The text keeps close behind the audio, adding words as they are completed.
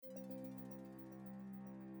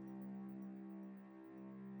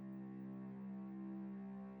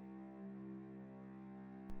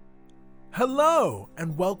Hello,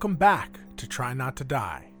 and welcome back to Try Not to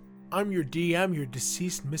Die. I'm your DM, your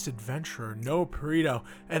deceased misadventurer, Noah Perito,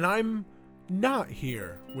 and I'm not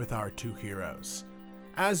here with our two heroes.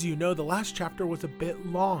 As you know, the last chapter was a bit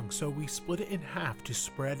long, so we split it in half to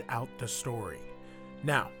spread out the story.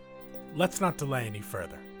 Now, let's not delay any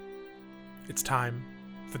further. It's time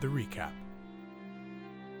for the recap.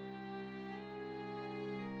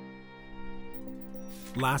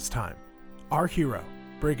 Last time, our hero,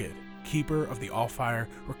 Brigid, Keeper of the Allfire,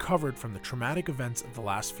 recovered from the traumatic events of the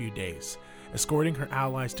last few days, escorting her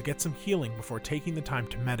allies to get some healing before taking the time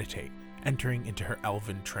to meditate, entering into her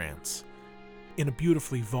elven trance. In a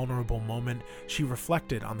beautifully vulnerable moment, she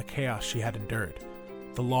reflected on the chaos she had endured,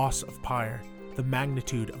 the loss of Pyre, the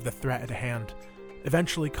magnitude of the threat at hand,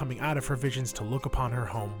 eventually coming out of her visions to look upon her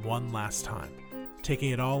home one last time, taking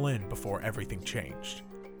it all in before everything changed.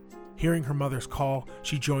 Hearing her mother's call,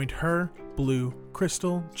 she joined her, Blue,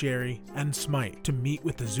 Crystal, Jerry, and Smite to meet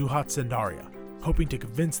with the Zuhat Zendaria, hoping to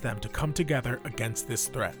convince them to come together against this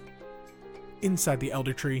threat. Inside the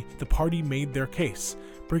Elder Tree, the party made their case,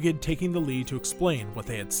 Brigid taking the lead to explain what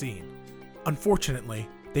they had seen. Unfortunately,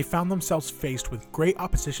 they found themselves faced with great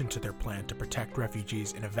opposition to their plan to protect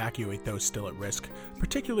refugees and evacuate those still at risk,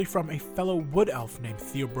 particularly from a fellow wood elf named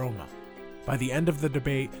Theobroma. By the end of the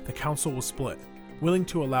debate, the council was split, willing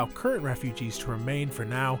to allow current refugees to remain for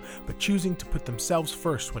now, but choosing to put themselves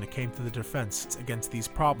first when it came to the defense against these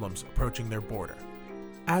problems approaching their border.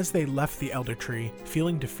 As they left the Elder Tree,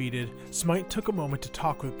 feeling defeated, Smite took a moment to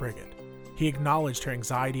talk with Brigid. He acknowledged her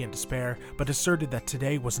anxiety and despair, but asserted that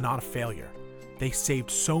today was not a failure. They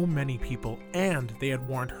saved so many people, and they had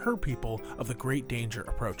warned her people of the great danger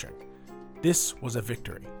approaching. This was a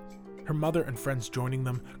victory. Her mother and friends joining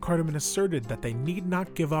them, Cardamon asserted that they need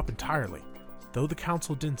not give up entirely. Though the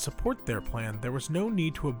council didn't support their plan, there was no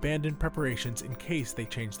need to abandon preparations in case they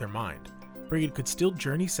changed their mind. Brigid could still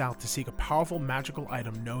journey south to seek a powerful magical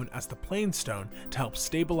item known as the Plainstone to help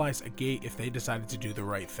stabilize a gate if they decided to do the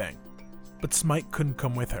right thing. But Smite couldn't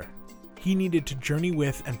come with her. He needed to journey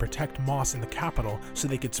with and protect Moss in the capital so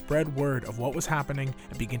they could spread word of what was happening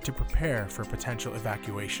and begin to prepare for potential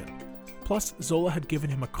evacuation. Plus, Zola had given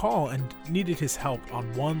him a call and needed his help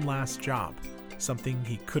on one last job. Something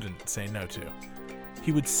he couldn't say no to.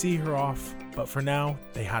 He would see her off, but for now,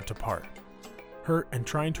 they had to part. Hurt and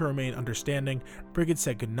trying to remain understanding, Brigid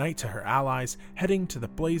said goodnight to her allies, heading to the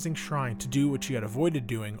blazing shrine to do what she had avoided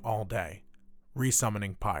doing all day,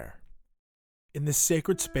 resummoning Pyre. In this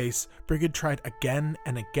sacred space, Brigid tried again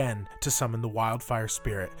and again to summon the wildfire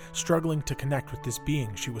spirit, struggling to connect with this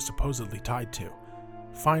being she was supposedly tied to.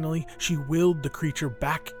 Finally, she willed the creature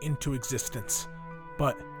back into existence,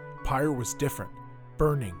 but Pyre was different,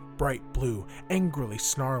 burning, bright blue, angrily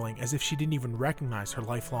snarling as if she didn't even recognize her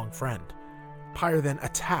lifelong friend. Pyre then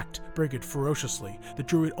attacked Brigid ferociously, the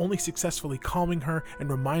druid only successfully calming her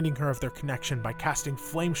and reminding her of their connection by casting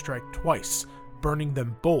Flame Strike twice, burning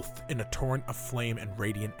them both in a torrent of flame and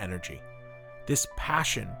radiant energy. This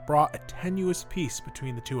passion brought a tenuous peace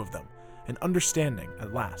between the two of them, an understanding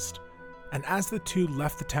at last. And as the two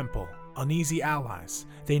left the temple, uneasy allies,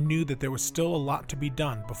 they knew that there was still a lot to be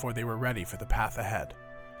done before they were ready for the path ahead.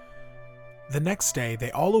 The next day,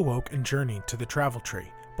 they all awoke and journeyed to the Travel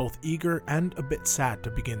Tree, both eager and a bit sad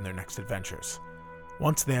to begin their next adventures.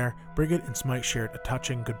 Once there, Brigid and Smite shared a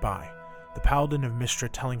touching goodbye, the Paladin of Mystra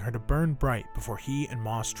telling her to burn bright before he and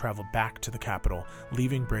Moss traveled back to the capital,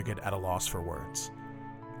 leaving Brigid at a loss for words.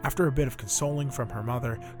 After a bit of consoling from her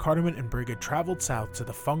mother, Cardamon and Brigid traveled south to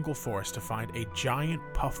the fungal forest to find a giant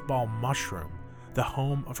puffball mushroom, the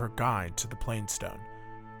home of her guide to the Plainstone.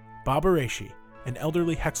 Baba Reishi, an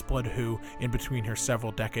elderly hexblood who, in between her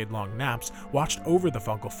several decade-long naps, watched over the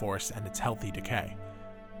fungal forest and its healthy decay.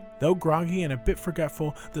 Though groggy and a bit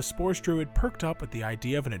forgetful, the Spores druid perked up at the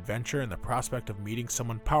idea of an adventure and the prospect of meeting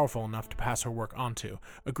someone powerful enough to pass her work onto,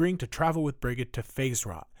 agreeing to travel with Brigid to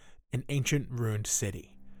Phasrot, an ancient ruined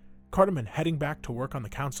city. Cardamon heading back to work on the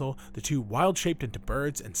council, the two wild-shaped into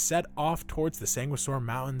birds and set off towards the Sanguisor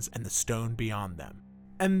Mountains and the stone beyond them.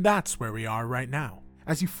 And that's where we are right now.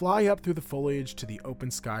 As you fly up through the foliage to the open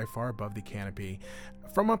sky far above the canopy,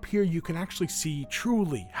 from up here you can actually see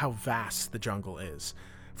truly how vast the jungle is.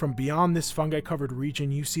 From beyond this fungi-covered region,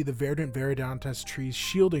 you see the verdant Veridantas trees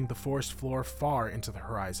shielding the forest floor far into the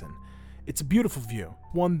horizon. It's a beautiful view,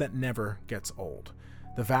 one that never gets old.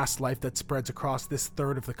 The vast life that spreads across this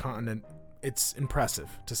third of the continent, it's impressive,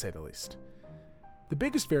 to say the least. The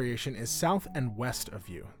biggest variation is south and west of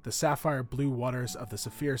you, the sapphire blue waters of the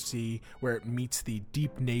Saphir Sea, where it meets the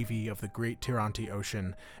deep navy of the Great Tiranti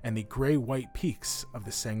Ocean, and the gray-white peaks of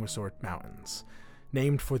the Sanguisor Mountains.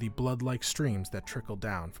 named for the blood-like streams that trickle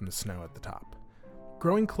down from the snow at the top.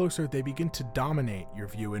 Growing closer, they begin to dominate your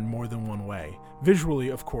view in more than one way. Visually,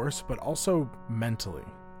 of course, but also mentally,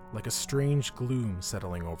 like a strange gloom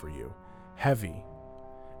settling over you, heavy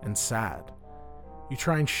and sad. You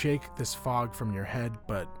try and shake this fog from your head,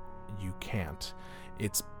 but you can't.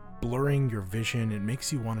 It's blurring your vision. It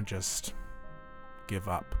makes you want to just give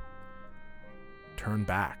up, turn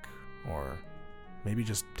back, or maybe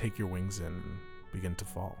just take your wings in and begin to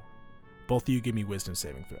fall. Both of you give me wisdom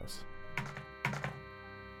saving throws.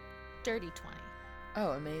 Dirty 20.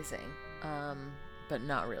 Oh, amazing. But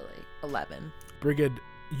not really. 11. Brigid,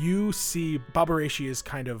 you see Babarashi is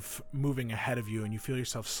kind of moving ahead of you, and you feel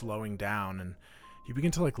yourself slowing down, and you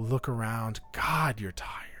begin to look around. God, you're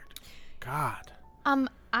tired. God. I'm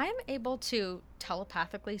able to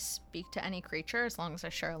telepathically speak to any creature as long as I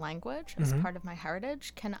share a language as part of my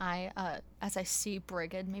heritage. Can I, as I see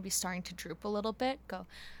Brigid maybe starting to droop a little bit, go,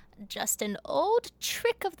 just an old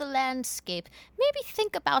trick of the landscape. Maybe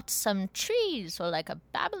think about some trees or like a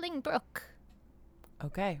babbling brook.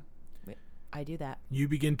 Okay. I do that. You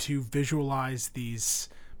begin to visualize these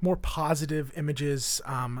more positive images,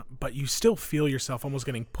 but you still feel yourself almost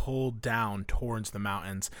getting pulled down towards the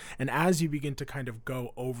mountains. And as you begin to kind of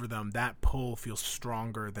go over them, that pull feels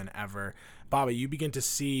stronger than ever. Bobby, you begin to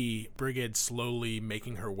see Brigid slowly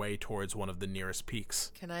making her way towards one of the nearest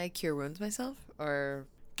peaks. Can I cure wounds myself, or...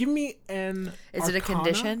 Give me an Is it a Arcana.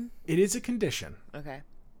 condition? It is a condition. Okay.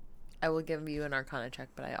 I will give you an Arcana check,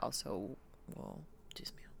 but I also will do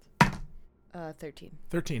something else. 13.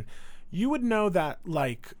 13. You would know that,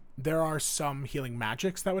 there are some healing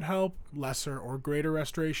magics that would help. Lesser or greater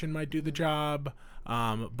restoration might do the job,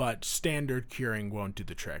 but standard curing won't do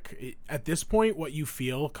the trick. At this point, what you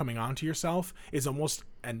feel coming onto yourself is almost,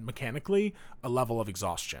 and mechanically, a level of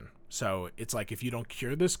exhaustion. So it's like if you don't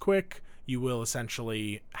cure this quick, you will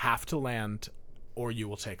essentially have to land, or you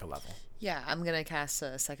will take a level. Yeah, I'm going to cast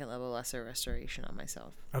a second level lesser restoration on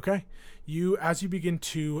myself. Okay. As you begin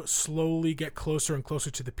to slowly get closer and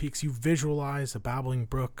closer to the peaks, you visualize a babbling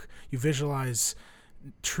brook, you visualize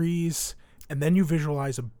trees, and then you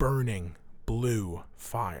visualize a burning blue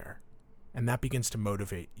fire. And that begins to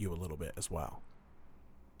motivate you a little bit as well.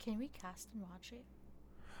 Can we cast in wild shape?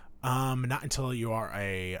 Not until you are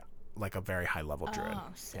a very high level druid.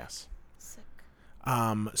 Oh, sick. Yes. Sick.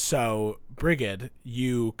 So Brigid,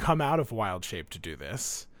 you come out of wild shape to do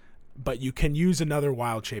this, but you can use another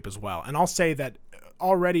wild shape as well. And I'll say that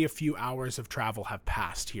already a few hours of travel have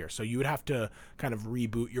passed here, so you would have to kind of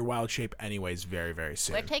reboot your wild shape anyways very, very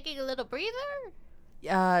soon. We're taking a little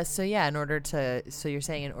breather? So you're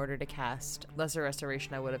saying in order to cast lesser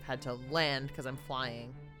restoration, I would have had to land because I'm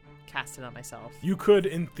flying, cast it on myself. You could,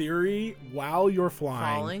 in theory, while you're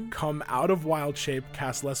Falling? come out of wild shape,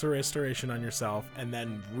 cast lesser restoration on yourself, and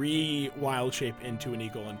then wild shape into an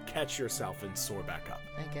eagle and catch yourself and soar back up.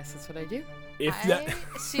 I guess that's what I do. I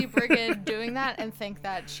see Brigid doing that and think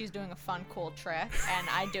that she's doing a fun, cool trick, and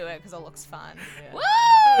I do it because it looks fun. Yeah.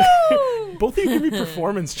 Woo! Both of you give me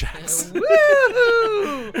performance checks. Woo!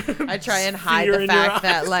 I try and hide Fear the in fact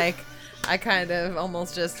your that I kind of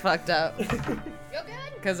almost just fucked up. You're good.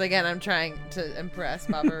 Because again, I'm trying to impress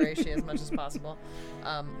Babarashi as much as possible.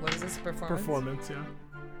 What is this performance? Performance,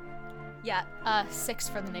 yeah. Yeah, 6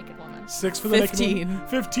 for the naked woman. 6 for the 15. naked woman.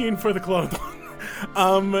 15 for the clothed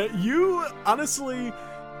one. You honestly,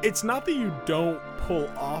 it's not that you don't pull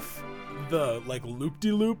off the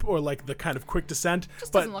loop-de-loop or the kind of quick descent,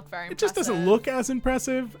 Just but doesn't look very it just doesn't impressive. look as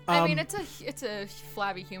impressive. I mean, it's a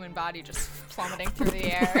flabby human body just plummeting through the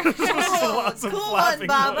air. Lots of flapping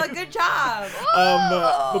noise. Good job.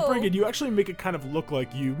 But Brigid, you actually make it kind of look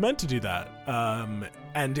like you meant to do that.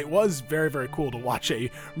 And it was very, very cool to watch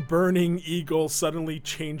a burning eagle suddenly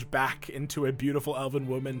change back into a beautiful elven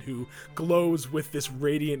woman who glows with this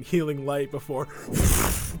radiant healing light before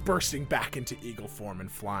bursting back into eagle form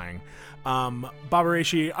and flying.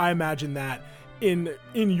 Babarashi, I imagine that in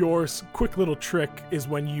your quick little trick is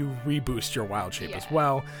when you reboost your wild shape as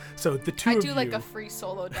well. So the two I of do you... a free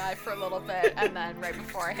solo dive for a little bit, and then right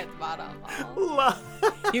before I hit the bottom,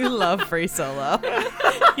 You love free solo.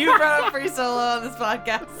 You brought up free solo on this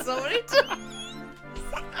podcast so many times.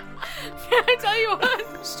 Can I tell you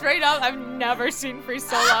what? Straight up, I've never seen free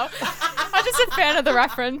solo. I'm just a fan of the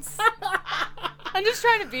reference. I'm just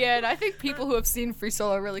trying to be it. I think people who have seen free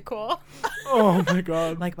solo are really cool. Oh my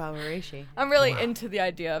god. Like Babarashi. I'm really into the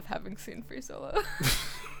idea of having seen free solo.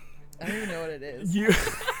 I don't even know what it is. You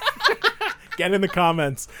get in the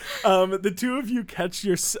comments. The two of you catch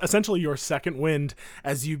essentially your second wind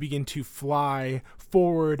as you begin to fly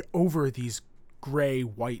forward over these gray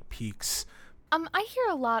white peaks. I hear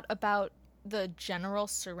a lot about the general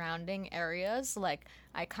surrounding areas. Like,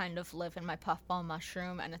 I kind of live in my puffball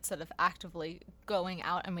mushroom, and instead of actively going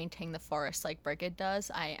out and maintaining the forest like Brigid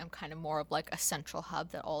does, I am kind of more of like a central hub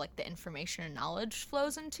that all like the information and knowledge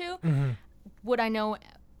flows into. Would I know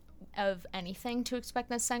of anything to expect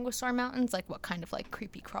in the Sanguisor Mountains? Like, what kind of like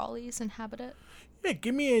creepy crawlies inhabit it? Yeah,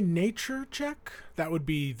 give me a nature check. That would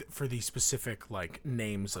be for the specific like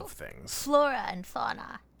names of things. Flora and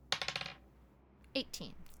fauna.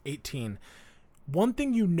 18. 18. One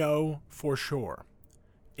thing you know for sure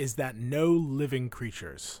is that no living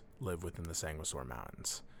creatures live within the Sanguisor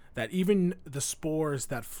Mountains. That even the spores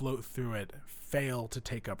that float through it fail to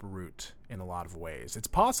take up root in a lot of ways. It's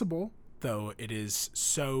possible, though it is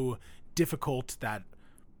so difficult that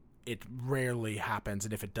it rarely happens,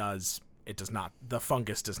 and if it does, it does not. The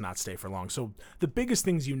fungus does not stay for long. So the biggest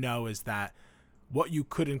things you know is that what you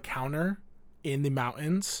could encounter in the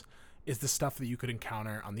mountains is the stuff that you could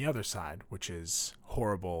encounter on the other side, which is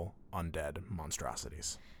horrible undead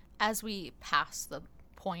monstrosities. As we pass the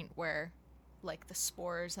point where like the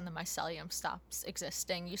spores and the mycelium stops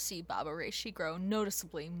existing, you see Baba Reishi grow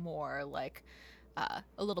noticeably more like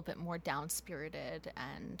a little bit more down-spirited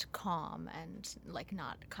and calm and like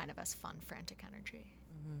not kind of as fun, frantic energy.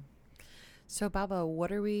 So Baba,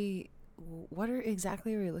 what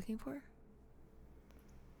exactly are we looking for?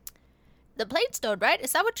 The Plainstone, right?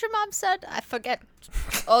 Is that what your mom said? I forget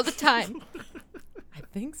all the time. I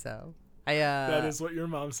think so. That is what your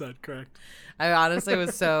mom said, correct? I honestly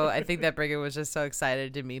was so... I think that Brigid was just so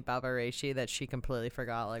excited to meet Baba Reishi that she completely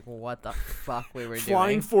forgot, like, what the fuck we were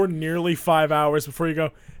Flying doing. for nearly 5 hours before you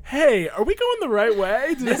go, hey, are we going the right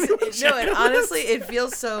way? Honestly, it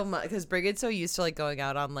feels so much... Because Brigid's so used to, like, going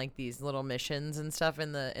out on, like, these little missions and stuff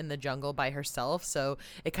in the jungle by herself. So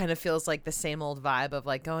it kind of feels like the same old vibe of,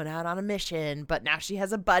 like, going out on a mission. But now she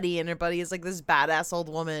has a buddy, and her buddy is, like, this badass old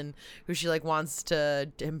woman who she, like, wants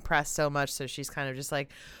to impress so much. So she's kind of just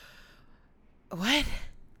like... What?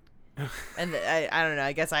 And I don't know.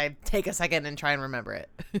 I guess I take a second and try and remember it.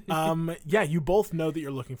 Yeah, you both know that you're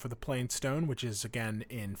looking for the Plainstone, which is again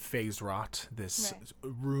in Phasrot, this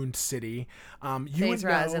ruined city. Phasrot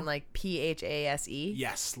as in like Phase?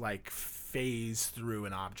 Yes, like phase through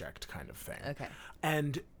an object kind of thing. Okay.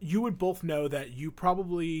 And you would both know that you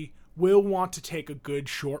probably will want to take a good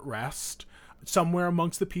short rest. Somewhere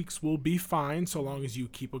amongst the peaks will be fine, so long as you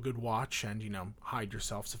keep a good watch and, hide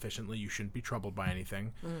yourself sufficiently. You shouldn't be troubled by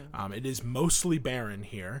anything. It is mostly barren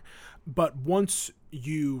here. But once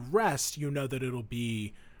you rest, you know that it'll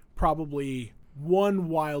be probably one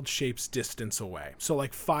wild shape's distance away. So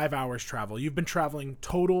like 5 hours travel. You've been traveling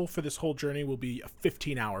total for this whole journey will be a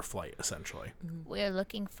 15-hour flight, essentially. We're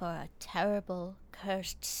looking for a terrible,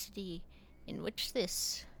 cursed city in which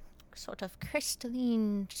this sort of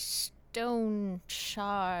crystalline stone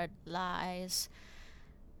shard lies.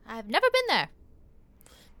 I've never been there.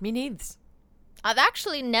 Me needs. I've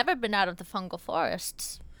actually never been out of the fungal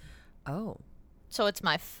forests. Oh. So it's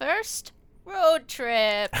my first road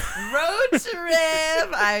trip. I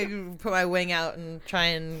put my wing out and try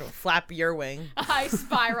and flap your wing. I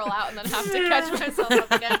spiral out and then have to catch myself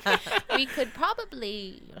up again. We could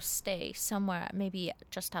probably stay somewhere, maybe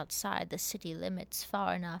just outside the city limits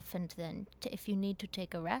far enough, and then if you need to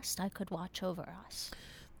take a rest, I could watch over us.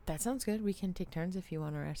 That sounds good. We can take turns if you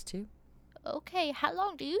want to rest too. Okay, how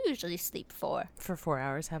long do you usually sleep for? For 4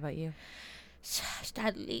 hours. How about you?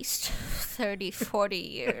 At least 30, 40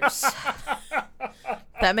 years.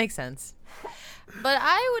 That makes sense. But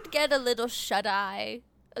I would get a little shut-eye,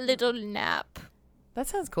 a little nap. That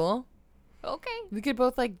sounds cool. Okay. We could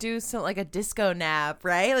both do some like a disco nap,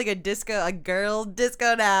 right? Like a girl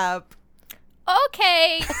disco nap.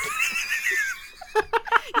 Okay.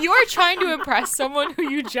 You are trying to impress someone who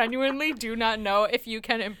you genuinely do not know if you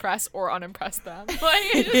can impress or unimpress them. Like,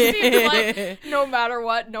 it just seems like no matter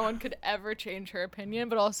what, no one could ever change her opinion,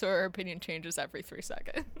 but also her opinion changes every 3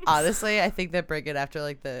 seconds. Honestly, I think that Brigid, after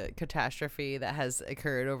the catastrophe that has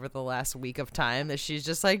occurred over the last week of time, that she's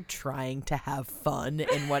just trying to have fun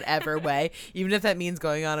in whatever way, even if that means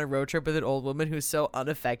going on a road trip with an old woman who's so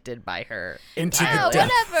unaffected by her. Into the death.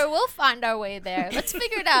 Whatever, we'll find our way there. Let's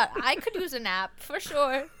figure it out. I could use a nap for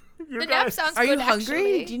sure. The nap sounds Are good. you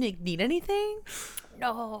hungry? Actually. Do you need anything?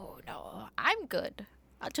 No, I'm good.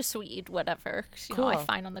 I'll just eat whatever Cool. I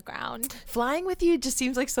find on the ground. Flying with you just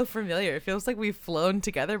seems so familiar. It feels like we've flown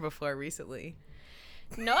together before recently.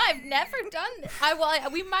 No, I've never done this.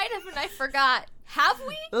 We might have, and I forgot. Have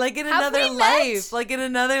we? Like in Have another we life. met? Like in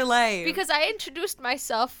another life. Because I introduced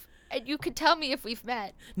myself, and you could tell me if we've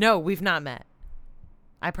met. No, we've not met.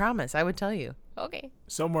 I promise. I would tell you. Okay.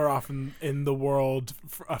 Somewhere off in the world,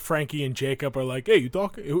 Frankie and Jacob are like, "Hey, you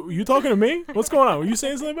talking to me? What's going on? Were you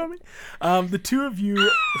saying something about me?" The two of you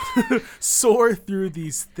soar through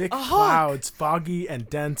these thick clouds, foggy and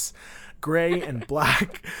dense, gray and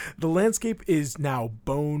black. The landscape is now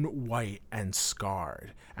bone white and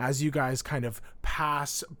scarred. As you guys kind of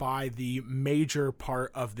pass by the major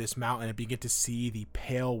part of this mountain and begin to see the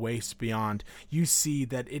pale waste beyond, you see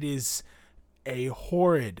that it is a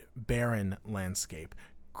horrid, barren landscape.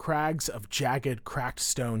 Crags of jagged, cracked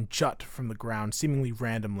stone jut from the ground, seemingly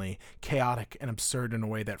randomly, chaotic and absurd in a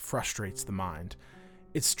way that frustrates the mind.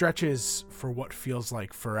 It stretches for what feels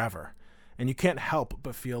like forever, and you can't help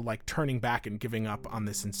but feel like turning back and giving up on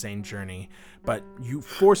this insane journey, but you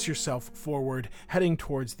force yourself forward, heading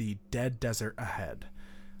towards the dead desert ahead.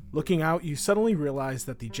 Looking out, you suddenly realize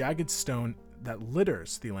that the jagged stone that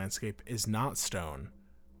litters the landscape is not stone,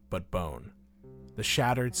 but bone. The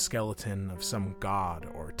shattered skeleton of some god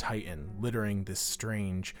or titan littering this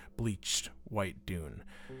strange, bleached white dune.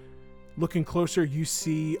 Looking closer, you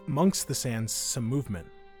see amongst the sands some movement.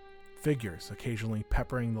 Figures occasionally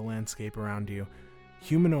peppering the landscape around you,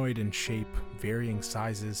 humanoid in shape, varying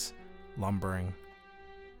sizes, lumbering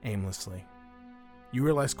aimlessly. You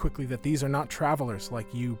realize quickly that these are not travelers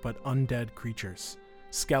like you, but undead creatures.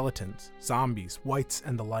 Skeletons, zombies, whites,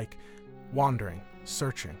 and the like, wandering,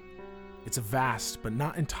 searching. It's a vast, but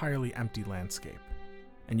not entirely empty landscape.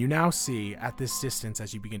 And you now see, at this distance,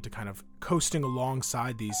 as you begin to kind of coasting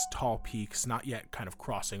alongside these tall peaks, not yet kind of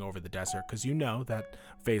crossing over the desert, because you know that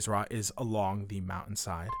Phasra is along the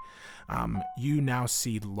mountainside, you now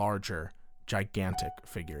see larger, gigantic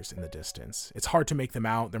figures in the distance. It's hard to make them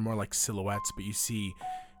out. They're more like silhouettes, but you see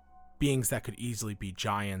beings that could easily be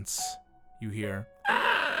giants. You hear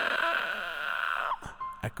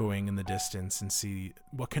echoing in the distance and see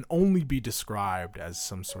what can only be described as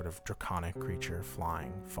some sort of draconic creature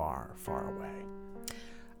flying far, far away.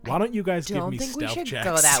 Why don't you guys give me stealth checks?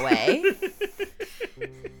 Go that way.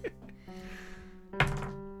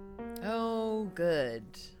 Oh, good.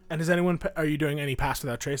 And are you doing any pass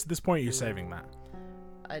without trace at this point? Or are you saving that?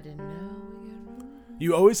 I didn't know.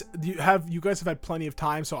 You guys have had plenty of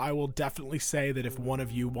time, so I will definitely say that if one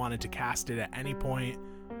of you wanted to cast it at any point,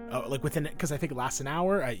 like within, because I think it lasts an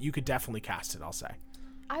hour, you could definitely cast it, I'll say.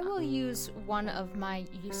 I will use one of my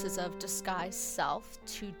uses of disguise self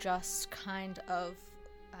to just kind of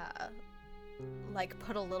like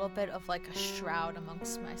put a little bit of like a shroud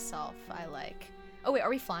amongst myself. Oh wait, are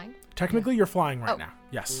we flying? Technically you're flying right now.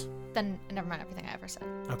 Yes. Then never mind everything I ever said.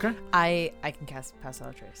 Okay. I can cast Pass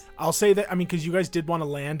Without Trace. I'll say that, because you guys did want to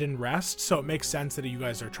land and rest, so it makes sense that you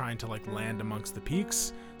guys are trying to like land amongst the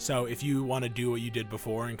peaks. So if you want to do what you did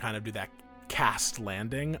before and kind of do that cast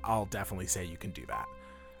landing, I'll definitely say you can do that.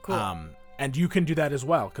 Cool. And you can do that as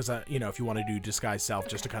well, because if you want to do disguise self,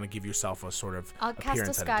 just to kind of give yourself a sort of I'll cast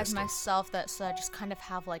appearance disguise myself, so I just kind of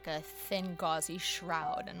have like a thin gauzy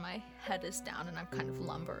shroud and my head is down and I'm kind of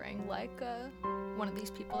lumbering like one of these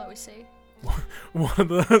people that we see. One of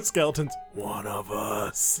the skeletons, one of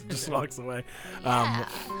us, just walks away. Yeah.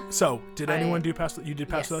 So did anyone do pass? You did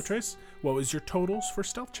pass Yes. without trace? What was your totals for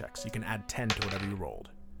stealth checks? You can add 10 to whatever you rolled.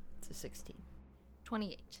 It's a 16.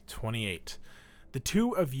 28. The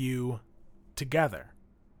two of you together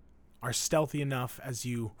are stealthy enough as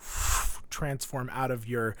you transform out of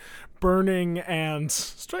your burning and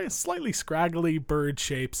slightly scraggly bird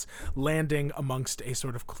shapes, landing amongst a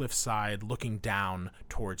sort of cliffside, looking down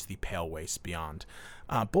towards the pale waste beyond.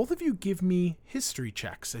 Both of you give me history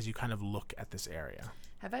checks as you kind of look at this area.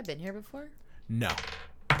 Have I been here before? No.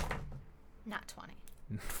 Not 20.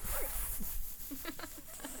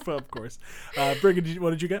 Of course. Brigid, what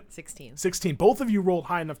did you get? 16. 16. Both of you rolled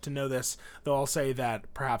high enough to know this, though I'll say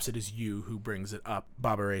that perhaps it is you who brings it up,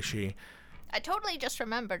 Babareshi. I totally just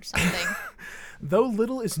remembered something. Though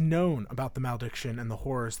little is known about the malediction and the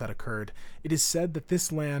horrors that occurred, it is said that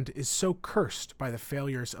this land is so cursed by the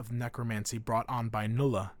failures of necromancy brought on by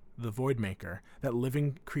Nulla, the Voidmaker, that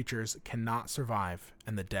living creatures cannot survive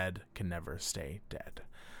and the dead can never stay dead.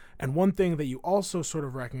 And one thing that you also sort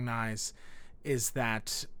of recognize is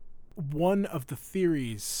that one of the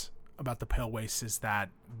theories about the Pale Waste is that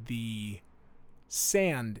the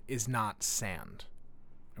sand is not sand.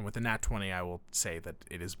 And with the nat 20, I will say that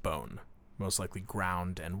it is bone, most likely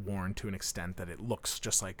ground and worn to an extent that it looks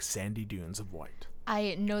just like sandy dunes of white.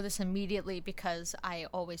 I know this immediately because I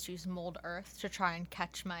always use mold earth to try and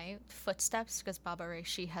catch my footsteps because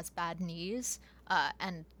Babareshi has bad knees.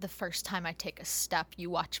 And the first time I take a step, you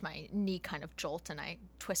watch my knee kind of jolt and I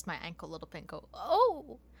twist my ankle a little bit and go,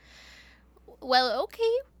 oh, well,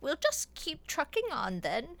 okay, we'll just keep trucking on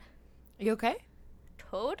then. You okay?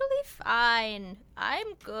 totally fine.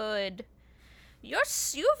 I'm good.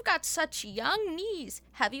 You've got such young knees.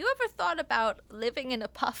 Have you ever thought about living in a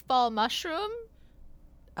puffball mushroom?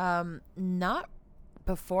 Not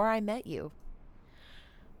before I met you.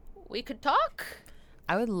 We could talk.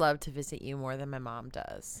 I would love to visit you more than my mom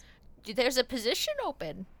does. There's a position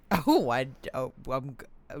open. Do I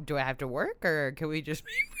have to work, or can we just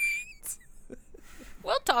be friends?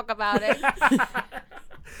 We'll talk about it.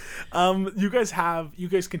 You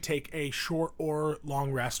guys can take a short or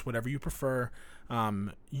long rest, whatever you prefer.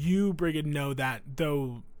 You, Brigid, know that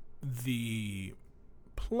though the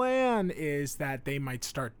plan is that they might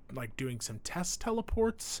start like doing some test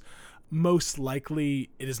teleports, most likely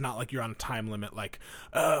it is not like you're on a time limit, like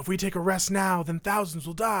if we take a rest now then thousands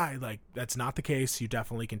will die. Like, that's not the case. You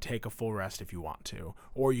definitely can take a full rest if you want to,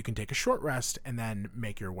 or you can take a short rest and then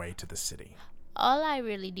make your way to the city. All I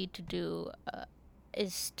really need to do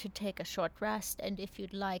is to take a short rest, and if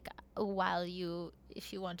you'd like,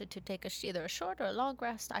 if you wanted to take either a short or a long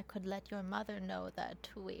rest, I could let your mother know that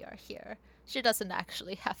we are here. She doesn't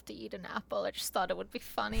actually have to eat an apple. I just thought it would be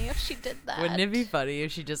funny if she did that. Wouldn't it be funny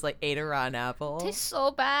if she just like ate a rotten apple? It tastes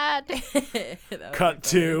so bad. Cut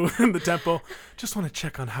to the temple. Just want to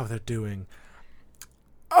check on how they're doing.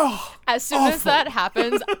 Oh, as soon awful. as that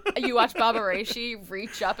happens, you watch Baba Reishi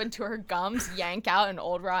reach up into her gums, yank out an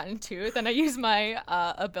old rotten tooth, and I use my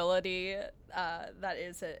ability that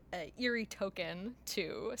is a eerie token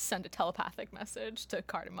to send a telepathic message to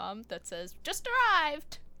Cardamom that says, "Just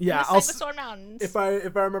arrived." Yeah, in the Sanguisor Mountains. If I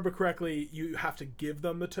remember correctly, you have to give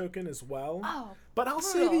them the token as well. Oh, but I'll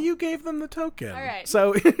say that you gave them the token. All right.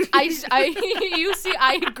 So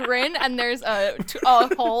I grin, and there's a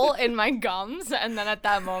hole in my gums, and then at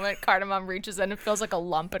that moment, Cardamom reaches in and feels like a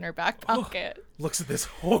lump in her back pocket. Looks at this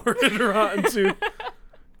horrid rotten tooth.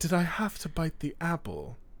 Did I have to bite the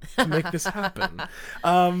apple to make this happen?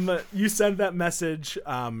 You send that message.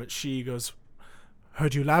 She goes,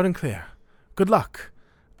 "Heard you loud and clear. Good luck."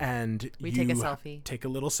 And we you take a selfie. Take a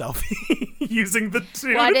little selfie using the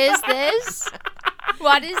tooth. What is this?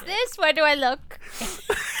 What is this? Where do I look?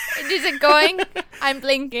 Is it going? I'm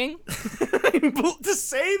blinking. To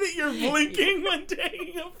say that you're blinking when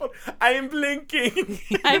taking a photo. I am blinking.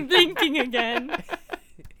 I'm blinking again.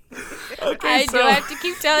 Okay, do I have to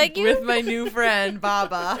keep telling you? With my new friend,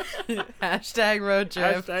 Baba. Hashtag road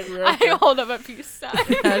trip. I hold up a peace sign.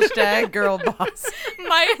 Hashtag girl boss.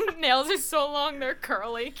 My nails are so long, they're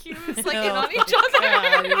curly cues, like in on each other.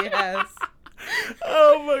 God, yes.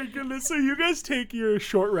 Oh my goodness. So you guys take your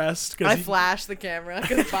short rest. I flash the camera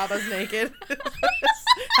because Baba's naked.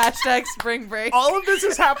 Hashtag spring break. All of this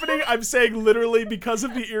is happening, I'm saying literally because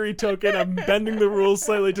of the eerie token. I'm bending the rules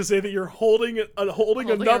slightly to say that you're holding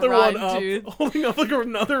another one up. Tooth. Holding up like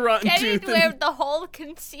another rotten tooth. Getting where the whole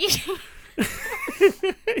conceit.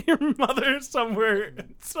 Your mother somewhere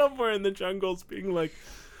in the jungles being like,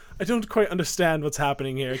 I don't quite understand what's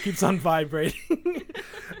happening here. It keeps on vibrating.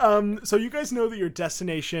 So you guys know that your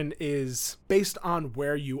destination is based on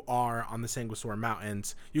where you are on the Sanguisor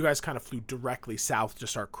Mountains. You guys kind of flew directly south to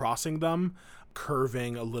start crossing them,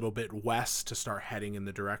 curving a little bit west to start heading in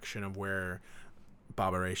the direction of where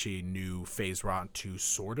Baba Reishi knew Phase-Rot to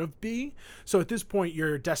sort of be. So at this point,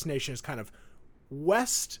 your destination is kind of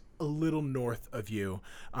west, a little north of you,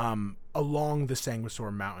 along the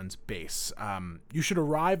Sanguisor Mountains base. You should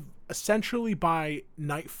arrive essentially by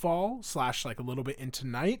nightfall / like a little bit into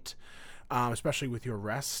night, especially with your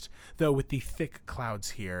rest. Though with the thick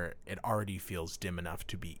clouds here, it already feels dim enough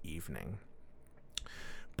to be evening.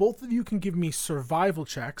 Both of you can give me survival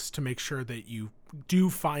checks to make sure that you do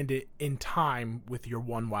find it in time with your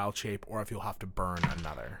one wild shape, or if you'll have to burn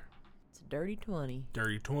another. It's a dirty 20.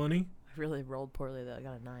 Dirty 20? I really rolled poorly though. I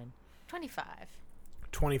got a 9.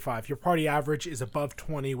 25. Your party average is above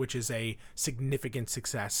 20, which is a significant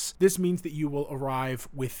success. This means that you will arrive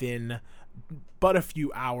within but a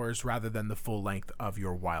few hours rather than the full length of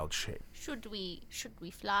your wild shape. Should we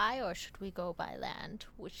fly or should we go by land?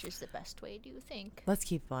 Which is the best way, do you think? Let's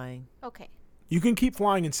keep flying. Okay. You can keep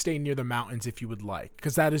flying and stay near the mountains if you would like,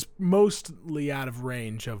 because that is mostly out of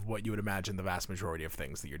range of what you would imagine the vast majority of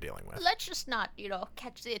things that you're dealing with. Let's just not,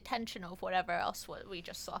 catch the attention of whatever else we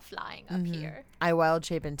just saw flying up here. I wild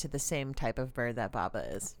shape into the same type of bird that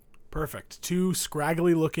Baba is. Perfect. 2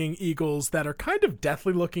 scraggly looking eagles that are kind of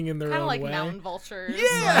deathly looking in their own way. Kind of like mountain vultures.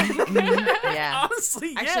 Yeah. Yeah.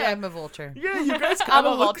 Honestly, yeah. Actually, I'm a vulture. Yeah, you guys I'm kind a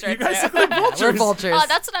of look. vulture, You guys too. look like vultures. We're vultures. Oh,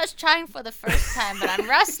 that's what I was trying for the first time, but I'm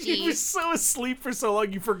rusty. You were so asleep for so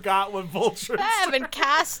long you forgot what vultures. I haven't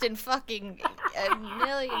cast in fucking a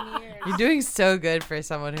million years. You're doing so good for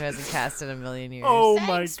someone who hasn't cast in a million years. Oh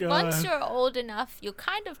Thanks. my god. Once you're old enough, you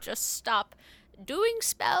kind of just stop doing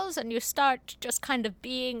spells and you start just kind of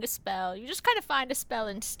being a spell. You just kind of find a spell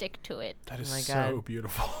and stick to it. That is Oh my so God.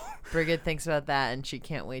 beautiful. Brigid thinks about that, and she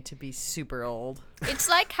can't wait to be super old. It's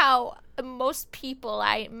like how most people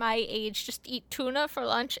my age just eat tuna for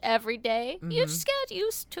lunch every day. You just get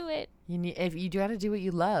used to it. If you got to do what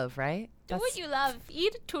you love, right? Do what you love.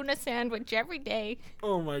 Eat a tuna sandwich every day.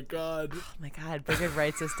 Oh my God. Oh my God, Brigid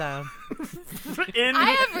writes this down.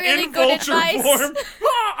 I have really good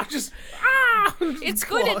advice. It's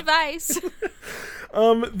good advice.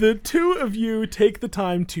 The two of you take the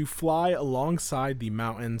time to fly alongside the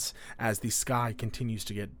mountains as the sky continues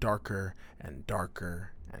to get darker and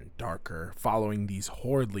darker and darker, following these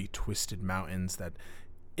horridly twisted mountains that,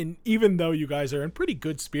 even though you guys are in pretty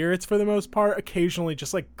good spirits for the most part, occasionally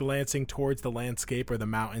just like glancing towards the landscape or the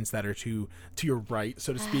mountains that are to your right,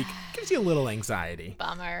 so to speak, gives you a little anxiety.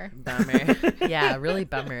 Bummer. Yeah, really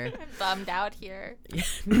bummer. I'm bummed out here.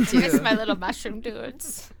 Me too. Miss my little mushroom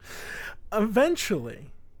dudes.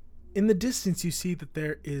 Eventually, in the distance, you see that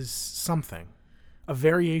there is something, a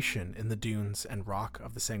variation in the dunes and rock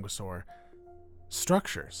of the Sanguisor.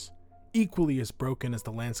 Structures, equally as broken as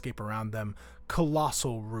the landscape around them,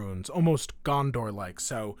 colossal ruins, almost Gondor-like.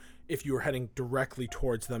 So if you were heading directly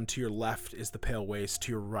towards them, to your left is the Pale Waste,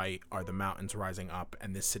 to your right are the mountains rising up,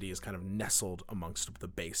 and this city is kind of nestled amongst the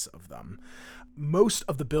base of them. Most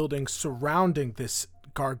of the buildings surrounding this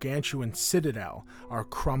gargantuan citadel are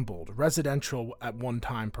crumbled, residential at one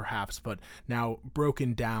time perhaps, but now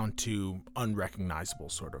broken down to unrecognizable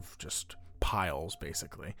sort of just piles,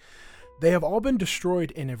 basically. They have all been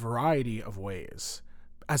destroyed in a variety of ways,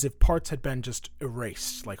 as if parts had been just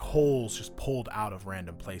erased, like holes just pulled out of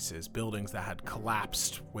random places, buildings that had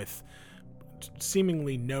collapsed with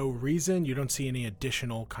seemingly no reason. You don't see any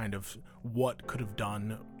additional kind of what could have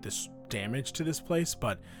done this damage to this place,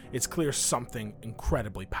 but it's clear something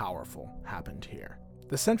incredibly powerful happened here.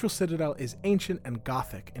 The central citadel is ancient and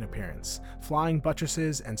Gothic in appearance, flying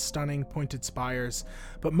buttresses and stunning pointed spires,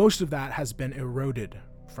 but most of that has been eroded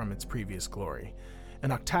from its previous glory.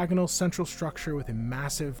 An octagonal central structure with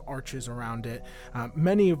massive arches around it,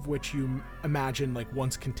 many of which you imagine like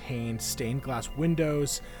once contained stained glass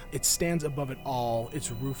windows. It stands above it all, its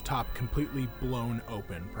rooftop completely blown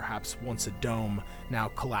open, perhaps once a dome, now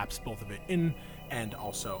collapsed both of it in and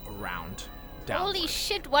also around. Downward. Holy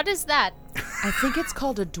shit, what is that? I think it's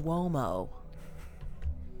called a Duomo.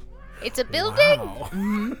 It's a building?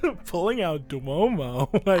 Wow. Pulling out Duomo.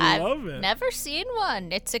 I've love it. never seen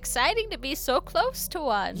one. It's exciting to be so close to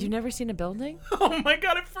one. You've never seen a building? Oh my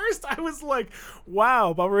God, at first I was like,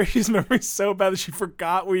 wow, Barbara's memory's so bad that she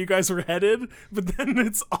forgot where you guys were headed, but then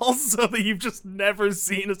it's also that you've just never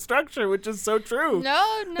seen a structure, which is so true.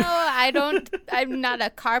 No, I don't. I'm not a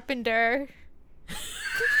carpenter.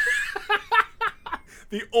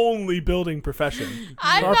 The only building profession.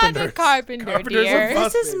 I'm not a carpenter, Carpenters dear. are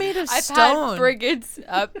This is made of I've stone. had Brigid's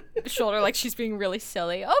shoulder like she's being really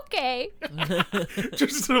silly. Okay.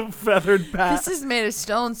 Just a feathered pat. This is made of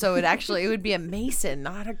stone, so it would be a mason,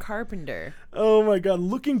 not a carpenter. Oh my God,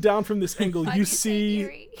 looking down from this angle, Why'd you say see...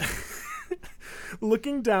 eerie?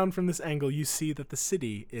 Looking down from this angle, you see that the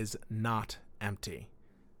city is not empty.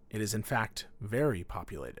 It is in fact very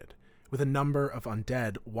populated, with a number of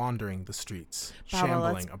undead wandering the streets, Baba,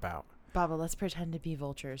 shambling about. Baba, let's pretend to be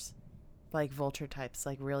vultures. Like vulture types,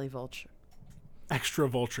 like really vulture. Extra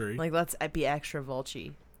vulture. Like let's be extra vulture.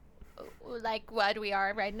 Like what we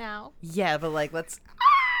are right now. Yeah, but like let's...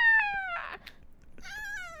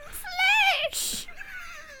 Flesh!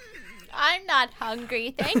 I'm not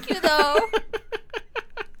hungry. Thank you, though.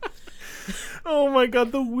 Oh my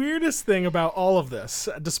God, the weirdest thing about all of this,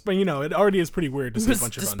 despite, it already is pretty weird to see a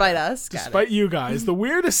bunch of Despite undead. us? Got Despite you guys, the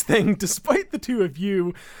weirdest thing, despite the two of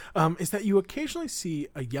you, is that you occasionally see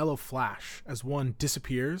a yellow flash as one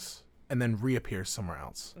disappears and then reappears somewhere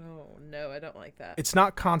else. Oh no, I don't like that. It's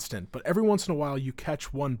not constant, but every once in a while you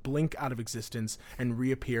catch one blink out of existence and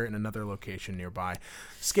reappear in another location nearby.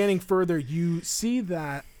 Scanning further, you see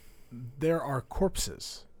that there are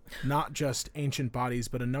corpses, not just ancient bodies,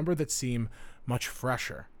 but a number that seem much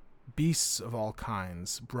fresher. Beasts of all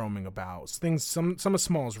kinds roaming about. Things, some as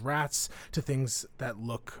small as rats to things that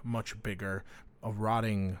look much bigger. A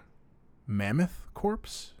rotting mammoth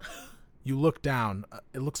corpse? You look down.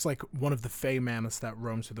 It looks like one of the fey mammoths that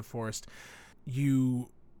roams through the forest.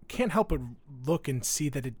 You can't help but look and see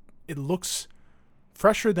that it looks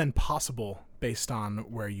fresher than possible based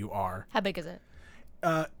on where you are. How big is it?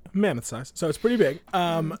 Mammoth size, so it's pretty big.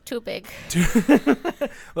 Too big.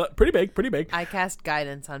 Pretty big. I cast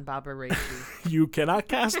guidance on Baba Reishi. You cannot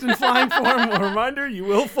cast in flying form. A reminder, you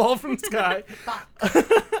will fall from the sky.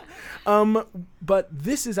 But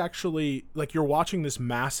this is actually, like, you're watching this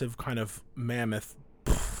massive kind of mammoth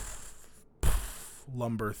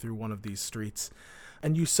lumber through one of these streets,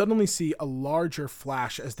 and you suddenly see a larger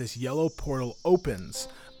flash as this yellow portal opens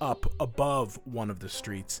up above one of the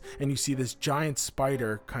streets, and you see this giant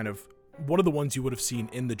spider, kind of one of the ones you would have seen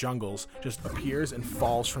in the jungles, just appears and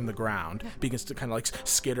falls from the ground, begins to kind of like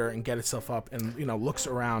skitter and get itself up, and looks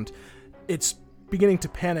around. It's beginning to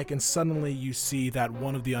panic, and suddenly you see that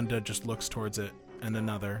one of the undead just looks towards it, and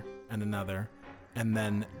another, and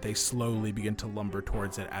then they slowly begin to lumber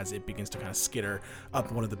towards it as it begins to kind of skitter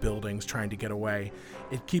up one of the buildings, trying to get away.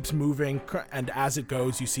 It keeps moving, and as it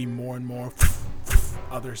goes, you see more and more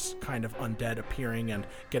others kind of undead appearing and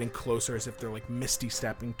getting closer, as if they're like misty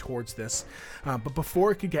stepping towards this. But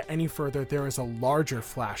before it could get any further, there is a larger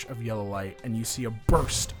flash of yellow light, and you see a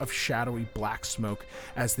burst of shadowy black smoke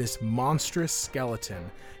as this monstrous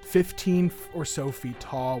skeleton, 15 or so feet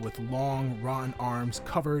tall, with long, rotten arms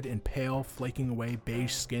covered in pale, flaking away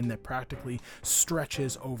beige skin that practically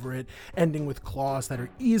stretches over it, ending with claws that are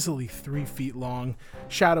easily 3 feet long.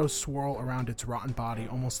 Shadows swirl around its rotten body,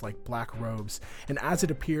 almost like black robes, and as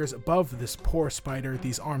it appears above this poor spider,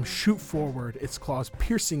 these arms shoot forward, its claws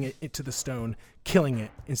piercing it into the stone, killing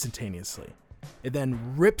it instantaneously. It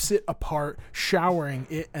then rips it apart, showering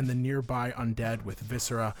it and the nearby undead with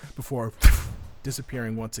viscera before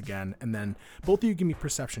disappearing once again. And then both of you give me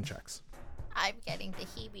perception checks. I'm getting the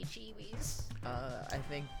heebie-jeebies. I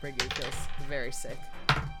think Brigid feels very sick.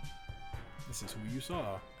 This is who you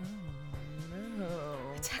saw. Oh, no.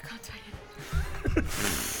 Attack on Titan.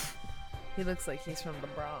 He looks like he's from the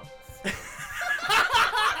Bronx.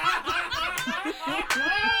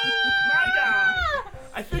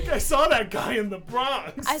 I think I saw that guy in the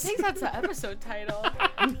Bronx. I think that's the episode title.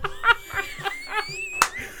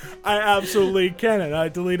 I absolutely can, and I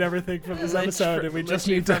delete everything from this episode, and we just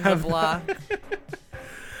need to have the block.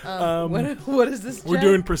 What is this? We're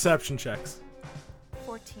doing perception checks.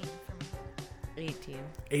 14 for me.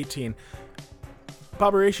 18.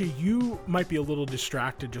 Babarashi, you might be a little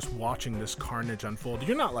distracted just watching this carnage unfold.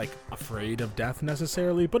 You're not, like, afraid of death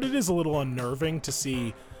necessarily, but it is a little unnerving to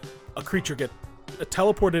see a creature get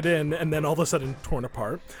teleported in and then all of a sudden torn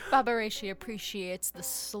apart. Babarashi appreciates the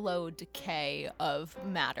slow decay of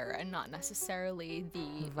matter and not necessarily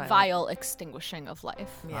the vile extinguishing of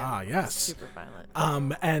life. Yeah, yes. Super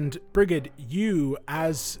violent. And Brigid, you,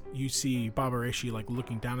 as you see Babarashi like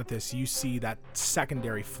looking down at this, you see that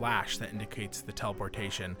secondary flash that indicates the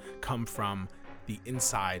teleportation come from the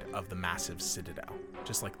inside of the massive citadel.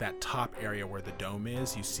 Just like that top area where the dome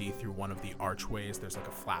is, you see through one of the archways, there's like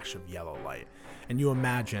a flash of yellow light. And you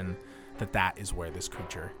imagine that that is where this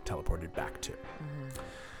creature teleported back to. Mm-hmm.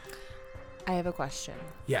 I have a question.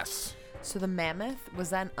 Yes. So the mammoth, was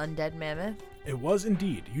that an undead mammoth? It was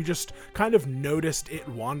indeed. You just kind of noticed it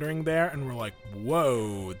wandering there and were like,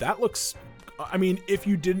 whoa, that looks... I mean, if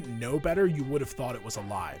you didn't know better, you would have thought it was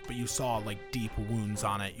alive, but you saw like deep wounds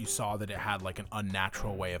on it. You saw that it had like an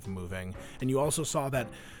unnatural way of moving. And you also saw that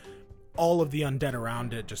all of the undead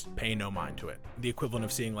around it just pay no mind to it. The equivalent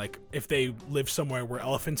of seeing like if they live somewhere where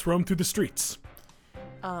elephants roam through the streets.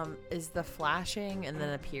 Is the flashing and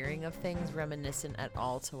then appearing of things reminiscent at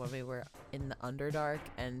all to when we were in the Underdark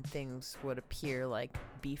and things would appear like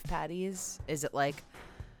beef patties? Is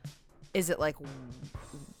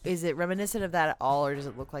it reminiscent of that at all, or does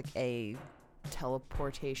it look like a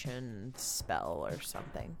teleportation spell or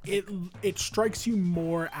something? It strikes you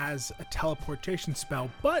more as a teleportation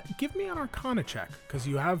spell, but give me an Arcana check, because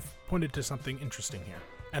you have pointed to something interesting here.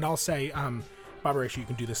 And I'll say, Babarashi, you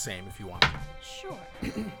can do the same if you want. Sure.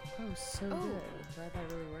 So good. That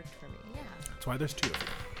really worked for me. Yeah. That's why there's 2 of you.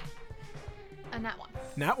 A nat 1.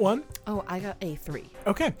 Nat 1. Oh, I got a 3.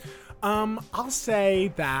 Okay. I'll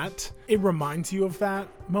say that it reminds you of that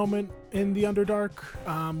moment in the Underdark,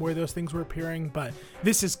 where those things were appearing, but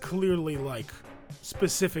this is clearly like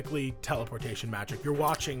specifically teleportation magic. You're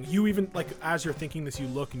watching, you even like as you're thinking this, you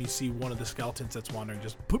look and you see one of the skeletons that's wandering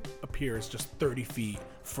just poop appears just 30 feet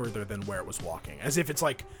further than where it was walking, as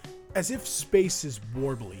if space is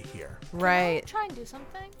warbly here. Right. Try and do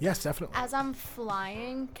something. Yes, definitely. As I'm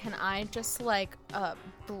flying, can I just like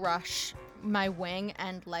brush my wing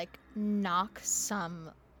and like knock some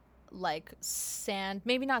like sand,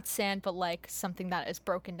 maybe not sand, but like something that is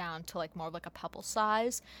broken down to like more like a pebble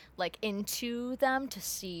size, like into them to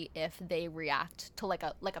see if they react to like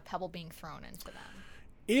a pebble being thrown into them?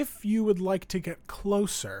 If you would like to get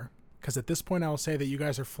closer, because at this point I will say that you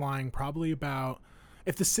guys are flying probably about,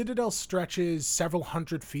 if the citadel stretches several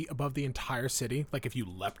hundred feet above the entire city, like if you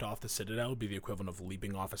leapt off the citadel, it would be the equivalent of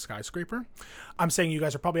leaping off a skyscraper. I'm saying you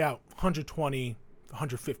guys are probably out 120,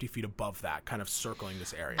 150 feet above that, kind of circling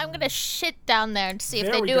this area. I'm gonna shit down there and see if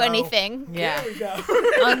There they we do go. anything. Yeah. There we go.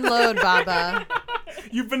 Unload, Baba.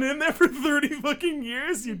 You've been in there for 30 fucking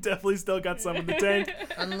years. You definitely still got some in the tank.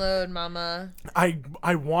 Unload, mama.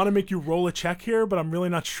 I want to make you roll a check here, but I'm really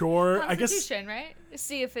not sure. I guess. Constitution, right?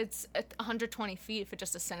 See if it's at 120 feet, if it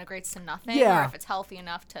just disintegrates to nothing, Yeah. or if it's healthy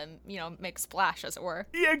enough to, make splash, as it were.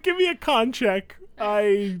 Yeah, give me a con check.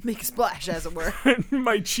 Make a splash, as it were.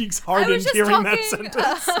 My cheeks I was hardened just hearing talking. that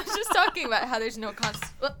sentence. I was just talking about how there's no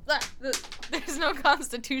there's no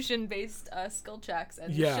Constitution-based skill checks,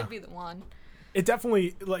 and Yeah. it should be the one. It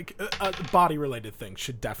definitely, like, body-related things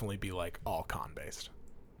should definitely be, like, all con-based.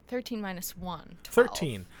 13 minus 1. 12.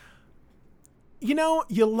 13. You know,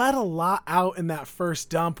 you let a lot out in that first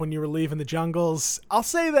dump when you were leaving the jungles. I'll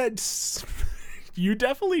say that you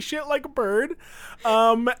definitely shit like a bird.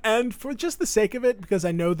 And for just the sake of it, because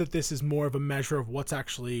I know that this is more of a measure of what's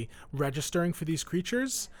actually registering for these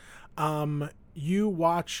creatures, you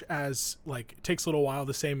watch as, like, it takes a little while,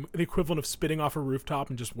 the equivalent of spitting off a rooftop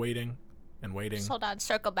and just waiting and waiting. Just hold on,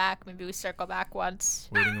 circle back. Maybe we circle back once.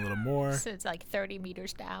 Waiting a little more. So it's like 30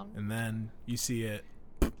 meters down. And then you see it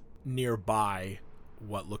nearby,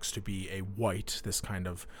 what looks to be a white, this kind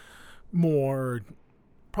of more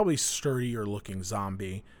probably sturdier looking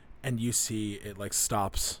zombie, and you see it like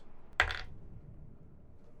stops,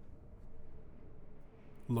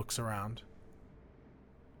 looks around,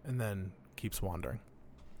 and then keeps wandering.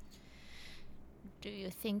 Do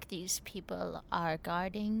you think these people are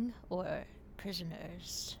guarding or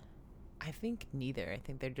prisoners? I think neither. I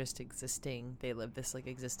think they're just existing. They live this like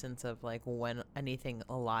existence of like when anything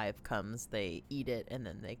alive comes, they eat it and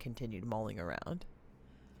then they continue mulling around.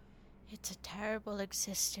 It's a terrible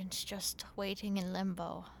existence, just waiting in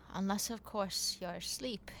limbo. Unless, of course, you're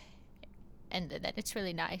asleep. And then it's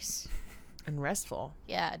really nice. And restful.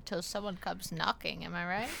 Yeah, until someone comes knocking, am I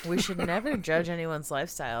right? We should never judge anyone's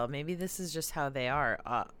lifestyle. Maybe this is just how they are,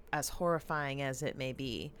 as horrifying as it may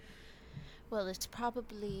be. Well, it's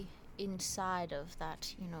probably inside of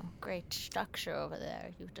that, great structure over there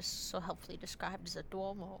you just so helpfully described as a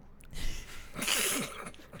Duomo.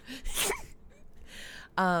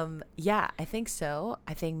 Yeah, I think so.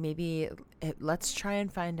 I think maybe let's try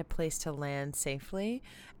and find a place to land safely,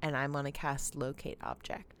 and I'm going to cast Locate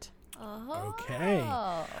Object. Oh. Okay.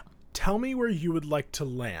 Tell me where you would like to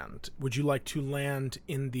land. Would you like to land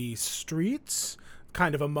in the streets,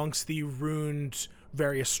 kind of amongst the ruined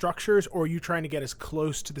various structures, or are you trying to get as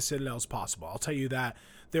close to the citadel as possible? I'll tell you that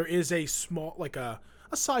there is a small, like a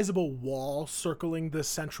sizable wall circling the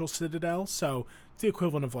central citadel, so it's the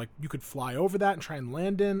equivalent of like you could fly over that and try and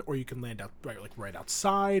land in, or you can land out right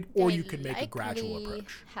outside, or you could make a gradual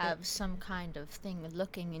approach. Have some kind of thing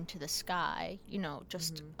looking into the sky,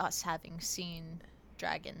 just us having seen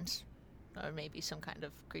dragons, or maybe some kind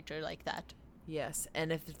of creature like that. Yes,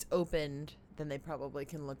 and if it's opened, then they probably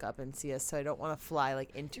can look up and see us, so I don't want to fly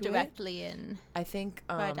like into directly in. I think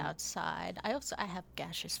right outside. I have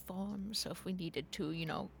gaseous forms, so if we needed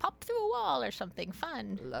to, pop through a wall or something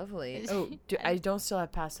fun. Lovely. Oh, I don't still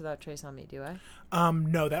have Pass Without Trace on me, do I?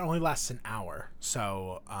 No, that only lasts an hour.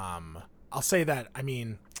 So, I'll say that. I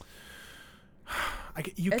mean, I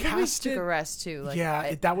think we took a rest too. Like,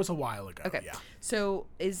 yeah, that was a while ago. Okay. Yeah.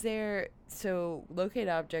 So Locate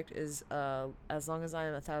Object is as long as I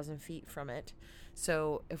am 1,000 feet from it.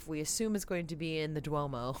 So if we assume it's going to be in the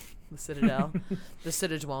Duomo, the Citadel, the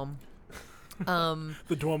Citadel,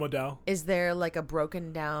 the Duomo Del. Is there like a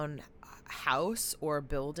broken down house or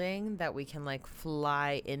building that we can like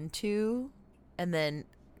fly into and then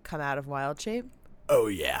come out of wild shape? Oh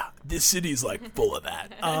yeah, this city's like full of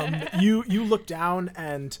that. You look down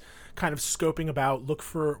and kind of scoping about, look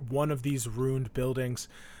for one of these ruined buildings.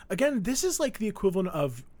 Again, this is like the equivalent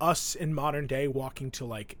of us in modern day walking to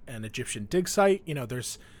like an Egyptian dig site.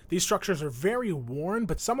 These structures are very worn,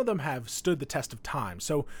 but some of them have stood the test of time.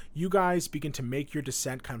 So you guys begin to make your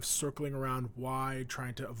descent, kind of circling around wide,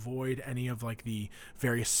 trying to avoid any of like the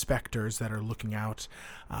various specters that are looking out.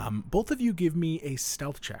 Both of you give me a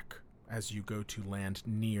stealth check as you go to land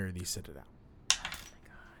near the citadel. Oh my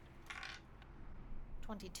god.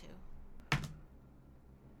 22.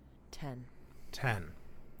 10.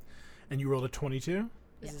 And you rolled a 22?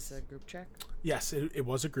 Is this a group check? Yes, it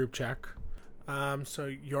was a group check. So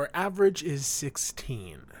your average is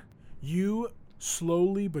 16. You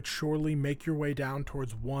slowly but surely make your way down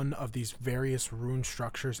towards one of these various ruined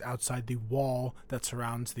structures outside the wall that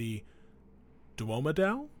surrounds the Duomo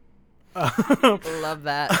Del? Love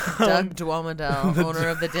that. Doug Dwomadell, owner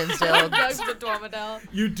of the Dinsdale. Doug the Dwomadell.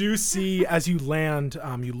 You do see, as you land,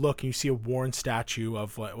 you look and you see a worn statue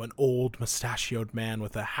of an old mustachioed man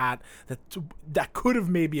with a hat that could have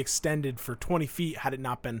maybe extended for 20 feet had it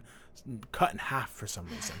not been cut in half for some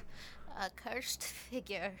reason. A cursed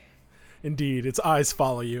figure. Indeed, its eyes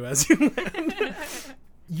follow you as you land.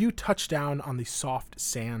 You touch down on the soft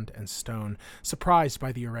sand and stone, surprised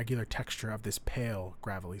by the irregular texture of this pale,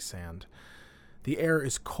 gravelly sand. The air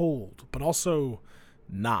is cold, but also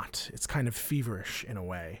not. It's kind of feverish in a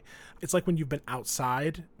way. It's like when you've been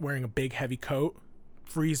outside wearing a big, heavy coat,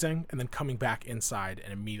 freezing, and then coming back inside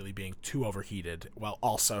and immediately being too overheated while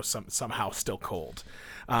also somehow still cold.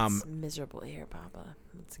 It's miserable here, Papa.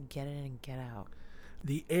 Let's get in and get out.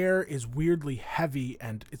 The air is weirdly heavy,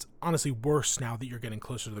 and it's honestly worse now that you're getting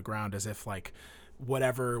closer to the ground, as if like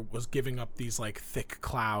whatever was giving up these like thick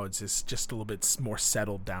clouds is just a little bit more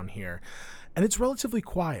settled down here. And it's relatively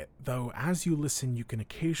quiet, though as you listen you can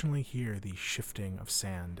occasionally hear the shifting of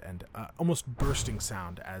sand and almost bursting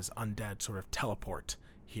sound as undead sort of teleport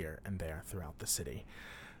here and there throughout the city.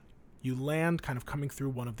 You land kind of coming through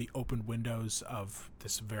one of the open windows of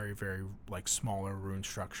this very, very like smaller ruined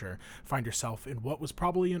structure. Find yourself in what was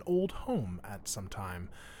probably an old home at some time.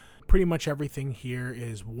 Pretty much everything here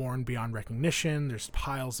is worn beyond recognition. There's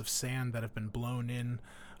piles of sand that have been blown in,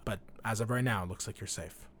 but as of right now, it looks like you're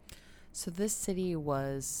safe. So this city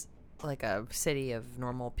was like a city of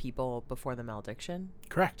normal people before the malediction?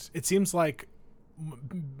 Correct. It seems like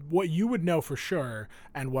what you would know for sure,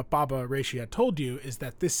 and what Baba Reishi had told you, is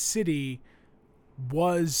that this city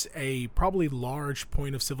was a probably large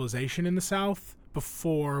point of civilization in the south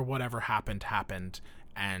before whatever happened,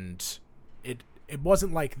 and it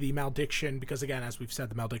wasn't like the malediction, because again, as we've said,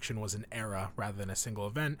 the malediction was an era rather than a single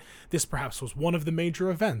event. This perhaps was one of the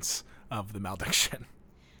major events of the malediction.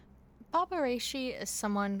 Baba Reishi is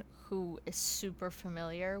someone who is super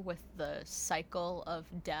familiar with the cycle of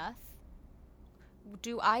death.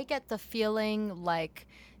 Do I get the feeling like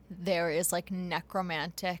there is like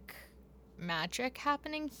necromantic magic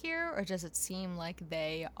happening here, or does it seem like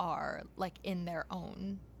they are like in their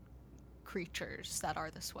own creatures that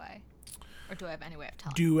are this way? Or do I have any way of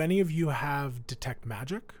telling? Do any of you have detect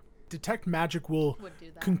magic? Detect magic will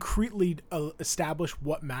concretely establish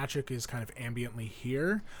what magic is kind of ambiently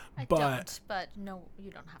here. I don't, but no,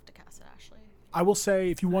 you don't have to cast it, Ashley. I will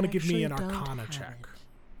say, if you want to give me an Arcana check.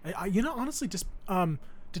 Honestly, just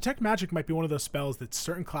detect magic might be one of those spells that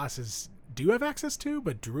certain classes do have access to,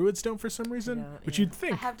 but druids don't for some reason. Which you'd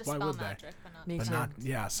think, I have to why spell would magic, they? but not.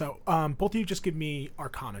 Yeah. So both of you just give me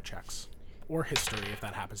Arcana checks or History if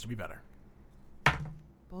that happens to be better.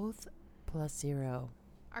 Both +0.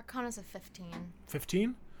 Arcana's a 15.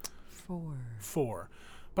 15? 4.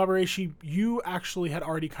 Baba Reishi, you actually had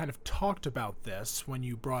already kind of talked about this when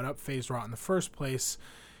you brought up Phase Rot in the first place.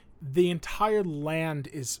 The entire land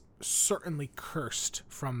is certainly cursed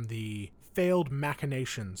from the failed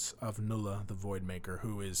machinations of Nulla, the Voidmaker,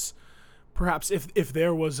 who is perhaps, if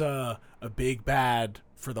there was a big bad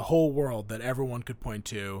for the whole world that everyone could point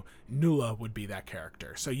to, Nulla would be that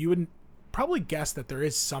character. So you would probably guess that there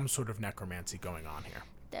is some sort of necromancy going on here.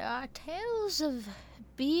 There are tales of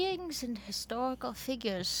beings and historical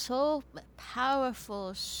figures so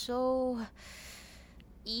powerful, so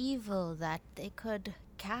evil that they could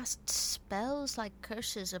cast spells like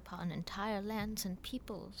curses upon entire lands and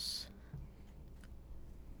peoples.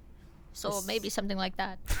 So maybe something like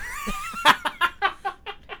that.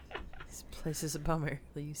 This place is a bummer.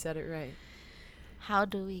 You said it right. How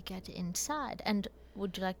do we get inside? And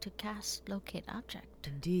would you like to cast Locate Object?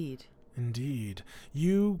 Indeed.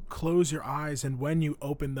 You close your eyes, and when you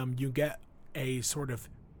open them, you get a sort of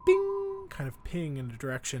bing kind of ping in a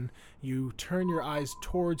direction. You turn your eyes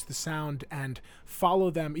towards the sound and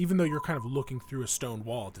follow them, even though you're kind of looking through a stone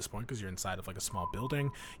wall at this point because you're inside of like a small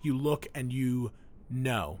building. You look and you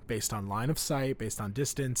know, based on line of sight, based on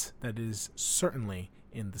distance, that it is certainly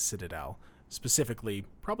in the Citadel. Specifically,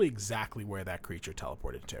 probably exactly where that creature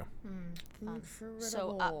teleported to.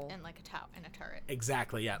 So up in like in a turret.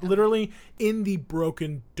 Exactly, yeah. Okay. Literally in the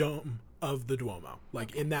broken dome of the Duomo.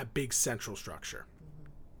 Like in that big central structure.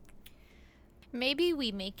 Maybe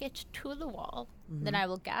we make it to the wall. Then I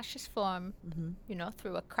will gaseous form,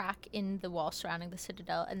 through a crack in the wall surrounding the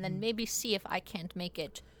Citadel. And then maybe see if I can't make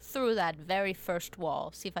it through that very first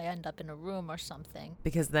wall. See if I end up in a room or something.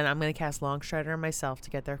 Because then I'm going to cast Longstrider on myself to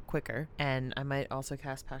get there quicker. And I might also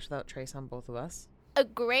cast Patch Without Trace on both of us. A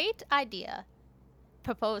great idea.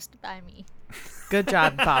 Proposed by me. Good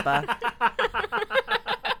job, Baba.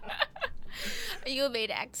 You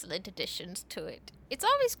made excellent additions to it. It's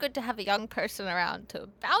always good to have a young person around to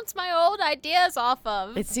bounce my old ideas off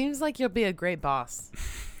of. It seems like you'll be a great boss.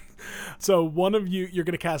 So one of you, you're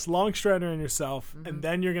going to cast Longstrider on yourself, and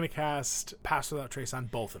then you're going to cast Pass Without Trace on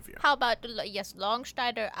both of you. How about, yes,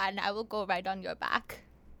 Longstrider, and I will go right on your back.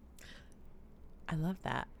 I love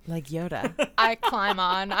that. Like Yoda. I climb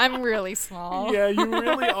on. I'm really small. Yeah, you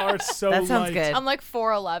really are so That sounds light. good. I'm like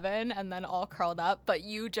 4'11" and then all curled up, but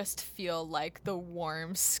you just feel like the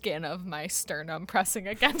warm skin of my sternum pressing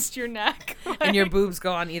against your neck. And your boobs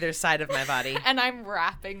go on either side of my body. And I'm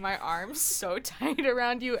wrapping my arms so tight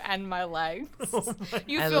around you and my legs.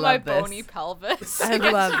 You I feel my love this. bony pelvis. I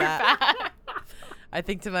against love your that. back. I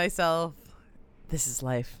think to myself, this is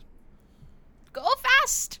life. Go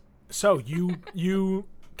fast. So you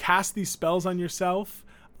cast these spells on yourself.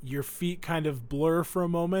 Your feet kind of blur for a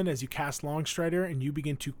moment as you cast Longstrider, and you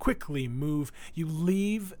begin to quickly move. You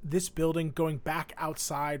leave this building, going back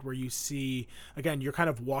outside where you see, again, you're kind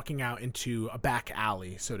of walking out into a back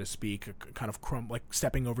alley, so to speak, kind of like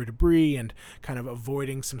stepping over debris and kind of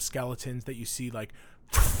avoiding some skeletons that you see like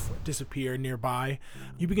disappear nearby.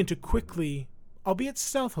 You begin to quickly, albeit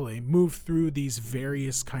stealthily, move through these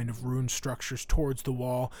various kind of rune structures towards the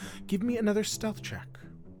wall. Give me another stealth check.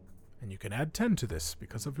 And you can add 10 to this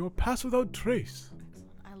because of your Pass Without Trace.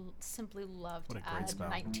 I simply love What to a great add spell.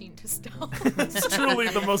 19 to stealth. It's truly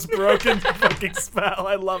the most broken fucking spell.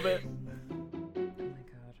 I love it. Oh my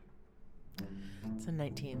god. It's a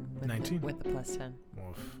 19. 19? With the plus 10.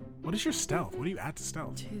 Oof. What is your stealth? What do you add to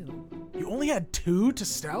stealth? 2. You only had 2 to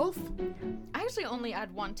stealth? I actually only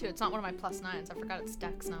add 1 too. It's not one of my plus 9s. I forgot it's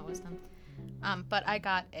Dex, not Wisdom. But I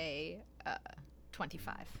got a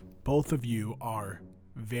 25. Both of you are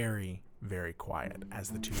very, very quiet as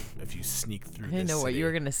the two of you sneak through I this didn't know what city. you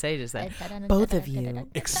were going to say just then. Both of you.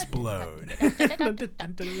 Explode.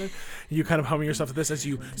 You kind of humming yourself to this as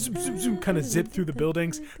you zoom, zoom, zoom, kind of zip through the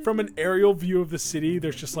buildings. From an aerial view of the city,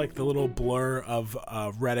 there's just like the little blur of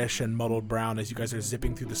reddish and muddled brown as you guys are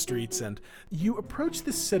zipping through the streets. And you approach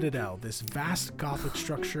the Citadel, this vast Gothic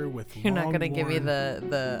structure with You're not going to give me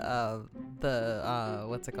long-worn- the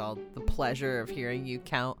what's it called? The pleasure of hearing you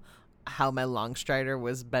count how my Longstrider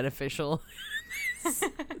was beneficial.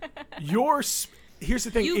 Here's the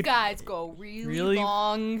thing. You if- guys go really, Really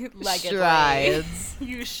long-legged. strides.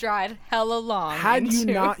 You stride hella long. Had you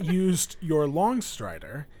into- not used your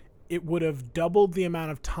Longstrider, it would have doubled the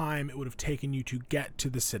amount of time it would have taken you to get to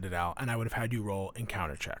the Citadel, and I would have had you roll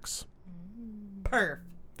encounter checks. Perf.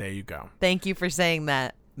 There you go. Thank you for saying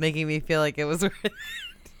that, making me feel like it was worth it.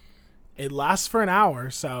 It lasts for an hour,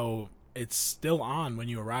 so it's still on when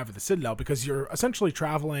you arrive at the Citadel because you're essentially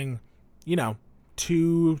traveling,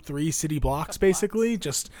 2-3 city blocks, basically.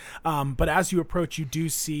 Just, but as you approach, you do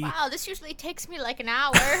see. Wow, this usually takes me like an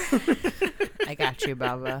hour. I got you,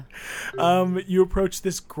 Baba. You approach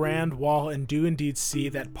this grand wall and do indeed see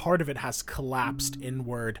that part of it has collapsed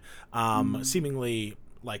inward, seemingly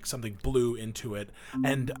like something blew into it.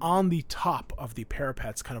 And on the top of the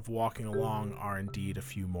parapets, kind of walking along, are indeed a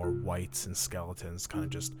few more wights and skeletons, kind of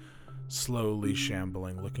just slowly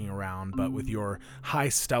shambling, looking around. But with your high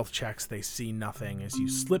stealth checks, they see nothing as you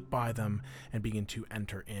slip by them and begin to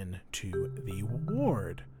enter into the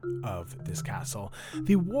ward of this castle.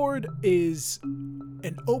 The ward is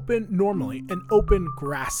normally an open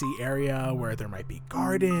grassy area where there might be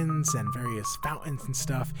gardens and various fountains and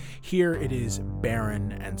stuff. Here it is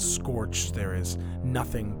barren and scorched. There is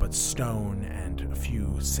nothing but stone and a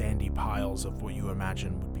few sandy piles of what you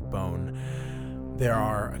imagine would be bone. There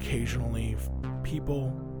are occasionally people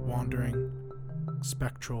wandering,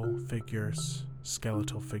 spectral figures,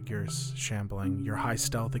 skeletal figures shambling. Your high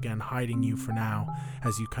stealth again hiding you for now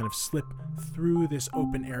as you kind of slip through this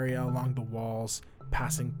open area along the walls,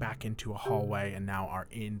 passing back into a hallway, and now are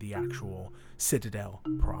in the actual Citadel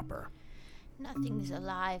proper. Nothing's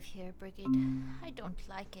alive here, Brigid. I don't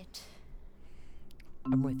like it.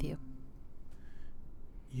 I'm with you.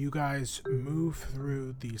 You guys move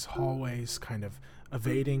through these hallways, kind of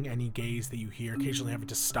evading any gaze that you hear, occasionally having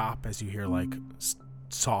to stop as you hear like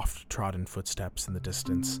soft trodden footsteps in the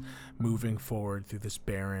distance, moving forward through this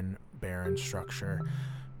barren structure,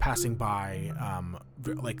 passing by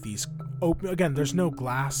like these open, again, there's no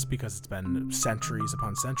glass because it's been centuries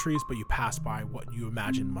upon centuries, but you pass by what you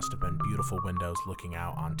imagine must have been beautiful windows looking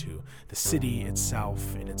out onto the city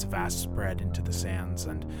itself in its vast spread into the sands,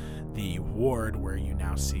 and the ward where you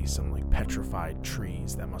now see some like petrified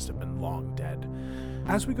trees that must have been long dead.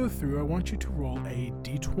 As we go through, I want you to roll a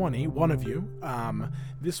d20, one of you.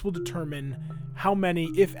 This will determine how many,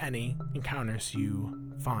 if any, encounters you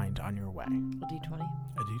find on your way. A D20.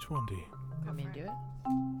 A d20. I mean, do it.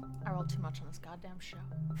 I rolled too much on this goddamn show.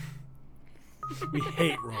 We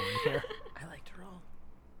hate rolling here. I like to roll.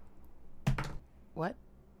 What?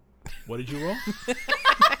 What did you roll?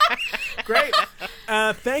 Great.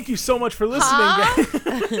 Thank you so much for listening,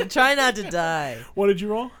 guys. Try not to die. What did you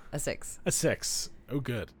roll? A 6. A 6. Oh,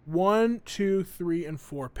 good. 1, 2, 3, and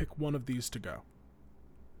 4. Pick one of these to go.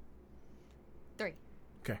 3.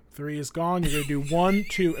 Okay. 3 is gone. You're going to do 1,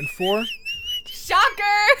 2, and 4. Shocker!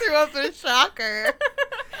 Threw up a shocker.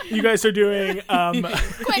 You guys are doing...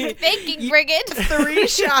 Quick thinking, Brigid. 3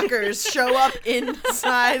 shockers show up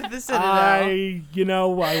inside the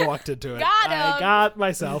Citadel. I walked into it. Got I him. got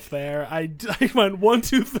myself there. I went 1,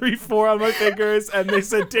 2, 3, 4 on my fingers, and they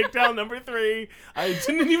said take down number 3. I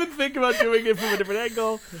didn't even think about doing it from a different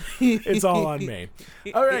angle. It's all on me.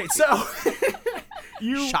 All right, so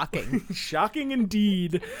shocking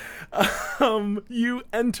indeed. You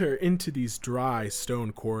enter into these dry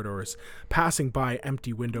stone corridors, passing by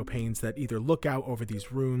empty window panes that either look out over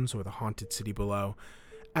these ruins or the haunted city below.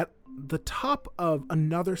 At the top of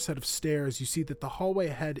another set of stairs, you see that the hallway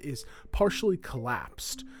ahead is partially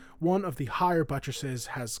collapsed. One of the higher buttresses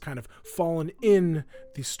has kind of fallen in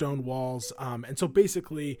the stone walls, and so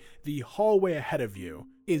basically the hallway ahead of you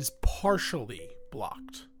is partially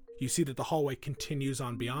blocked. You see that the hallway continues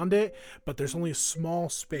on beyond it, but there's only a small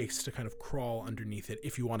space to kind of crawl underneath it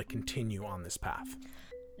if you want to continue on this path.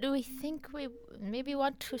 Do we think we maybe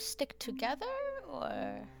want to stick together,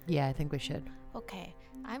 or...? Yeah, I think we should. Okay,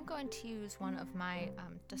 I'm going to use one of my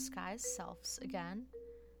disguised selves again,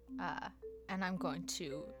 and I'm going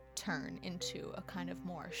to turn into a kind of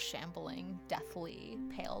more shambling, deathly,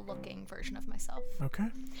 pale-looking version of myself. Okay.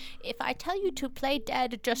 If I tell you to play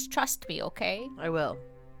dead, just trust me, okay? I will.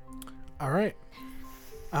 All right.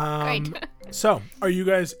 Great. So, are you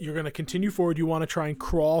guys, you're going to continue forward. You want to try and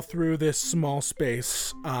crawl through this small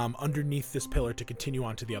space underneath this pillar to continue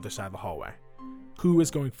on to the other side of the hallway. Who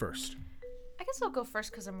is going first? I guess I'll go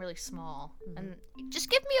first because I'm really small. And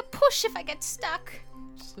just give me a push if I get stuck.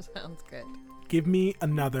 Sounds good. Give me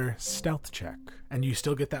another stealth check, and you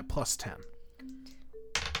still get that plus 10.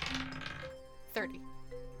 30.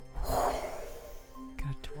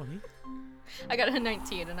 Got a 20. I got a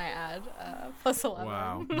 19 and I add plus 11.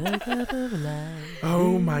 Wow.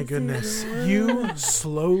 Oh my goodness. You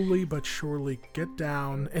slowly but surely get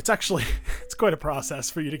down. It's quite a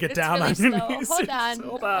process for you to get down on your knees. Hold on.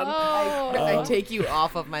 Hold on. Oh. I take you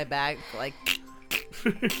off of my back, like...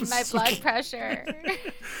 My blood pressure.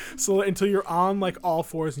 So until you're on like all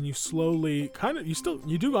fours and you slowly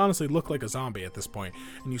you do honestly look like a zombie at this point,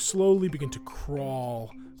 and you slowly begin to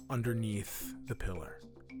crawl underneath the pillar.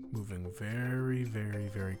 Moving very, very,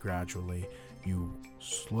 very gradually, you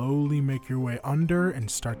slowly make your way under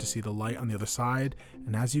and start to see the light on the other side.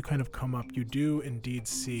 And as you kind of come up, you do indeed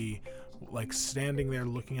see, like standing there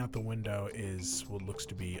looking out the window is what looks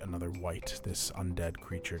to be another wight, this undead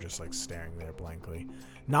creature just like staring there blankly,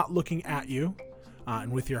 not looking at you.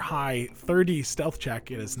 And with your high 30 stealth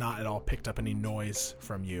check, it has not at all picked up any noise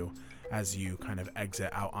from you as you kind of exit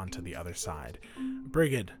out onto the other side.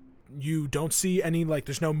 Brigid, you don't see any,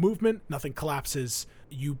 there's no movement, nothing collapses.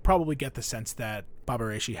 You probably get the sense that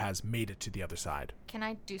Babareshi has made it to the other side. Can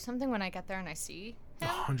I do something when I get there and I see him?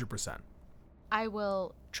 100%. I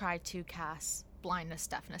will try to cast blindness,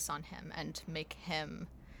 deafness on him and make him...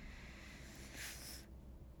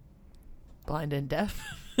 Blind and deaf?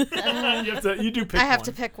 You do pick I have one.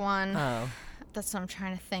 to pick one. Oh. That's what I'm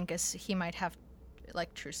trying to think, is he might have,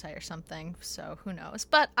 true sight or something, so who knows.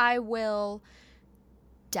 But I will...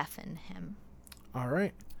 deafen him. All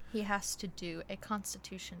right. He has to do a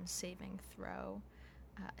Constitution saving throw,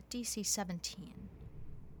 DC 17.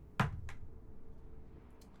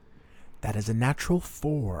 That is a natural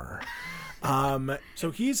 4.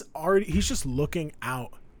 So he's just looking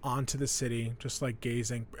out onto the city, just like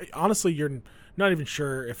gazing. Honestly, you're not even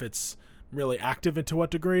sure if it's really active and to what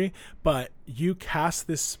degree, but you cast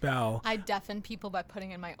this spell. I deafen people by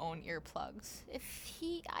putting in my own earplugs.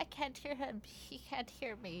 I can't hear him, he can't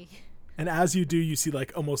hear me. And as you do, you see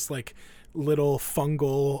almost little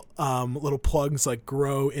fungal little plugs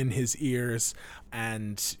grow in his ears,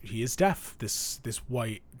 and he is deaf. This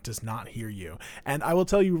wight does not hear you. And I will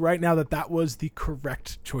tell you right now that was the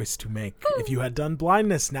correct choice to make. If you had done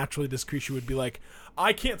blindness, naturally this creature would be like,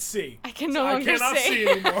 I can't see. I can no longer cannot see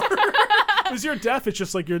anymore. Because you're deaf, it's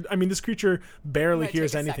just this creature barely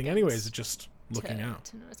hears anything anyways. It's just looking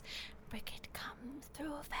out. Brigid, come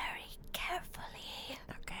through very carefully.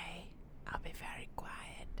 Okay. I'll be very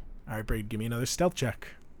quiet. All right, Brigid, give me another stealth check.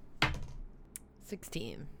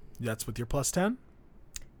 16. That's with your plus 10?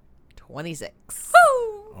 26.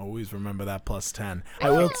 Oh Always remember that plus 10. I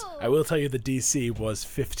will tell you the DC was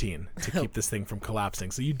 15 to keep this thing from collapsing.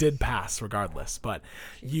 So you did pass regardless. But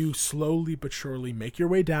you slowly but surely make your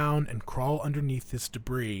way down and crawl underneath this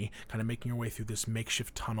debris, kind of making your way through this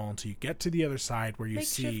makeshift tunnel until you get to the other side where you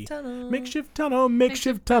see... Makeshift tunnel.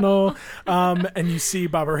 And you see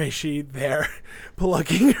Babareishi there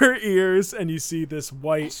plugging her ears, and you see this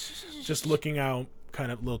white just looking out,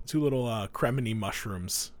 kind of two little cremini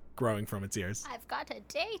mushrooms growing from its ears. I've got a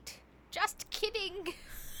date. Just kidding.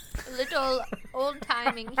 A little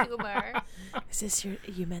old-timing humor. Is this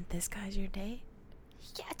you meant this guy's your date?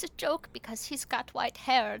 Yeah, it's a joke because he's got white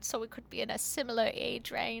hair, so we could be in a similar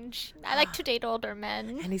age range. I like to date older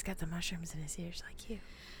men. And he's got the mushrooms in his ears like you.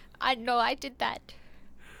 I know, I did that.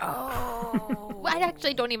 Oh. I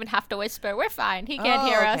actually don't even have to whisper. We're fine. He can't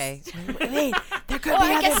hear us. Wait, there could be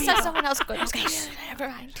I other guess people. someone else could. Okay, never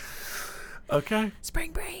mind. Okay.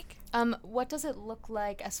 Spring break. What does it look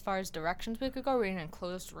like as far as directions we could go? We're in an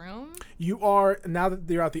enclosed room. You are, now that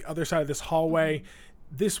you're out the other side of this hallway,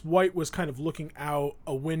 this white was kind of looking out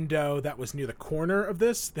a window that was near the corner of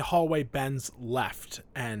this. The hallway bends left,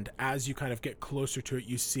 and as you kind of get closer to it,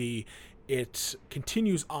 you see it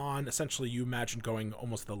continues on. Essentially, you imagine going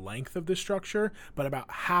almost the length of this structure, but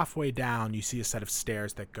about halfway down, you see a set of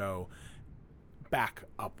stairs that go back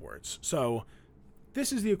upwards. So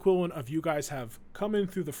this is the equivalent of you guys have come in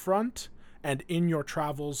through the front, and in your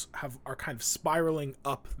travels are kind of spiraling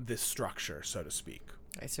up this structure, so to speak.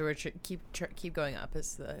 Okay, so we're keep going up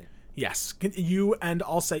is the... Yes. You, and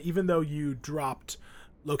I'll say, even though you dropped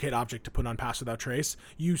locate object to put on pass without trace,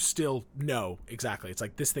 you still know exactly. It's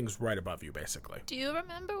like this thing's right above you, basically. Do you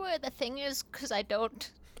remember where the thing is? Because I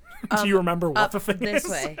don't. Do you remember what the thing this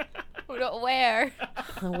is? way. Where?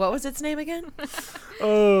 What was its name again?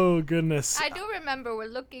 Oh, goodness. I do remember we're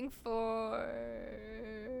looking for...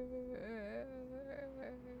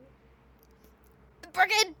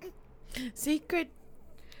 Brigid! Secret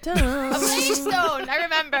A tunnel. stone, I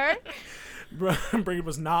remember. Brigid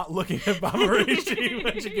was not looking at Babareishi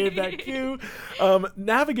when she gave that cue.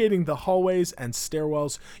 Navigating the hallways and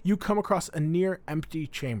stairwells, you come across a near empty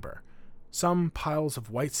chamber. Some piles of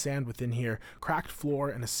white sand within here, cracked floor,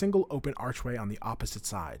 and a single open archway on the opposite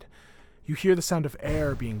side. You hear the sound of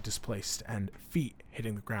air being displaced and feet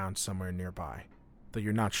hitting the ground somewhere nearby, though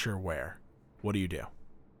you're not sure where. What do you do?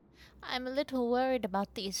 I'm a little worried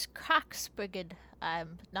about these cracks, Brigid.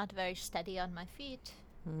 I'm not very steady on my feet.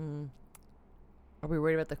 Are we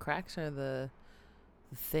worried about the cracks or the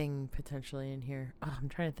thing potentially in here? Oh, I'm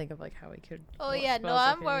trying to think of like how we could... Oh yeah, no,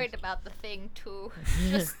 I'm worried about the thing too.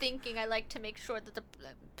 Just thinking, I like to make sure that the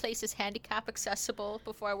place is handicap accessible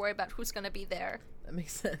before I worry about who's going to be there. That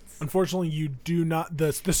makes sense. Unfortunately, you do not...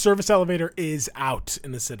 The service elevator is out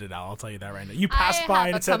in the Citadel. I'll tell you that right now. You passed by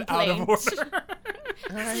and it said out of order.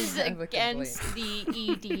 This is against the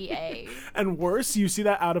EDA. And worse, you see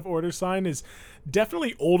that out of order sign is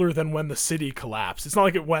definitely older than when the city collapsed. It's not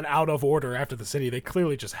like it went out of order after the city. They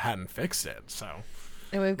clearly just hadn't fixed it. So,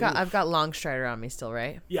 and I've got Longstrider on me still,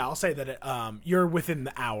 right? yeah, I'll say that you're within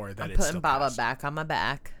the hour that I'm it's putting still Baba passed. back on my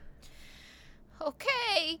back.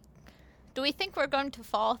 Okay. Do we think we're going to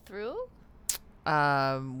fall through?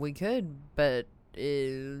 We could, but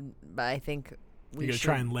I think You gonna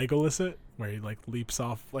try and Legolas it, where he like leaps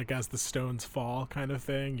off like as the stones fall, kind of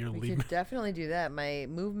thing. You're We leaping. could definitely do that. My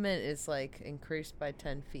movement is like increased by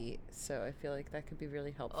 10 feet, so I feel like that could be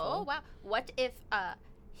really helpful. Oh, wow. What if,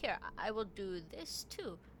 here, I will do this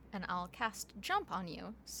too, and I'll cast jump on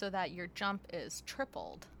you so that your jump is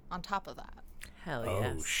tripled on top of that. Hell Oh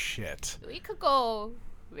yes. shit! We could go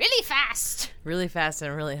really fast. Really fast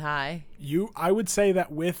and really high. I would say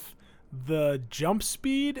that with the jump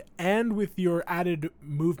speed and with your added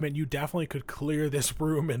movement, you definitely could clear this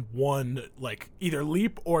room in one, like either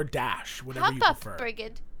leap or dash, whatever Hop you up, prefer.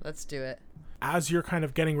 Brigid. Let's do it. As you're kind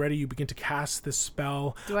of getting ready, you begin to cast this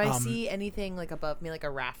spell. Do I see anything like above me, like a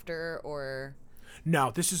rafter or...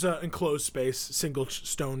 No, this is an enclosed space, single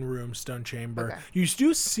stone room, stone chamber. Okay. You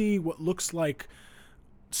do see what looks like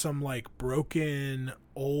some like broken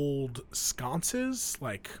old sconces,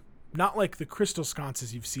 like not like the crystal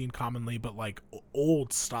sconces you've seen commonly, but like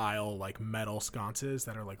old style like metal sconces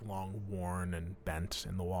that are like long worn and bent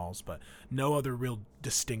in the walls, but no other real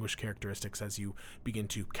distinguished characteristics. As you begin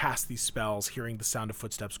to cast these spells, hearing the sound of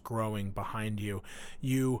footsteps growing behind you,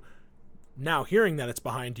 you now hearing that it's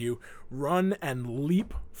behind you, run and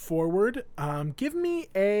leap forward. Give me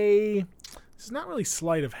a... It's not really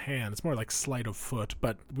sleight of hand. It's more like sleight of foot,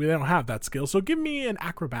 but we don't have that skill. So give me an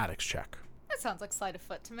acrobatics check. That sounds like sleight of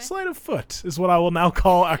foot to me. Sleight of foot is what I will now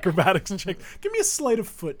call acrobatics check. Give me a sleight of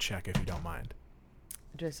foot check if you don't mind.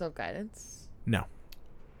 Do I still have guidance? No.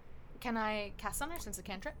 Can I cast on her since a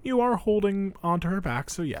cantrip? You are holding onto her back,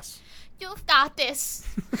 so yes. You've got this.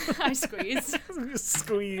 I squeeze.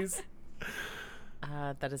 Squeeze.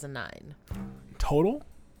 That is a 9. Total?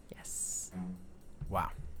 Yes. Wow.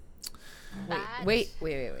 Wait.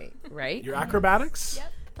 Right? Your acrobatics?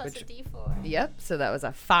 Yep. Plus a D4. Yep. So that was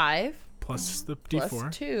a 5 Plus the D4.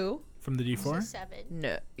 plus 2. From the D4? So 7.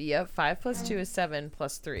 No. Yep. 5 plus 2 is 7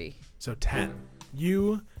 plus 3. So 10.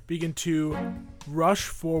 You begin to rush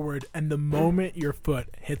forward, and the moment your foot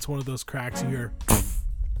hits one of those cracks, you hear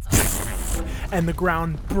and the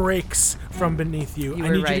ground breaks from beneath you. You I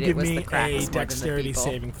were need right, you to it give was me the cracks more a than the dexterity people.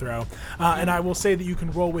 saving throw. And I will say that you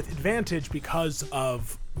can roll with advantage because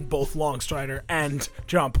of both long strider and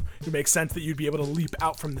jump. It makes sense that you'd be able to leap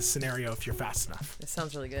out from this scenario if you're fast enough. This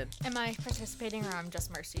sounds really good. Am I participating, or I'm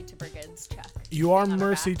just mercy to Brigade's check? You are On her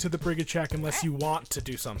mercy back. to the brigade check unless you want to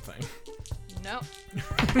do something. No.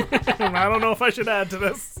 I don't know if I should add to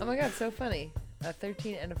this. Oh my god, so funny. A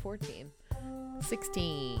 13 and a 14.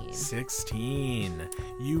 16. 16.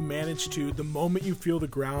 You manage to, the moment you feel the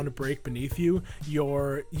ground break beneath you,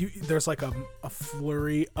 there's like a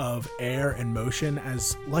flurry of air and motion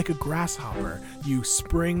as like a grasshopper. You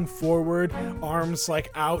spring forward, arms like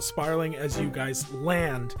out, spiraling as you guys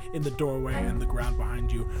land in the doorway, and the ground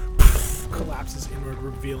behind you collapses inward,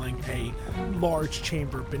 revealing a large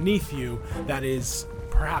chamber beneath you that is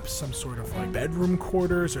perhaps some sort of like bedroom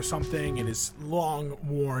quarters or something. It is long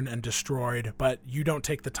worn and destroyed, but you don't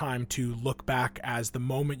take the time to look back as the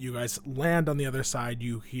moment you guys land on the other side,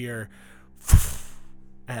 you hear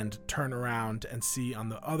and turn around and see on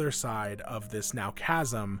the other side of this now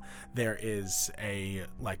chasm, there is a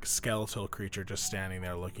like skeletal creature just standing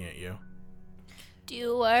there looking at you. Do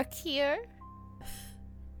you work here?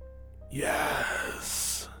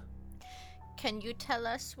 Yes. Can you tell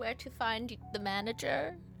us where to find the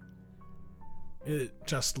manager? It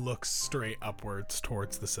just looks straight upwards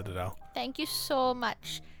towards the Citadel. Thank you so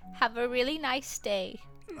much. Have a really nice day.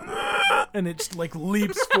 And it just like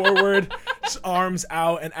leaps forward, its arms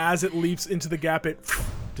out, and as it leaps into the gap, it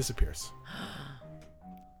disappears.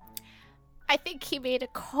 I think he made a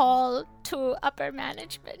call to upper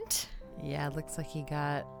management. Yeah, it looks like he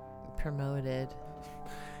got promoted.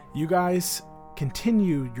 You guys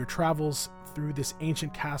continue your travels through this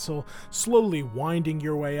ancient castle, slowly winding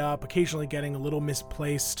your way up, occasionally getting a little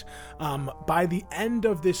misplaced. By the end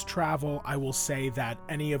of this travel, I will say that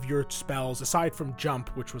any of your spells, aside from Jump,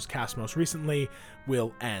 which was cast most recently,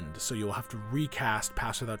 will end. So you'll have to recast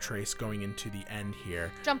Pass Without Trace going into the end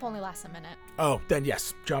here. Jump only lasts a minute. Oh, then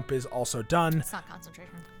yes, Jump is also done. It's not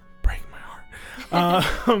concentration. Break my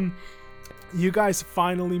heart. You guys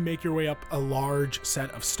finally make your way up a large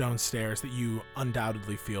set of stone stairs that you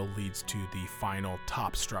undoubtedly feel leads to the final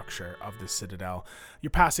top structure of the Citadel. You're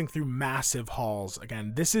passing through massive halls.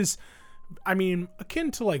 Again, this is,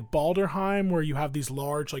 akin to like Baldurheim, where you have these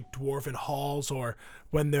large like dwarven halls, or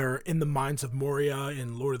when they're in the Mines of Moria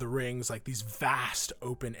in Lord of the Rings, like these vast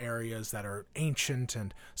open areas that are ancient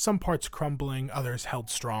and some parts crumbling, others held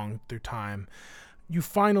strong through time. You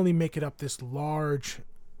finally make it up this large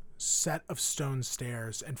set of stone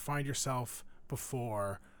stairs and find yourself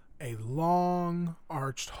before a long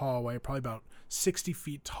arched hallway, probably about 60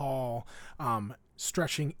 feet tall,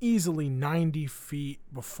 stretching easily 90 feet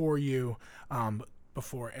before you,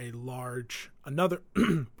 before another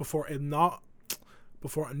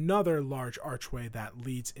large archway that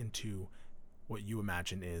leads into what you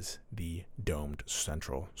imagine is the domed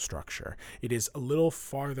central structure. It is a little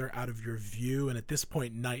farther out of your view, and at this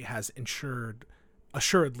point night has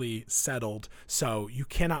assuredly settled, so you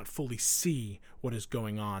cannot fully see what is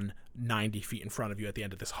going on 90 feet in front of you at the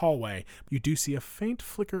end of this hallway. You do see a faint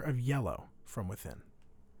flicker of yellow from within.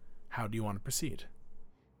 How do you want to proceed?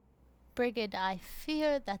 Brigade, I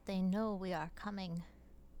fear that they know we are coming.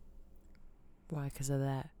 Why? Because of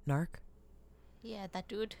that narc? Yeah, that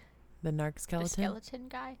dude. The narc The skeleton? skeleton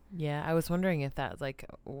guy. Yeah, I was wondering if that, like,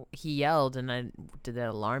 he yelled, and did that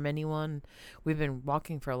alarm anyone? We've been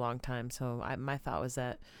walking for a long time, so my thought was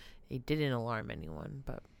that it didn't alarm anyone,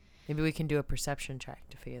 but maybe we can do a perception check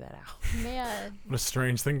to figure that out. What a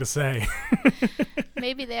strange thing to say.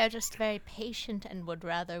 Maybe they are just very patient and would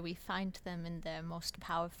rather we find them in their most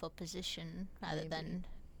powerful position rather than,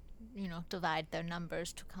 divide their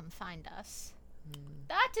numbers to come find us.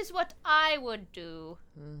 That is what I would do.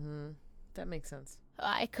 Mm-hmm. That makes sense.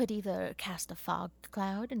 I could either cast a fog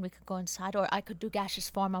cloud and we could go inside, or I could do gaseous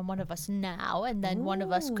form on one of us now, and then one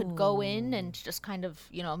of us could go in and just kind of,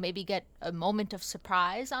 maybe get a moment of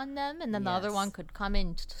surprise on them, and then the other Yes. one could come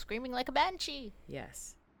in screaming like a banshee.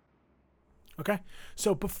 Yes. Okay,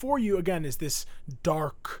 so before you again is this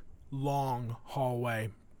dark, long hallway,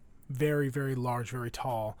 very, very large, very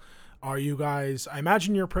tall. Are you guys, I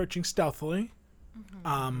imagine you're approaching stealthily.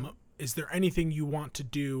 Mm-hmm. Is there anything you want to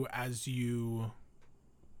do as you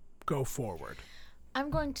go forward? I'm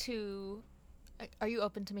going to... Are you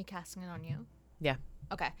open to me casting it on you? Yeah.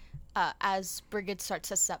 Okay. As Brigid starts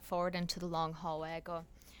to step forward into the long hallway, I go,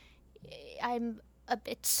 I'm a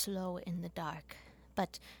bit slow in the dark,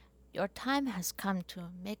 but your time has come to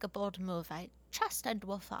make a bold move. I trust and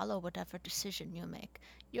will follow whatever decision you make.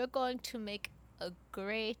 You're going to make a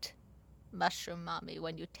great mushroom mommy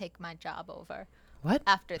when you take my job over. What?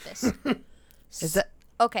 After this. Is that...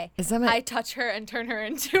 Okay. Is that I touch her and turn her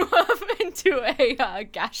into a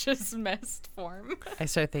gaseous mist form. I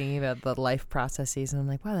start thinking about the life processes, and I'm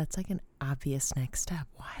like, wow, that's like an obvious next step.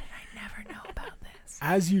 Why did I never know about this?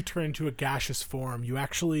 As you turn into a gaseous form, you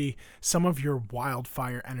actually, some of your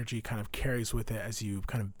wildfire energy kind of carries with it as you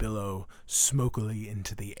kind of billow smokily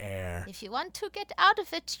into the air. If you want to get out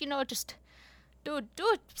of it, just do a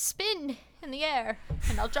spin in the air,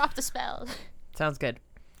 and I'll drop the spell. Sounds good.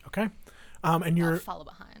 Okay. And you're... I'll follow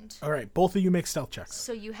behind. All right, both of you make stealth checks.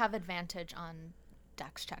 So you have advantage on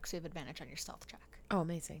dex checks. You have advantage on your stealth check. Oh,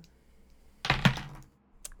 amazing.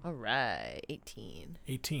 All right, 18.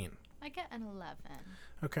 18. I get an 11.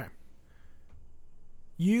 Okay.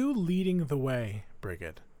 You leading the way,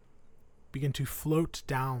 Brigid, begin to float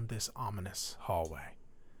down this ominous hallway.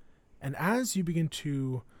 And as you begin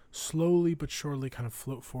to slowly but surely kind of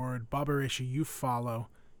float forward, Babarashi, you follow,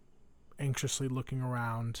 anxiously looking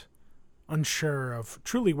around, unsure of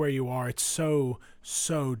truly where you are. It's so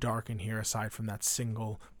dark in here, aside from that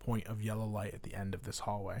single point of yellow light at the end of this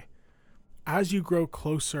hallway. As you grow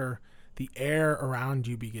closer, the air around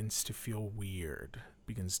you begins to feel weird,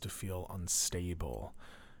 begins to feel unstable.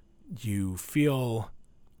 You feel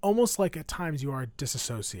almost like at times you are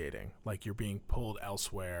disassociating, like you're being pulled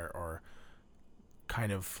elsewhere, or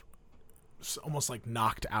kind of almost like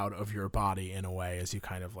knocked out of your body in a way as you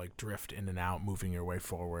kind of like drift in and out, moving your way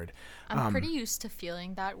forward. I'm pretty used to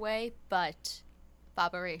feeling that way, but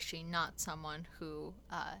Babarashi, not someone who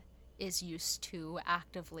is used to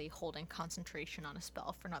actively holding concentration on a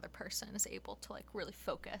spell for another person, is able to like really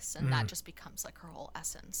focus, and that just becomes like her whole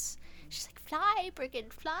essence. She's like, fly,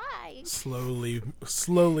 Brigid, fly. Slowly,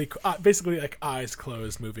 basically like eyes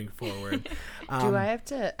closed, moving forward. Do I have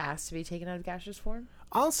to ask to be taken out of gaseous form?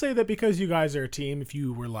 I'll say that because you guys are a team, if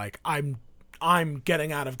you were like, I'm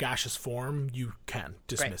getting out of gaseous form, you can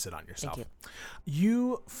dismiss it on yourself. Thank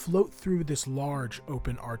You float through this large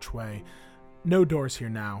open archway. No doors here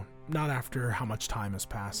now, not after how much time has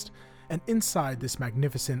passed. And inside this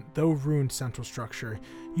magnificent, though ruined central structure,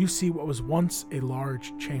 you see what was once a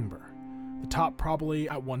large chamber. The top probably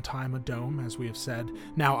at one time a dome, as we have said,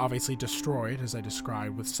 now obviously destroyed, as I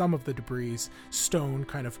described, with some of the debris, stone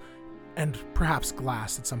kind of, and perhaps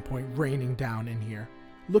glass at some point raining down in here.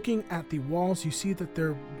 Looking at the walls, you see that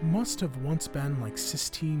there must have once been like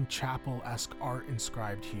Sistine Chapel-esque art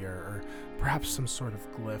inscribed here, or perhaps some sort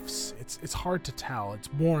of glyphs. It's hard to tell.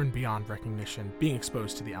 It's worn beyond recognition, being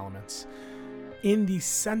exposed to the elements. In the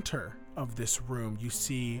center of this room, you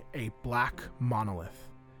see a black monolith.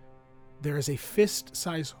 There is a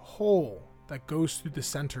fist-sized hole that goes through the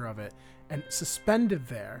center of it, and suspended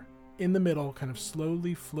there, in the middle, kind of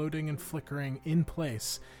slowly floating and flickering in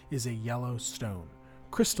place, is a yellow stone.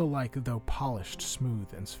 Crystal-like, though polished,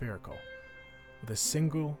 smooth, and spherical, with a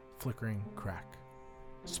single flickering crack.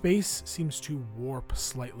 Space seems to warp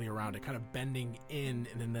slightly around it, kind of bending in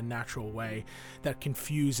a natural way that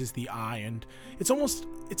confuses the eye, and it's almost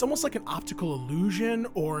like an optical illusion,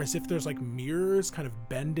 or as if there's like mirrors kind of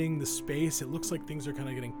bending the space. It looks like things are kind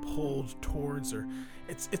of getting pulled towards, or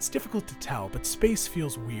it's difficult to tell, but space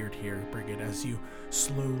feels weird here, Brigid, as you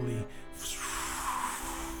slowly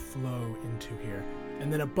flow into here.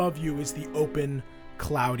 And then above you is the open,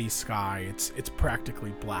 cloudy sky. It's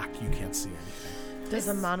practically black. You can't see anything. Does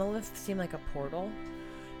the monolith seem like a portal?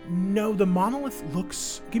 No, the monolith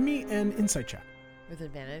looks... Give me an insight check. With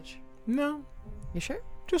advantage? No. You sure?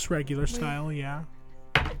 Just regular style, yeah.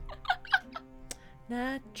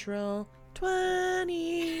 Natural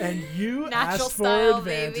 20. And you Natural asked for style,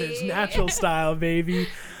 advantage. baby. Natural style, baby.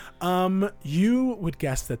 You would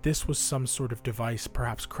guess that this was some sort of device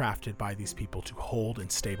perhaps crafted by these people to hold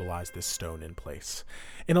and stabilize this stone in place.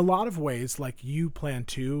 In a lot of ways, like you plan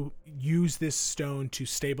to use this stone to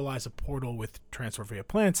stabilize a portal with transfer via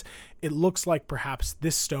plants, it looks like perhaps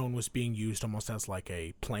this stone was being used almost as like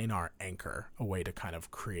a planar anchor, a way to kind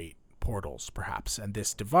of create portals, perhaps. And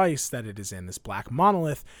this device that it is in, this black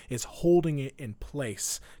monolith, is holding it in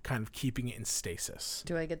place, kind of keeping it in stasis.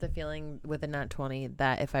 Do I get the feeling with a nat 20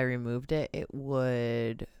 that if I removed it, it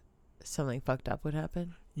would something fucked up would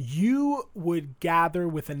happen? You would gather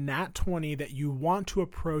with a nat 20 that you want to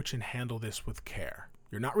approach and handle this with care.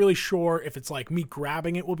 You're not really sure if it's like me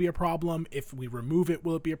grabbing it will be a problem. If we remove it,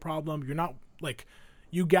 will it be a problem? You're not like,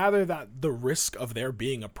 you gather that the risk of there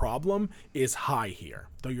being a problem is high here,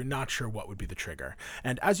 though you're not sure what would be the trigger.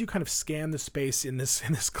 And as you kind of scan the space in this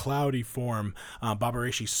cloudy form,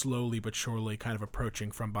 Babarashi slowly but surely kind of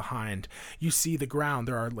approaching from behind, you see the ground.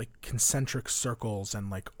 There are like concentric circles and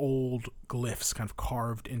like old glyphs kind of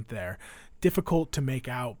carved in there. Difficult to make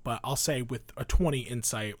out, but I'll say with a 20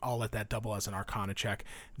 insight, I'll let that double as an Arcana check.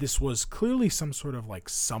 This was clearly some sort of like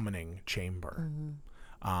summoning chamber.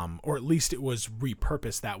 Mm-hmm. Or at least it was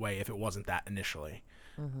repurposed that way if it wasn't that initially.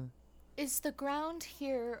 Mm-hmm. Is the ground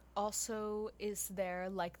here also, is there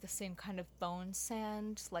like the same kind of bone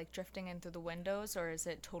sand like drifting in through the windows, or is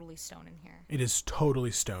it totally stone in here? It is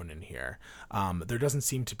totally stone in here. There doesn't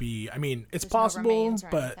seem to be, I mean, it's There's possible, no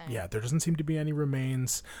but anything. yeah, there doesn't seem to be any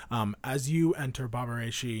remains. As you enter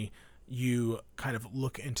Babarashi, you kind of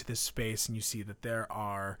look into this space and you see that there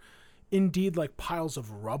are indeed like piles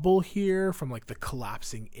of rubble here from like the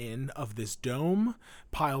collapsing in of this dome,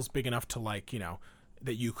 piles big enough to like, you know,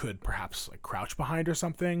 that you could perhaps like crouch behind or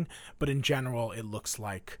something. But in general, it looks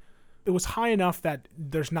like it was high enough that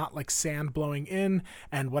there's not like sand blowing in.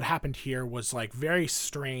 And what happened here was like very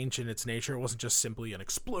strange in its nature. It wasn't just simply an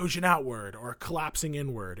explosion outward or a collapsing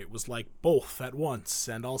inward. It was like both at once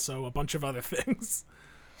and also a bunch of other things.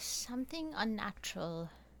 Something unnatural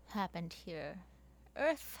happened here.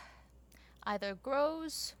 Earth either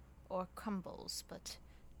grows or crumbles, but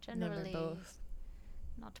generally Never both.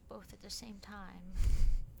 not both at the same time.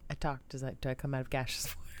 I talk. Do I come out of gaseous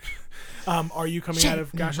form? Are you coming out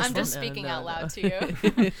of gaseous I'm form? just speaking out loud to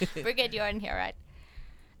you. Brigid, you're in here, right?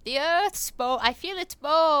 The Earth's I feel its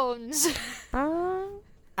bones.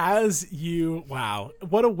 As you, wow,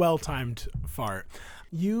 what a well-timed fart.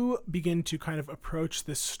 You begin to kind of approach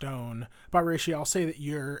this stone. Babarashi, I'll say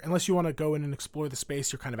that unless you want to go in and explore the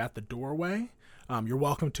space, you're kind of at the doorway. You're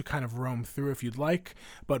welcome to kind of roam through if you'd like.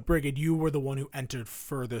 But Brigid, you were the one who entered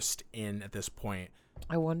furthest in at this point.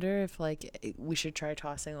 I wonder if like we should try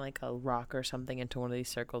tossing like a rock or something into one of these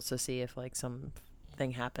circles to see if like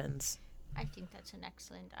something happens. I think that's an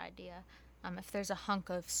excellent idea. If there's a hunk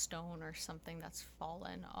of stone or something that's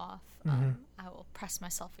fallen off, I will press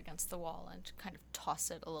myself against the wall and kind of toss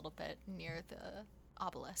it a little bit near the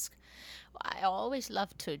obelisk. I always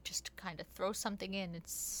love to just kind of throw something in and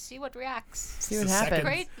see what reacts. See what This is happens. second-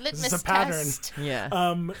 Great This is litmus a pattern. test.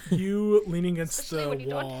 Yeah. You leaning against Especially the when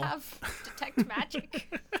you wall. don't have detect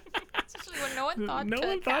magic. Especially when no one thought No to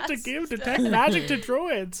one thought to cast. give detect magic to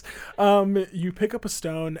druids. You pick up a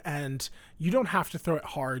stone and you don't have to throw it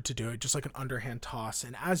hard to do it, just like an underhand toss.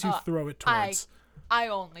 And as you throw it towards, I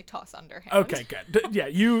only toss underhand. okay, good. Yeah,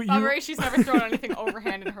 you She's never thrown anything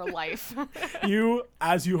overhand in her life. you,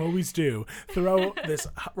 as you always do, throw this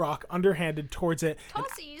rock underhanded towards it. And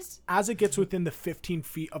Tossies. as it gets within the 15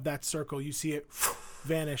 feet of that circle, you see it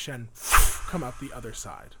vanish and come out the other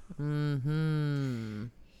side. Mm-hmm.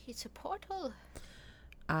 It's a portal.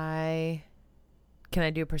 Can I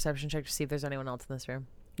do a perception check to see if there's anyone else in this room?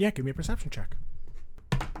 Yeah, give me a perception check.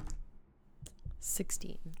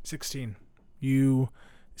 16. 16. You,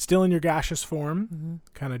 still in your gaseous form,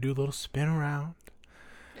 kind of do a little spin around.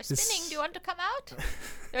 You're This- spinning. Do you want to come out?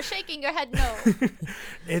 You're shaking your head no.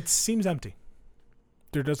 It seems empty.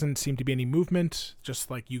 There doesn't seem to be any movement,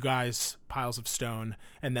 just like you guys, piles of stone,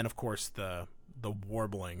 and then, of course, the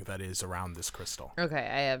warbling that is around this crystal.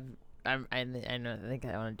 Okay, I think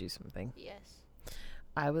I want to do something. Yes.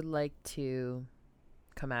 I would like to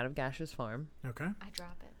come out of gaseous form. Okay. I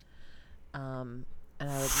drop it. And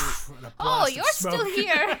I would And a Oh, blast of you're still smoke.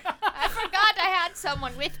 here. I forgot I had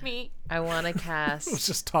someone with me. I want to was cast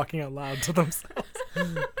just talking out loud to themselves.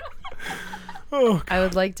 Oh, I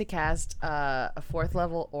would like to cast a 4th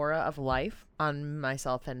level aura of life on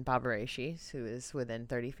myself and Babarashi, who is within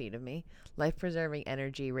 30 feet of me. Life-preserving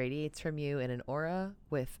energy radiates from you in an aura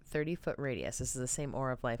with 30-foot radius. This is the same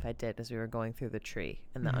aura of life I did as we were going through the tree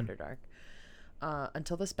in the Underdark.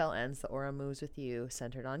 Until the spell ends, the aura moves with you,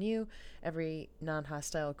 centered on you. Every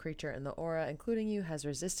non-hostile creature in the aura, including you, has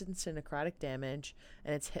resistance to necrotic damage,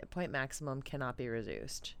 and its hit point maximum cannot be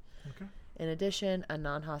reduced. Okay. In addition, a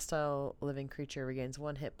non-hostile living creature regains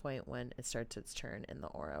 1 hit point when it starts its turn in the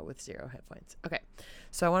aura with 0 hit points. Okay,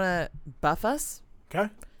 so I want to buff us, Okay.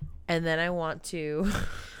 and then I want to...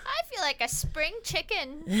 I feel like a spring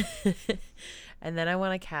chicken. and then I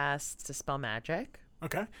want to cast Dispel Magic.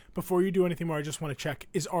 Okay. Before you do anything more, I just want to check.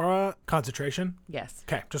 Is aura concentration? Yes.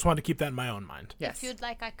 Okay. Just wanted to keep that in my own mind. Yes. If you'd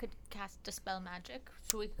like, I could cast Dispel Magic.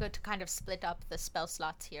 So we could kind of split up the spell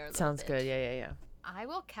slots here a little Sounds bit. good. Yeah. I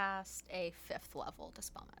will cast a 5th level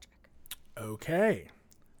Dispel Magic. Okay.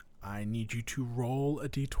 I need you to roll a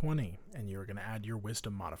d20, and you're going to add your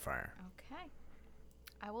wisdom modifier. Okay.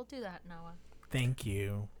 I will do that, Noah. Thank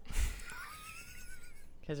you.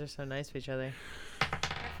 Kids are so nice to each other. We're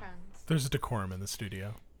friends. There's a decorum in the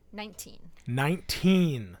studio. 19.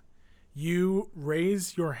 19. You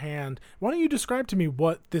raise your hand. Why don't you describe to me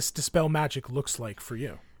what this Dispel Magic looks like for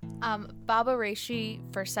you? Baba Reishi,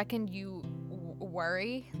 for a second, you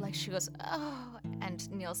worry. Like, she goes, oh, and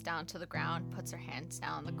kneels down to the ground, puts her hands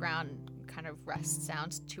down on the ground, kind of rests down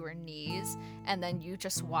to her knees, and then you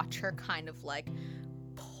just watch her kind of, like,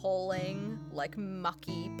 pulling, like,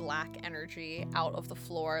 mucky black energy out of the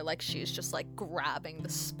floor. Like, she's just, like, grabbing the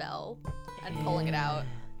spell and pulling it out.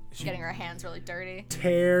 Getting her hands really dirty.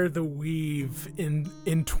 Tear the weave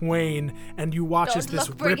in twain, and you watch as this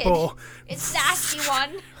ripple It's nasty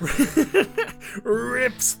one.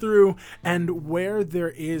 rips through, and where there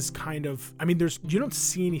is kind of, I mean, you don't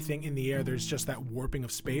see anything in the air. There's just that warping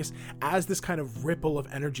of space. As this kind of ripple of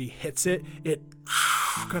energy hits it, it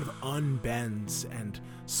kind of unbends and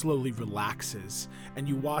slowly relaxes, and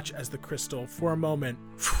you watch as the crystal, for a moment,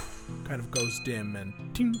 kind of goes dim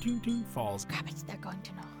and ting ting ting falls. Grab it, they're going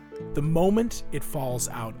to know. The moment it falls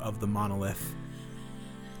out of the monolith,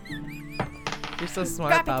 You're so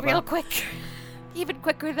smart, Grab Baba. it real quick. Even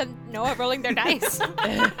quicker than Noah rolling their dice.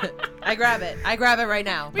 I grab it. I grab it right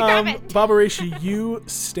now. We grab it. Baba Reishi, you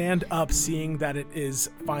stand up, seeing that it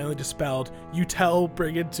is finally dispelled. You tell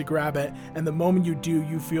Brigid to grab it, and the moment you do,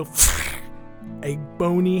 you feel a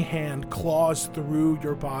bony hand claws through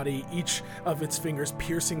your body, each of its fingers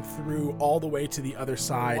piercing through all the way to the other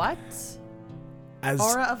side. What? As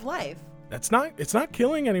Aura of life. it's not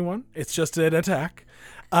killing anyone. It's just an attack.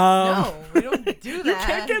 No, we don't do that. You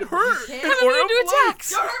can't get hurt. You in can't. Aura of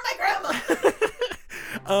Life. Don't hurt my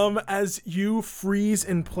grandma. As you freeze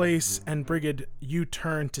in place, and Brigid, you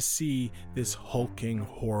turn to see this hulking,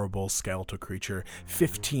 horrible skeletal creature,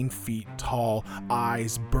 15 feet tall,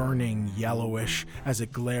 eyes burning yellowish as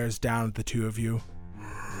it glares down at the two of you.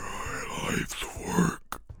 Life's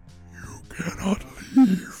work. You cannot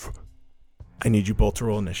leave. I need you both to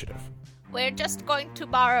roll initiative. We're just going to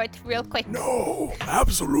borrow it real quick. No,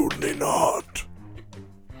 absolutely not.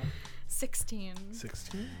 16.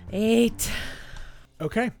 16. 8.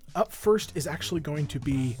 Okay, up first is actually going to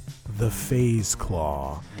be the Phase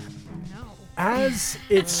Claw. No. As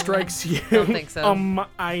it strikes you, Don't think so.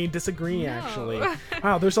 I disagree, actually.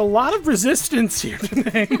 Wow, there's a lot of resistance here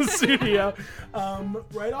today in the studio.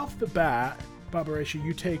 Right off the bat, Baba Reishi,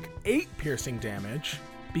 you take 8 piercing damage,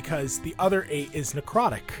 because the other 8 is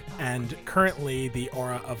necrotic, and currently the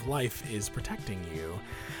Aura of Life is protecting you.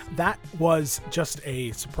 That was just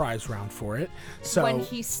a surprise round for it. So When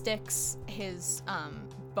he sticks his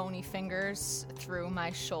bony fingers through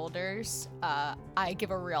my shoulders, I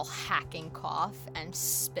give a real hacking cough and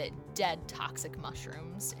spit dead toxic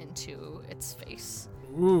mushrooms into its face.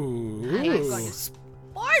 ooh. I'm going to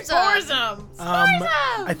spore them.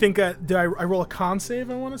 I think, did I roll a con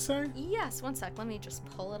save, I want to say? Yes, one sec. Let me just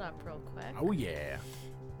pull it up real quick. Oh, yeah.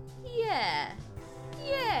 Yeah.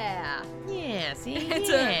 Yeah, see?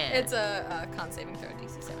 It's a con saving throw,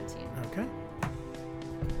 DC 17. Okay.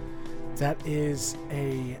 That is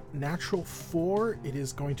a natural 4. It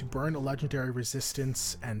is going to burn a legendary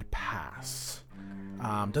resistance and pass.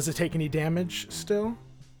 Does it take any damage still?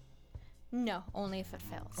 No, only if it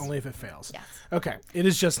fails. Only if it fails. Yes. Okay. It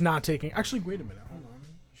is just not taking... Actually, wait a minute. Hold on.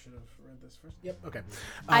 I should have read this first. Yep. Okay.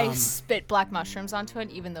 I spit black mushrooms onto it,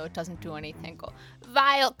 even though it doesn't do anything. Go,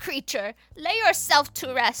 vile creature, lay yourself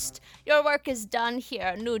to rest. Your work is done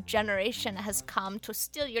here. A new generation has come to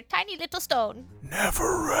steal your tiny little stone.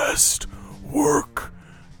 Never rest. Work.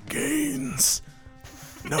 Gains.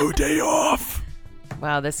 No day off.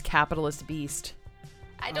 Wow, this capitalist beast.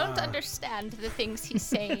 I don't understand the things he's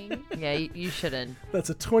saying. Yeah, you shouldn't.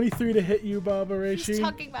 That's a 23 to hit you, Baba Reishi. He's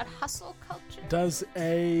talking about hustle culture. Does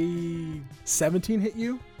a 17 hit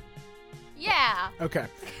you? Yeah. Okay.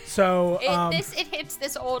 So, It hits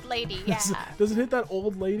this old lady. Yeah. does it hit that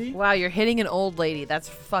old lady? Wow, you're hitting an old lady. That's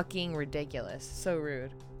fucking ridiculous. So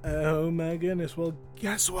rude. Oh my goodness. Well,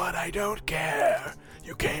 guess what? I don't care.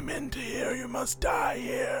 You came into here. You must die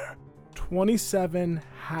here. 27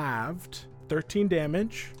 halved. 13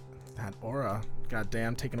 damage. That aura.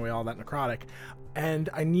 Goddamn, taking away all that necrotic. And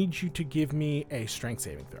I need you to give me a strength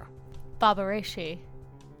saving throw. Baba Reishi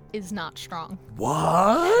is not strong.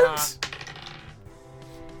 What?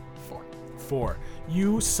 4. 4.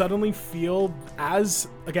 you suddenly feel as,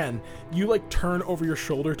 again, you like turn over your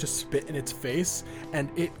shoulder to spit in its face, and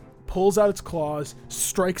it pulls out its claws,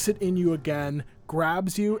 strikes it in you again,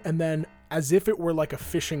 grabs you, and then, as if it were like a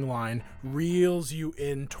fishing line, reels you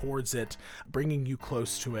in towards it, bringing you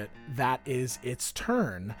close to it. That is its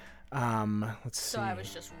turn. Let's see. So I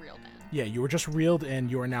was just reeled in. Yeah, you were just reeled in.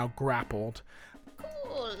 You are now grappled.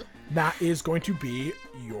 Cool. That is going to be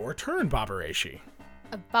your turn, Babarashi.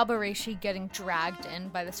 Babarashi, getting dragged in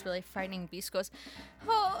by this really frightening beast, goes,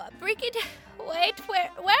 "Oh, Brigid, wait,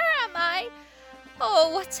 where am I?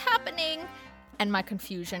 Oh, what's happening?" And my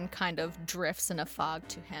confusion kind of drifts in a fog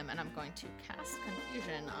to him, and I'm going to cast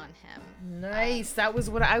confusion on him. Nice. That was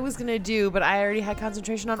what I was going to do, but I already had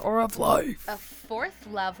concentration on Aura of Life. A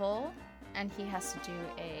 4th level, and he has to do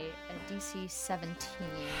a DC 17.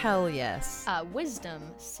 Hell yes. Wisdom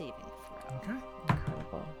saving throw. Okay.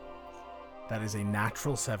 Incredible. That is a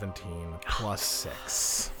natural 17 plus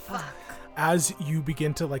 6. Fuck. As you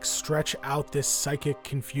begin to like stretch out this psychic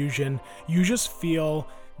confusion, you just feel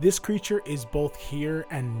this creature is both here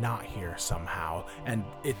and not here somehow, and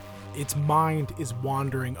its mind is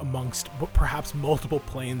wandering amongst perhaps multiple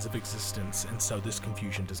planes of existence, and so this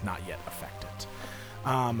confusion does not yet affect it.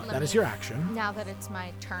 That is your action. Now that it's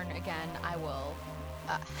my turn again, I will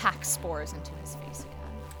hack spores into his face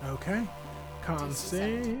again. Okay. Con DC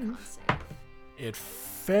save. 17 con save. It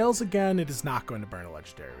fails again. It is not going to burn a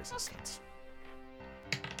legendary resistance.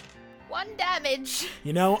 1 damage.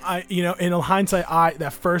 You know, in hindsight,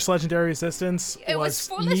 that first legendary resistance It was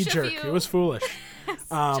foolish knee of jerk. you. It was foolish.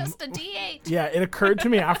 Just a D8. Yeah, it occurred to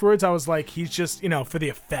me afterwards. I was like, he's just, for the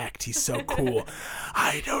effect. He's so cool.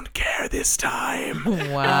 I don't care this time.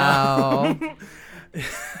 Wow.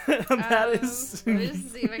 That is. Let me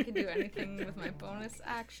just see if I can do anything with my bonus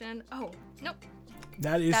action. Oh, nope.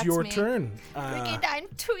 That is That's your me. turn. Brigid, I'm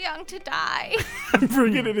too young to die.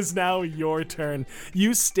 Brigid, it is now your turn.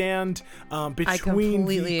 You stand between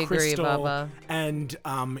completely the agree, crystal Baba. and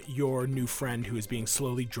your new friend who is being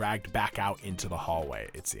slowly dragged back out into the hallway,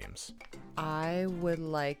 it seems. I would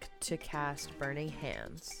like to cast Burning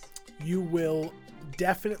Hands. You will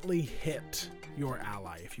definitely hit your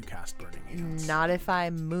ally if you cast Burning Hands. Not if I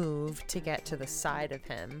move to get to the side of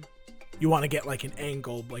him. You want to get like an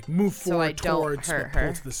angle, like move So forward I don't towards, hurt but pull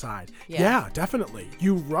her. to the side. Yeah. Yeah, definitely.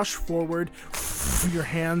 You rush forward, your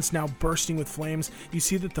hands now bursting with flames. You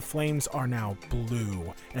see that the flames are now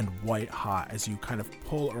blue and white hot as you kind of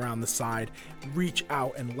pull around the side, reach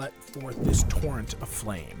out and let forth this torrent of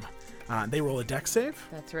flame. They roll a dex save.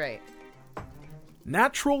 That's right.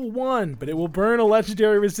 Natural 1, but it will burn a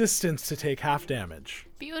legendary resistance to take half damage.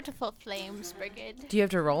 Beautiful flames, Brigid. Do you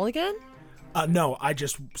have to roll again? No, I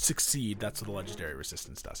just succeed. That's what the legendary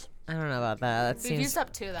resistance does. I don't know about that. That We've seems... used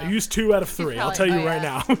up 2, though. I used 2 out of 3. I'll tell probably- you oh, right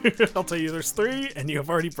yeah. now. I'll tell you there's 3, and you have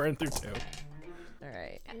already burned through 2. All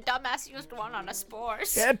right. And dumbass used 1 on a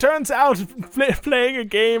spores. Yeah, it turns out playing a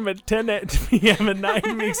game at 10 p.m. at night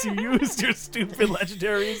makes you use your stupid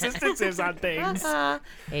legendary resistances on things.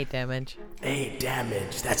 8 damage. 8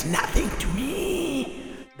 damage. That's nothing to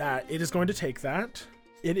me. That it is going to take that.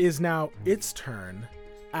 It is now its turn.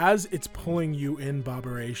 As it's pulling you in,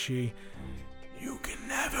 Babarashi, you can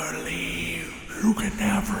never leave. You can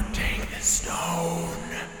never take the stone.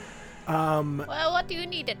 Well, what do you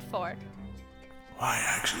need it for? I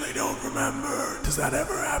actually don't remember. Does that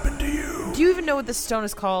ever happen to you? Do you even know what this stone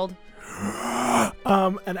is called?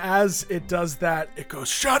 And as it does that, it goes,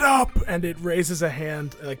 "Shut up!" And it raises a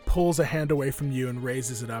hand, like pulls a hand away from you and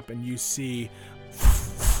raises it up, and you see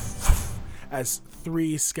as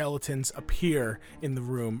 3 skeletons appear in the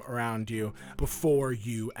room around you before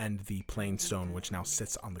you and the plain stone, which now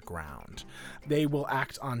sits on the ground. They will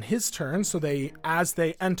act on his turn, so as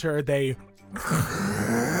they enter, they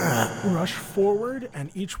rush forward,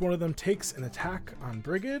 and each one of them takes an attack on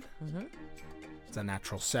Brigid. It's a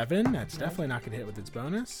natural 7. That's definitely not going to hit with its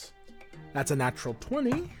bonus. That's a natural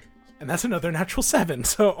 20, and that's another natural 7.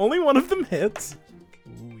 So only one of them hits.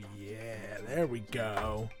 Ooh, yeah, there we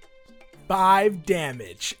go. 5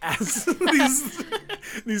 damage as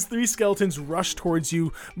these 3 skeletons rush towards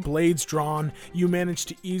you, blades drawn. You manage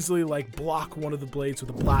to easily block one of the blades with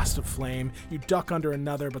a blast of flame. You duck under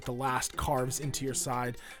another, but the last carves into your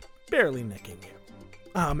side, barely nicking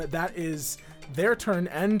you. That is their turn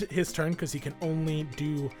and his turn, because he can only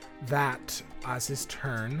do that as his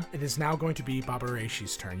turn. It is now going to be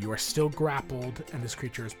Babarashi's turn. You are still grappled, and this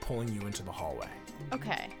creature is pulling you into the hallway.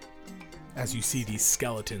 Okay. As you see these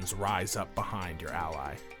skeletons rise up behind your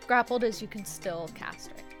ally. Grappled is you can still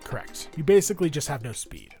cast it. Correct. You basically just have no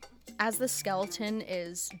speed. As the skeleton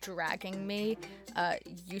is dragging me,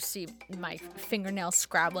 you see my fingernails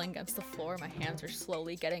scrabbling against the floor. My hands are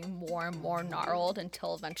slowly getting more and more gnarled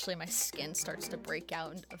until eventually my skin starts to break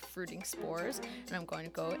out of fruiting spores. And I'm going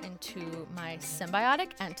to go into my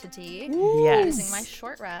symbiotic entity using my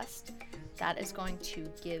short rest. That is going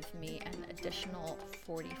to give me an additional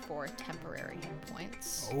 44 temporary hit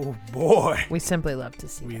points. Oh, boy. We simply love to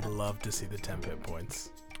see We'd that. love to see the temp hit points.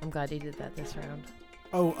 I'm glad you did that this round.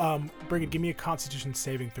 Oh, Brigid, give me a Constitution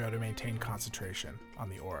saving throw to maintain concentration on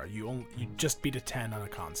the aura. You just beat a 10 on a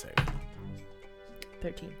con save.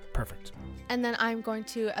 13. Perfect. And then I'm going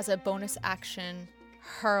to, as a bonus action,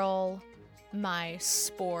 hurl my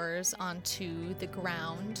spores onto the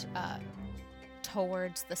ground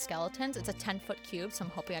towards the skeletons. It's a 10-foot cube, so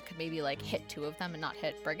I'm hoping I could maybe like hit 2 of them and not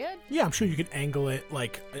hit Brigid. Yeah, I'm sure you could angle it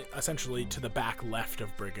like essentially to the back left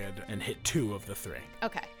of Brigid and hit 2 of the 3.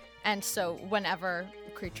 Okay. And so whenever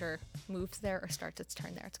the creature moves there or starts its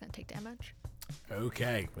turn there, it's going to take damage.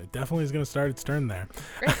 Okay, it definitely is going to start its turn there.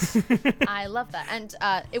 Great. I love that. And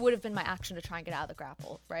it would have been my action to try and get out of the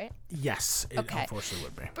grapple, right? Yes, it Okay. unfortunately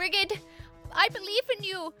would be. Brigid, I believe in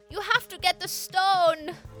you. You have to get the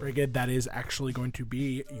stone. Brigid, that is actually going to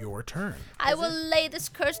be your turn. I will lay this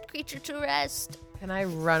cursed creature to rest. Can I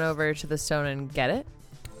run over to the stone and get it?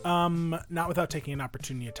 Not without taking an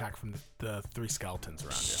opportunity attack from the 3 skeletons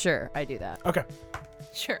around you. Sure, I do that. Okay.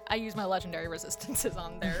 Sure, I use my legendary resistances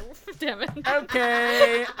on there. Damn it.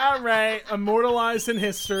 Okay, all right. Immortalized in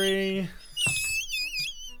history.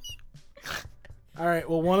 All right,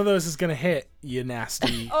 well, one of those is going to hit, you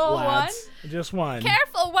nasty lads. Just one.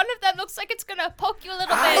 Careful, one of them looks like it's gonna poke you a little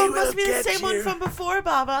I bit. will must be the same one from before,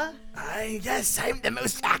 Baba. Yes, I'm the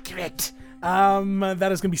most accurate.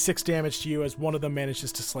 That is going to be 6 damage to you as one of them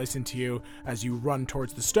manages to slice into you as you run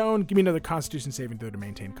towards the stone. Give me another Constitution saving throw to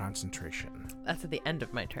maintain concentration. That's at the end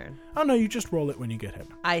of my turn. Oh, no, you just roll it when you get hit.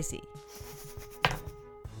 I see.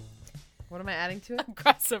 What am I adding to it?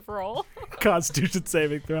 Aggressive roll. Constitution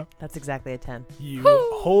saving throw. That's exactly a 10. You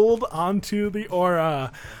hold onto the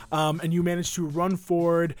aura, and you manage to run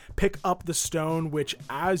forward, pick up the stone, which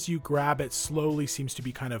as you grab it slowly seems to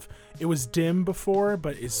be it was dim before,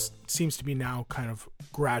 but seems to be now kind of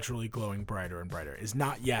gradually glowing brighter and brighter. Is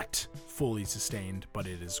not yet fully sustained, but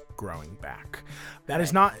it is growing back. That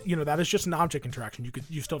is not, that is just an object interaction.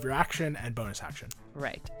 You still have your action and bonus action.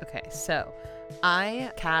 Right. Okay, so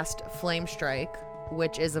I cast Flame Strike,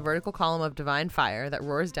 which is a vertical column of divine fire that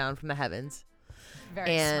roars down from the heavens.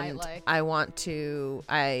 Very And smite-like.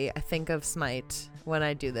 I think of Smite when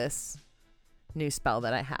I do this new spell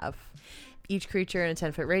that I have. Each creature in a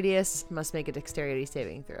 10-foot radius must make a dexterity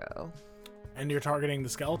saving throw. And you're targeting the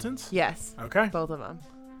skeletons? Yes. Okay. Both of them.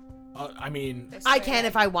 I mean, I can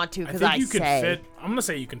if I want to, I because think I you could say. fit. I'm gonna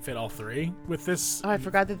say you can fit all 3 with this. Oh, I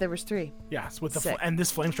forgot that there was 3. Yes, with the Sick. and this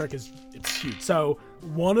flame strike it's huge. So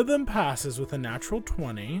one of them passes with a natural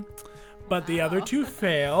 20, but the other 2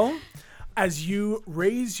 fail. As you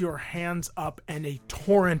raise your hands up and a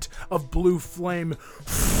torrent of blue flame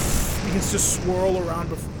begins to swirl around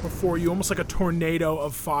before you, almost like a tornado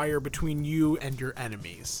of fire between you and your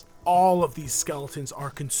enemies. All of these skeletons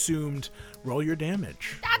are consumed. Roll your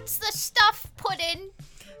damage. That's the stuff, Puddin'.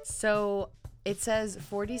 So it says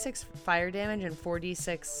 46 fire damage and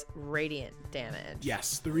 46 radiant damage.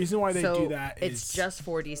 Yes, the reason why they do that is it's just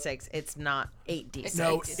 46. It's not 8d6.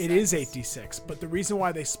 No, 8d6. it is 8d6, but the reason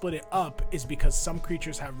why they split it up is because some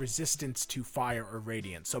creatures have resistance to fire or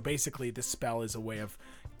radiant. So basically, this spell is a way of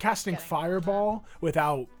casting Fireball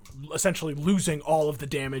without essentially losing all of the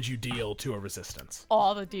damage you deal to a resistance.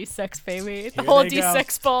 All the D6, baby. The Here whole they go.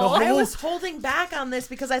 D6 ball. The whole- I was holding back on this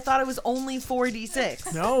because I thought it was only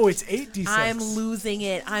 4d6. No, it's 8d6. I'm losing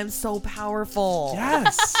it. I'm so powerful.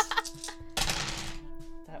 Yes.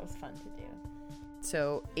 That was fun to do.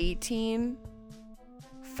 So 18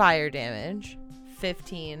 fire damage,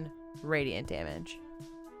 15 radiant damage.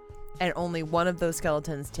 And only one of those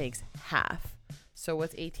skeletons takes half. So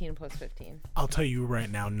what's 18 plus 15? I'll tell you right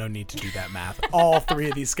now, no need to do that math. All 3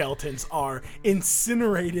 of these skeletons are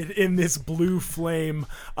incinerated in this blue flame.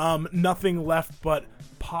 Nothing left but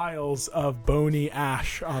piles of bony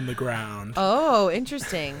ash on the ground. Oh,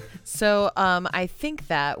 interesting. So I think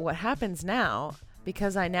that what happens now,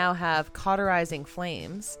 because I now have cauterizing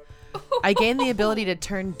flames, I gain the ability to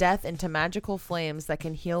turn death into magical flames that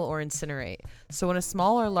can heal or incinerate. So when a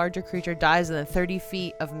small or larger creature dies within 30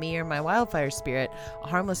 feet of me or my wildfire spirit, a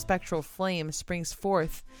harmless spectral flame springs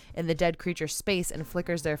forth in the dead creature's space and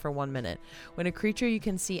flickers there for 1 minute. When a creature you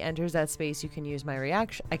can see enters that space, I can use my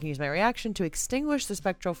reaction to extinguish the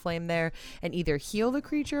spectral flame there and either heal the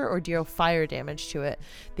creature or deal fire damage to it.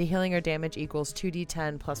 The healing or damage equals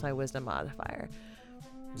 2d10 plus my wisdom modifier.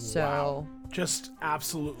 So Wow. Just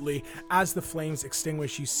absolutely, as the flames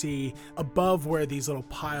extinguish, you see above where these little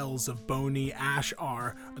piles of bony ash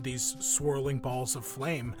are, these swirling balls of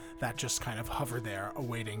flame that just kind of hover there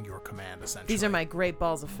awaiting your command, essentially. these are my great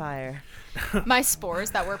balls of fire. My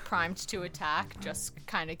spores that were primed to attack just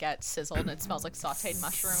kind of get sizzled and it smells like sauteed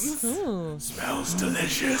mushrooms. Ooh. Smells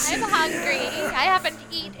delicious. I'm hungry. I haven't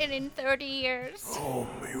eaten in 30 years. Oh,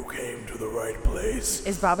 you came to the right place.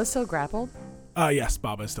 Is Baba still grappled? Yes,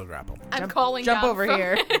 Baba is still grappled. I'm calling jump out over from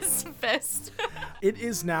here. his fist. It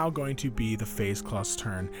is now going to be the Phase Claw's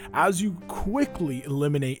turn. As you quickly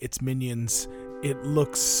eliminate its minions, it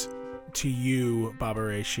looks to you, Baba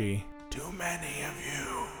Reishi. Too many of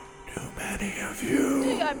you. Too many of you. Do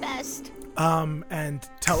your best. And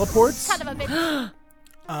teleports. Son of a bitch.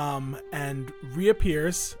 And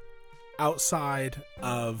reappears outside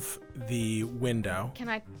of the window. Can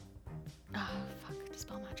I... Oh, fuck.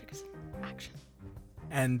 Dispel magic is an action.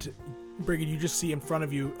 And Brigid, you just see in front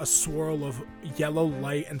of you a swirl of yellow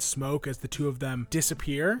light and smoke as the two of them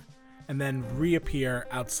disappear and then reappear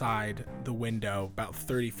outside the window about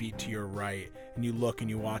 30 feet to your right. And you look and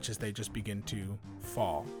you watch as they just begin to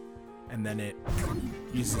fall. And then it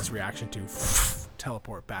uses its reaction to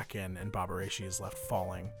teleport back in, and Baba Reishi is left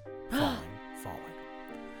falling. Oh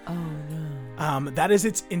no. That is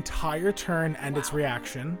its entire turn and its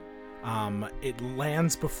reaction. It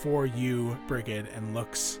lands before you, Brigid, and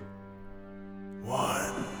looks.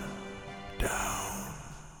 One down.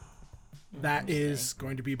 That is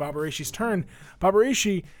going to be Baba Reishi's turn. Baba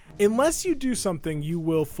Reishi, unless you do something, you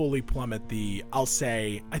will fully plummet the. I'll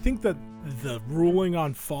say. I think that the ruling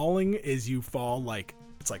on falling is you fall like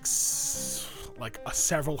it's like a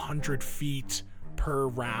several hundred feet per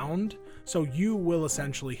round. So you will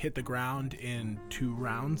essentially hit the ground in 2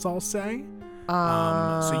 rounds, I'll say.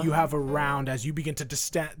 So you have a round as you begin to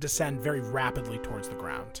descend very rapidly towards the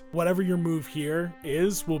ground. Whatever your move here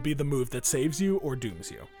is will be the move that saves you or dooms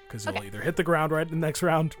you. Because you'll either hit the ground right in the next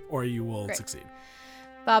round or you will succeed.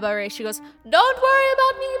 Baba Reishi goes, "Don't worry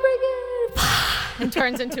about me, Brigid!" and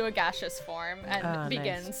turns into a gaseous form and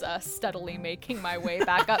begins steadily making my way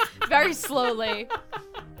back up. Very slowly.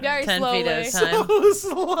 Very 10 slowly. feet at a time. So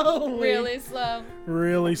slowly. Really slow.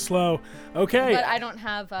 Really slow. Okay. But I don't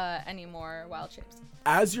have any more wild shapes.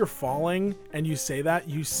 As you're falling and you say that,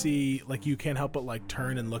 you see, like, you can't help but, like,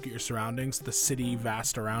 turn and look at your surroundings, the city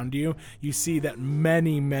vast around you. You see that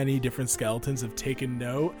many, many different skeletons have taken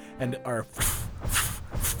note and are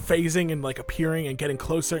phasing and, like, appearing and getting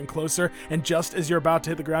closer and closer. And just as you're about to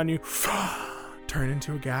hit the ground, you turn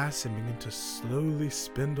into a gas and begin to slowly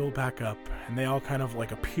spindle back up. And they all kind of,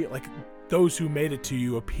 like, appear, like, those who made it to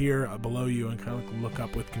you appear below you and kind of like, look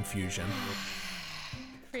up with confusion.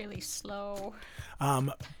 Really slow.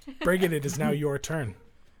 Brigid, it is now your turn.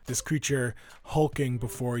 This creature hulking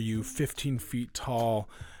before you, 15 feet tall,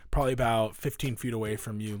 probably about 15 feet away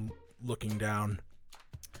from you, looking down.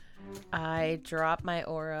 I drop my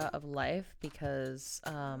aura of life because,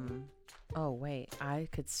 oh wait,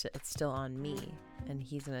 it's still on me, and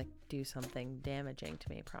he's gonna do something damaging to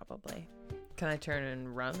me probably. Can I turn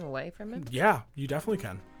and run away from him? Yeah, you definitely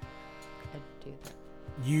can. I do that.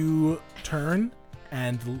 You turn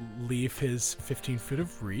and leave his 15 feet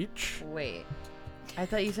of reach. Wait, I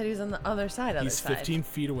thought you said he was on the other side. He's 15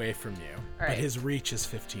 feet away from you, but right. his reach is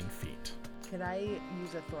 15 feet. Could I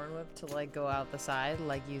use a thorn whip to like go out the side,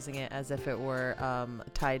 like using it as if it were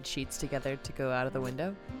tied sheets together to go out of the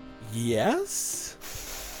window? Yes.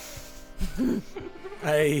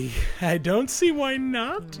 I don't see why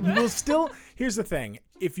not. You will still. Here's the thing: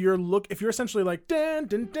 if you're essentially like dan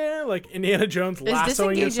dan dan, like Indiana Jones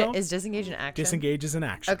lassoing yourself. Is disengage an action? Disengage is an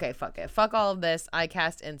action. Okay, fuck it. Fuck all of this. I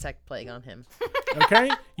cast Insect Plague on him.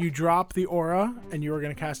 Okay, you drop the aura, and you are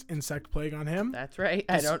going to cast Insect Plague on him. That's right.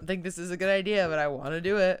 I don't think this is a good idea, but I want to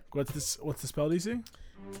do it. What's the spell DC?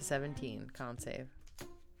 It's a 17 con save.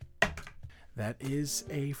 That is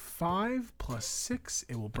a 5 + 6.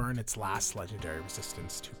 It will burn its last legendary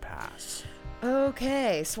resistance to pass.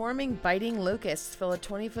 Okay, swarming biting locusts fill a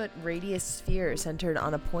 20-foot radius sphere centered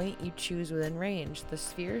on a point you choose within range. The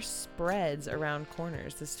sphere spreads around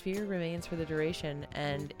corners. The sphere remains for the duration,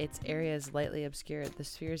 and its area is lightly obscured. The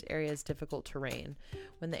sphere's area is difficult terrain.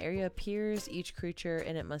 When the area appears, each creature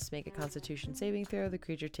in it must make a Constitution saving throw. The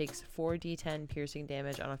creature takes 4d10 piercing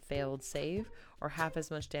damage on a failed save, or half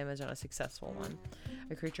as much damage on a successful one.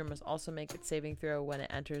 A creature must also make its saving throw when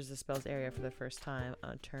it enters the spell's area for the first time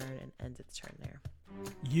on a turn and ends its turn there.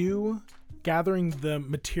 You gathering the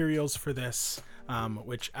materials for this,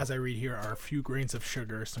 which as I read here are a few grains of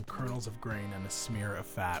sugar, some kernels of grain, and a smear of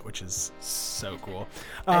fat, which is so cool.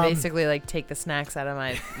 I basically like take the snacks out of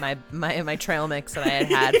my trail mix that I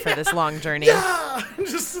had for this long journey. Yeah!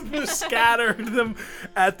 Just scatter them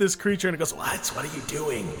at this creature, and it goes, what are you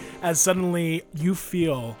doing? As suddenly you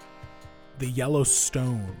feel the yellow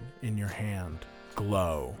stone in your hand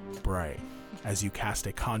glow bright as you cast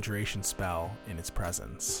a conjuration spell in its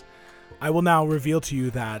presence. I will now reveal to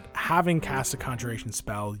you that having cast a conjuration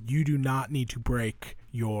spell, you do not need to break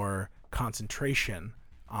your concentration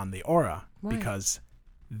on the aura. Why? Because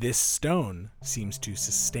this stone seems to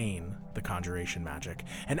sustain the conjuration magic.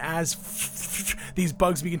 And as these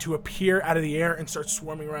bugs begin to appear out of the air and start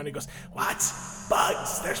swarming around, he goes, what?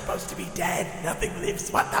 Bugs? They're supposed to be dead. Nothing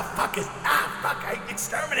lives. What the fuck is...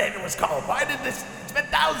 Exterminator was called. Why did this... It's been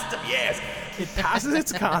thousands of years. It passes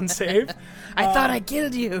its con save. I thought I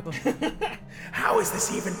killed you. How is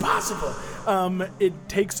this even possible? It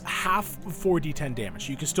takes half of 4d10 damage.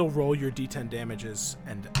 You can still roll your d10 damages,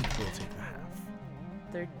 and it will take the half.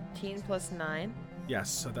 13 plus 9? Yes,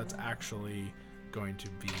 so that's actually going to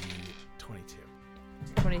be 22.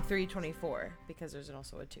 23, 24, because there's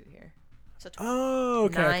also a 2 here. So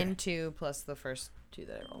okay. 9, 2 plus the first 2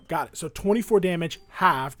 that I rolled. Got it. So 24 damage,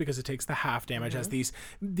 half, because it takes the half damage, as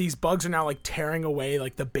these bugs are now like tearing away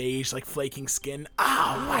like the beige, like flaking skin.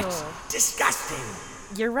 Oh, what?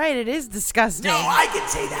 Disgusting. You're right, it is disgusting. No, I can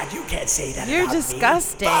say that. You can't say that. You're about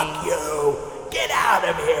disgusting. Me. Fuck you. Get out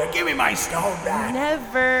of here. Give me my stone back.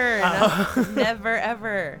 Never. No, never,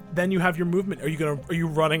 ever. Then you have your movement. Are you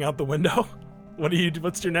running out the window?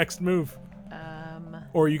 What's your next move?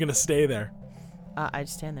 Or are you gonna stay there? I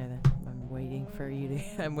just stand there then.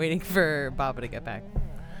 I'm waiting for Baba to get back.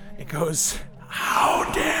 It goes,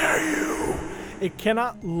 how dare you? It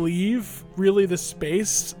cannot leave really the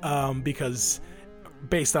space because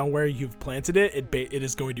based on where you've planted it, it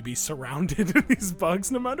is going to be surrounded in these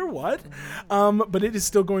bugs no matter what. But it is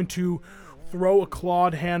still going to throw a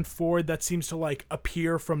clawed hand forward that seems to like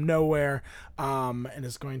appear from nowhere, and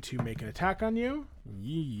is going to make an attack on you.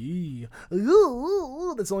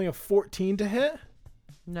 Ooh, that's only a 14 to hit.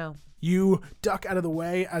 No. You duck out of the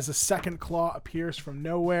way as a second claw appears from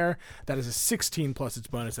nowhere. That is a 16 plus its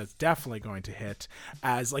bonus. That's definitely going to hit.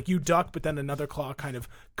 As like you duck, but then another claw kind of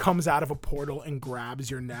comes out of a portal and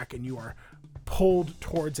grabs your neck, and you are pulled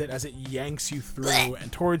towards it as it yanks you through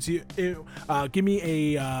and towards you. Give me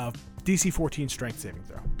a DC 14 strength saving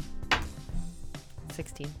throw.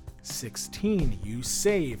 16. You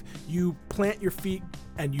save. You plant your feet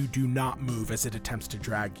and you do not move as it attempts to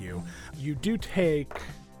drag you. You do take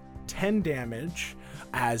 10 damage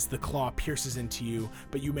as the claw pierces into you,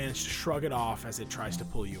 but you manage to shrug it off as it tries to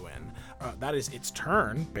pull you in. That is its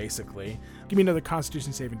turn, basically. Give me another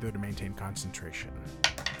Constitution saving throw to maintain concentration.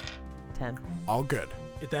 10. All good.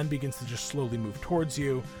 It then begins to just slowly move towards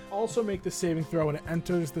you. Also make the saving throw when it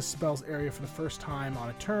enters the spell's area for the first time on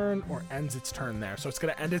a turn or ends its turn there. So it's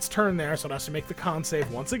going to end its turn there, so it has to make the con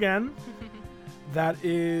save once again. That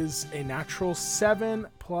is a natural 7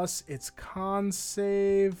 plus its con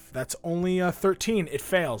save. That's only a 13. It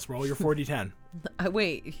fails. Roll your 4d10.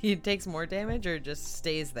 Wait, he takes more damage or just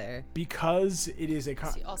stays there? Because it is a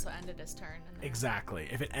he also ended his turn. Exactly.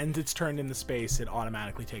 If it ends its turn in the space, it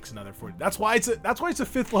automatically takes another 40. That's why it's a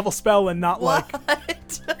 5th level spell and not what?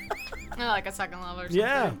 Like a second level or something.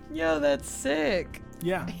 Yeah. Yo, that's sick.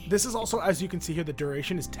 Yeah. This is also, as you can see here, the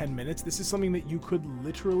duration is 10 minutes. This is something that you could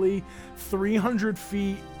literally 300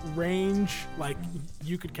 feet range. Like,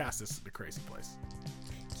 you could cast this at a crazy place.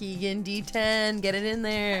 Keegan, D10, get it in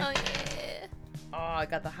there. Oh, yeah. Oh, I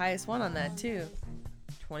got the highest one on that, too.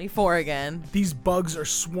 24 again. These bugs are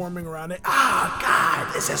swarming around it. Ah,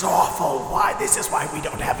 God, this is awful. Why? This is why we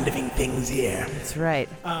don't have living things here. That's right.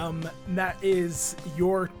 That is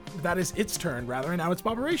its turn, rather, and now it's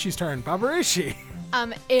Babarishi's turn. Babarishi.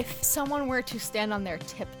 If someone were to stand on their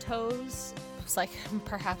tiptoes, it's like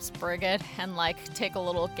perhaps Brigid, and like take a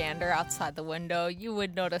little gander outside the window, you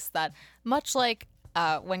would notice that much like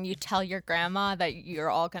when you tell your grandma that you're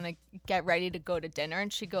all going to get ready to go to dinner,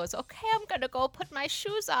 and she goes, okay, I'm going to go put my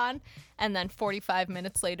shoes on. And then 45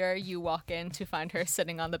 minutes later, you walk in to find her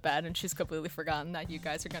sitting on the bed, and she's completely forgotten that you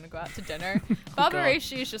guys are going to go out to dinner. Baba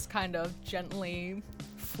Reishi is just kind of gently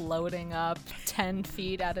floating up 10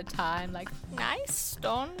 feet at a time, like, nice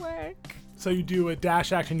stonework. So you do a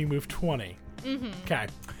dash action, you move 20. Mm-hmm. Okay.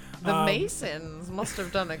 The Masons must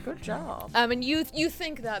have done a good job. And you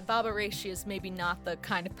think that Baba Reishi is maybe not the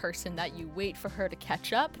kind of person that you wait for her to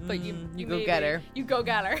catch up, but you go get her. You go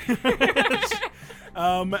get her.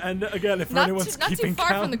 And again, if anyone's not keeping too far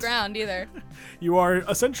count, from the ground either. you are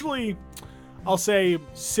essentially, I'll say,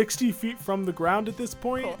 60 feet from the ground at this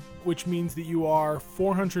point, Cool. which means that you are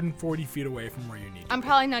 440 feet away from where you need to I'm be.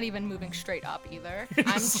 probably not even moving straight up either.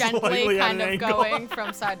 I'm Slightly gently at kind an of angle. going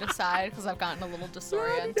from side to side because I've gotten a little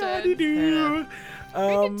disoriented. Da-dee-doo.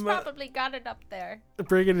 Brigid's probably got it up there.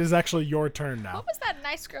 Brigid, it is actually your turn now. What was that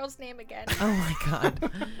nice girl's name again? Oh my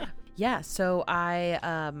god. Yeah, so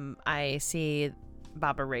I see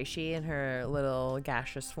Baba Reishi in her little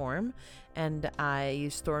gaseous form, and I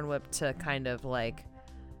use Thorn Whip to kind of like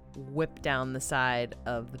whip down the side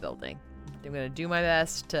of the building. I'm gonna do my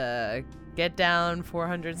best to get down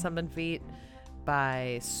 400 something feet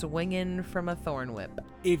by swinging from a Thorn Whip.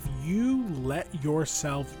 If you let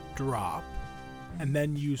yourself drop and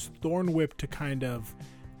then use Thorn Whip to kind of,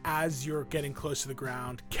 as you're getting close to the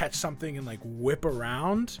ground, catch something and like whip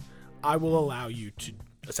around, I will allow you to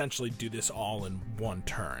essentially do this all in one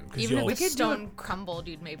turn. Even if we the could do stone crumbled,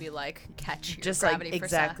 you'd maybe like catch your Just gravity like for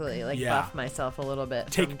exactly, like Yeah. buff myself a little bit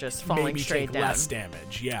take from just falling maybe straight take down. less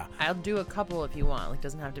damage. Yeah, I'll do a couple if you want. Like,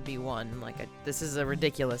 doesn't have to be one. Like, this is a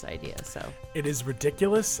ridiculous idea. So it is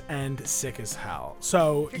ridiculous and sick as hell.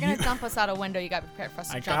 So If you're gonna dump us out a window, you gotta prepare for us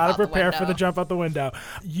to I jump gotta out prepare the for the window. jump out the window.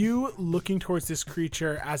 You looking towards this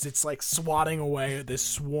creature as it's like swatting away at this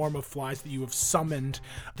swarm of flies that you have summoned,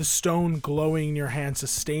 the stone glowing in your hand,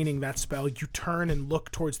 sustaining that spell. You turn and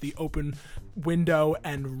look towards the open window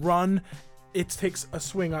and run. It takes a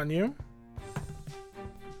swing on you.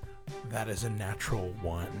 That is a natural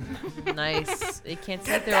 1. nice. You can't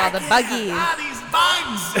sit there all the buggies. These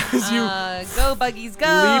bugs! As you Go buggies, go!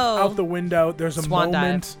 leap out the window, there's a Swan dive.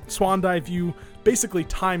 moment. Swan dive. You basically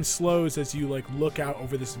time slows as you like look out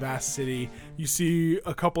over this vast city. You see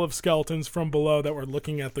a couple of skeletons from below that were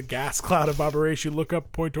looking at the gas cloud of Baba Reishi. Look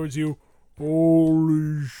up, point towards you.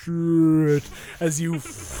 Holy shit! As you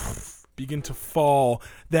begin to fall,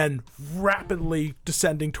 then rapidly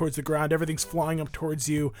descending towards the ground, everything's flying up towards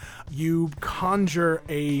you. You conjure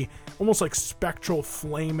a almost like spectral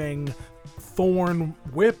flaming thorn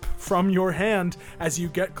whip from your hand. As you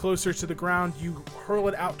get closer to the ground, you hurl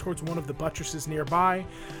it out towards one of the buttresses nearby.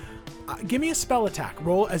 Give me a spell attack.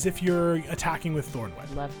 Roll as if you're attacking with thorn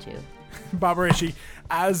whip. Love to. Baba Reishi,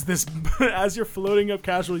 as you're floating up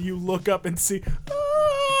casually, you look up and see.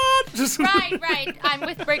 Just Right. I'm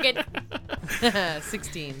with Brigid.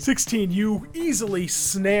 16. 16. You easily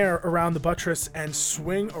snare around the buttress and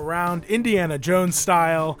swing around Indiana Jones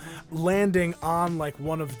style, landing on like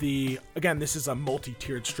one of the. Again, this is a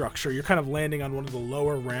multi-tiered structure. You're kind of landing on one of the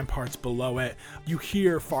lower ramparts below it. You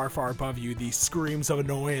hear far, far above you the screams of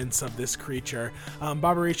annoyance of this creature.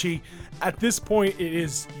 Baba Reishi, at this point, it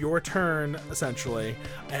is your turn essentially,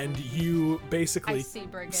 and you basically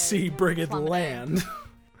I see Brigid plummeting. land.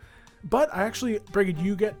 But Brigid,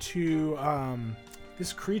 you get to,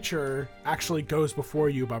 this creature actually goes before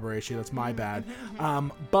you, Baba Reishi. That's my bad.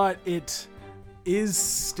 But it is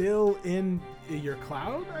still in your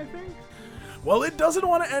cloud, I think. Well, it doesn't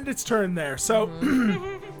want to end its turn there. So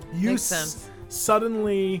you Makes sense.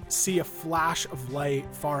 suddenly see a flash of light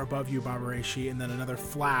far above you, Baba Reishi, and then another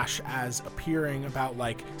flash as appearing about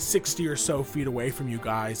like 60 or so feet away from you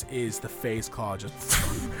guys is the Phase Claw just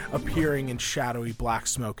appearing in shadowy black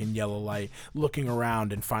smoke and yellow light, looking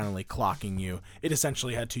around and finally clocking you. It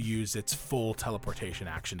essentially had to use its full teleportation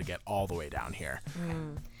action to get all the way down here.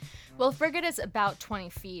 Well, if Brigid is about 20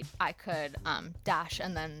 feet, I could dash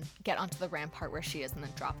and then get onto the rampart where she is and then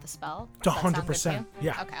drop the spell. Does that sound good to 100%, you?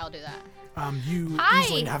 yeah. Okay, I'll do that. Mm-hmm. You Hi!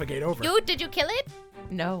 easily navigate over. Did you kill it?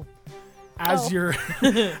 No. As you're,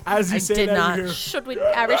 as you I say did that, not. you hear, Should we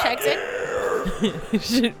Irish exit?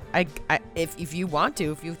 If you want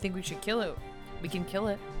to, if you think we should kill it, we can kill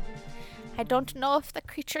it. I don't know if the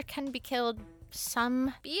creature can be killed.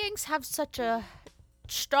 Some beings have such a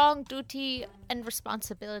strong duty and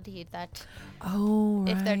responsibility that Oh,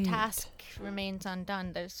 if their task remains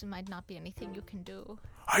undone, there might not be anything you can do.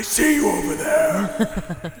 I see you over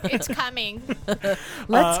there. It's coming.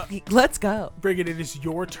 Let's go. Brigid, it is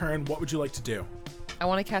your turn. What would you like to do? I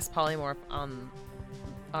want to cast polymorph on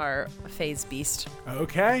our phase beast.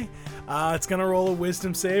 Okay. It's going to roll a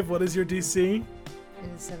wisdom save. What is your DC?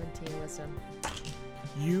 17 wisdom.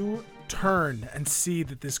 You turn and see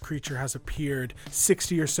that this creature has appeared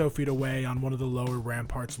 60 or so feet away on one of the lower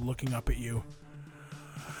ramparts looking up at you.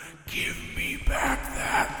 Give me back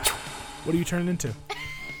that. What are you turning into?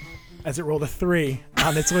 As it rolled a 3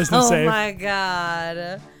 on its wisdom save. Oh my god.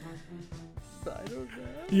 I don't know.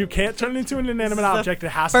 You can't turn it into an inanimate object. It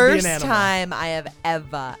has to be an animal. First time I have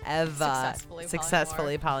ever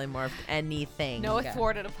Successfully polymorphed anything. Noah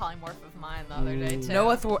thwarted a polymorph of mine the other day, too.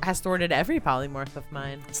 Noah has thwarted every polymorph of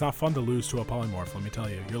mine. It's not fun to lose to a polymorph, let me tell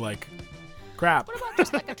you. You're like, crap. What about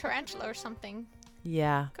just like a tarantula or something?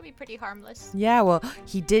 Yeah. Could be pretty harmless. Yeah, well,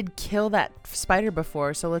 he did kill that spider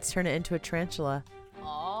before, so let's turn it into a tarantula.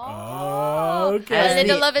 Oh. Okay. A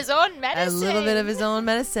little of his own medicine. A little bit of his own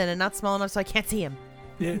medicine, and not small enough so I can't see him.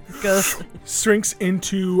 It shrinks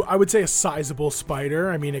into, I would say, a sizable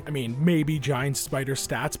spider. I mean, maybe giant spider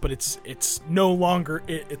stats, but it's no longer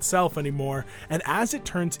it itself anymore. And as it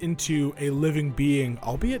turns into a living being,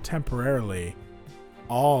 albeit temporarily,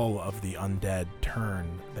 all of the undead turn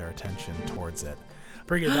their attention towards it.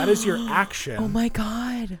 Brigid, that is your action. Oh my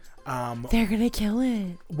god. They're gonna kill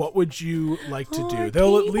it. What would you like to do? Our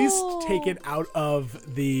They'll at people. least take it out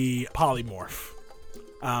of the polymorph.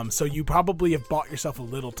 So you probably have bought yourself a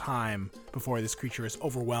little time before this creature is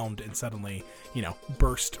overwhelmed and suddenly,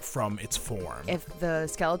 burst from its form. If the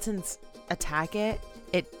skeletons attack it,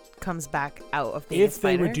 it comes back out of being a If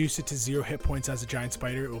spider. they reduce it to 0 hit points as a giant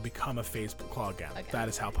spider, it will become a phase claw again. Okay. That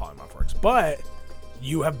is how polymorph works. But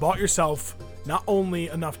you have bought yourself not only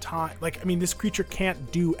enough time, this creature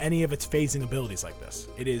can't do any of its phasing abilities like this.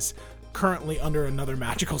 It is currently under another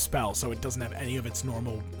magical spell, so it doesn't have any of its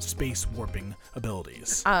normal space warping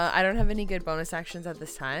abilities. I don't have any good bonus actions at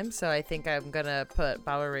this time, so I think I'm gonna put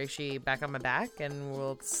Baba Reishi back on my back, and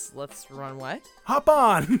let's run away. Hop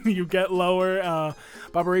on! You get lower.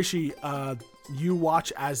 Babarishi, you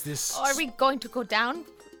watch as this... Oh, are we going to go down?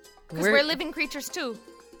 Because we're living creatures too.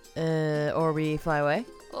 Or we fly away?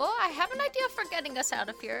 Oh, I have an idea for getting us out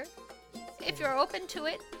of here. If you're open to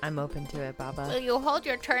it. I'm open to it, Baba. Will you hold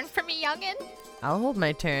your turn for me, youngin? I'll hold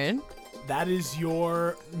my turn. That is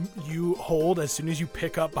you hold as soon as you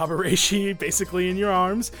pick up Babarishi basically in your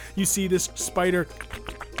arms. You see this spider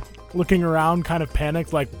looking around, kind of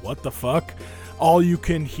panicked, like, what the fuck? All you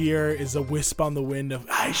can hear is a wisp on the wind of,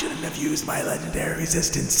 I shouldn't have used my legendary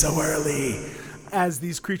resistance so early. As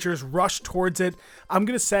these creatures rush towards it, I'm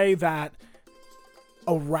going to say that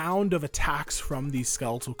a round of attacks from these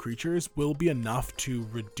skeletal creatures will be enough to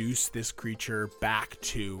reduce this creature back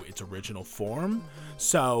to its original form.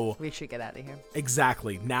 So we should get out of here.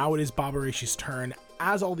 Exactly. Now it is Babarishi's turn.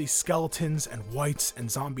 As all these skeletons and whites and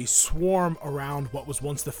zombies swarm around what was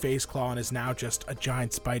once the phase claw and is now just a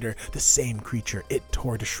giant spider, the same creature it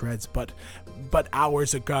tore to shreds but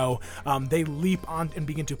hours ago, they leap on and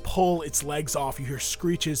begin to pull its legs off. You hear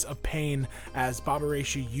screeches of pain as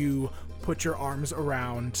Babarishi, you put your arms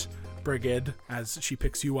around Brigid as she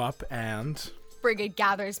picks you up, and Brigid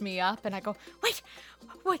gathers me up, and I go, wait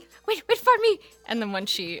for me. And then when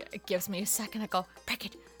she gives me a second, I go,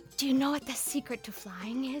 Brigid, do you know what the secret to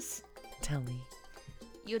flying is? Tell me.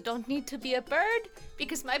 You don't need to be a bird,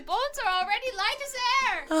 because my bones are already light as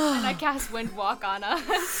air. And I cast Windwalk on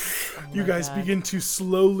us. You guys begin to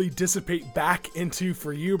slowly dissipate back into,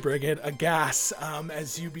 for you, Brigid, a gas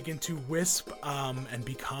as you begin to wisp and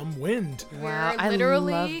become wind. Wow, We're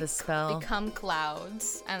literally I love the spell. become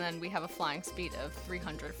clouds, and then we have a flying speed of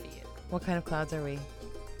 300 feet. What kind of clouds are we?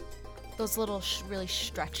 Those little really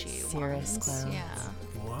stretchy Cirrus ones. clouds. Yeah.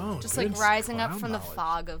 Wow, Just good like rising up cloud from knowledge. the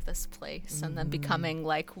fog of this place and then becoming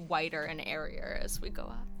like whiter and airier as we go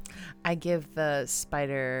up. I give the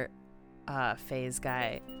spider phase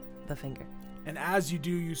guy the finger. And as you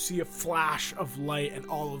do, you see a flash of light, and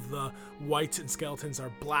all of the whites and skeletons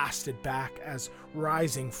are blasted back as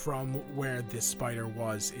rising from where this spider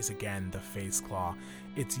was is again the phase claw.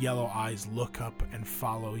 Its yellow eyes look up and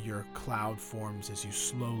follow your cloud forms as you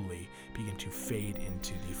slowly begin to fade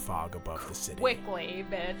into the fog above the city. Quickly,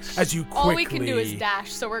 bitch. As you quickly... All we can do is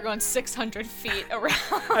dash, so we're going 600 feet around.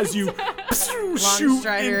 As you shoot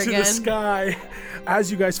strider into again. the sky.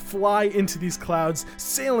 As you guys fly into these clouds,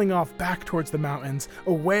 sailing off back towards the mountains,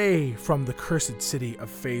 away from the cursed city of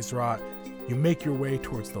Phase-Rot, you make your way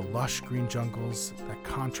towards the lush green jungles that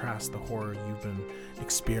contrast the horror you've been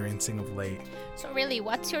experiencing of late. So really,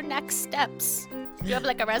 what's your next steps? Do you have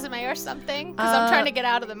like a resume or something? Because I'm trying to get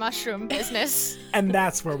out of the mushroom business. And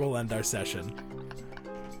that's where we'll end our session.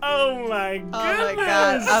 Oh my goodness! Oh my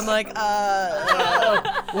god. I'm like,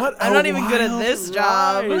 What I'm a not even good at wild this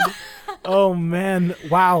job. ride. Oh man,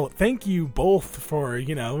 wow. Thank you both for,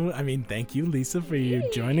 thank you, Lisa, for you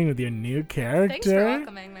joining with your new character. Thanks for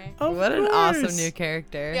welcoming me. What an awesome new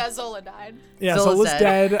character. Yeah, Zola died. Yeah, Zola's Zola's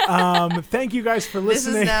dead. Thank you guys for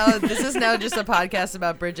listening. This is now just a podcast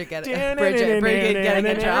about Bridget getting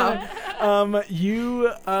a job.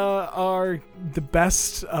 You are the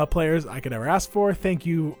best players I could ever ask for. Thank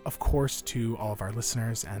you, of course, to all of our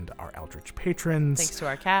listeners and our Eldritch patrons. Thanks to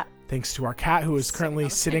our cat. Thanks to our cat, who is currently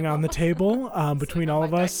sitting on the table between all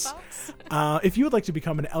of us. If you would like to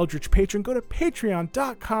become an Eldritch patron, go to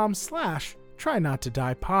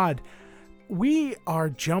patreon.com/trynottoDiePod. We are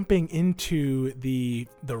jumping into the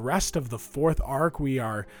rest of the fourth arc. We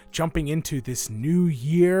are jumping into this new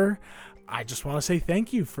year. I just want to say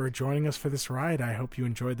thank you for joining us for this ride. I hope you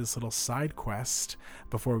enjoyed this little side quest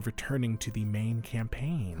before returning to the main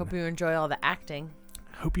campaign. Hope you enjoy all the acting.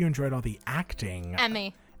 Hope you enjoyed all the acting.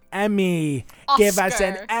 Emmy. Give us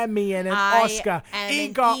an Emmy and an Oscar.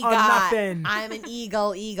 EGOT or nothing. I'm an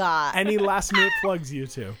EGOT. Any last minute plugs, you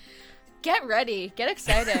two? Get ready. Get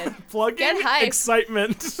excited. Get hyped.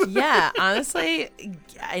 Excitement. Yeah, honestly,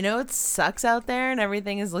 I know it sucks out there and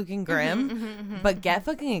everything is looking grim, but get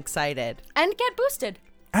fucking excited. And get boosted.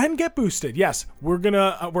 Yes,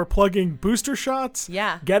 we're plugging booster shots.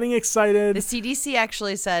 Yeah. Getting excited. The CDC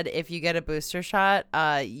actually said if you get a booster shot,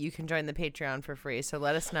 you can join the Patreon for free. So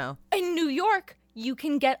let us know. In New York, you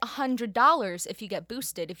can get $100 if you get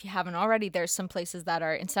boosted. If you haven't already, there's some places that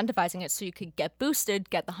are incentivizing it so you could get boosted,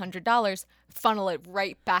 get the $100, funnel it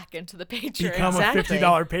right back into the Patreon. Become a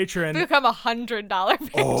 $50 patron. Become a $100 patron.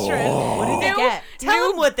 Oh. What do they get? Tell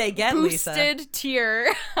them what they get, Lisa. Boosted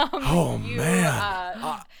tier.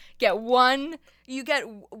 Man. Get one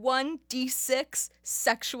 1d6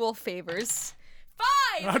 sexual favors.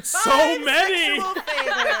 5! That's so many.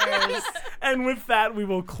 Favors. And with that, we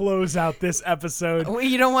will close out this episode.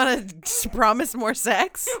 You don't want to promise more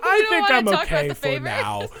sex? I think I'm okay for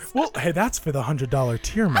now. Well, hey, that's for the $100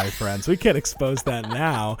 tier, my friends. We can't expose that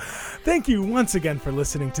now. Thank you once again for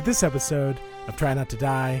listening to this episode of Try Not to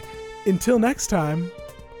Die. Until next time,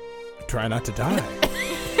 try not to die.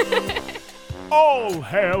 All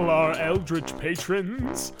hail our Eldritch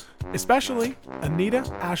patrons! Especially Anita,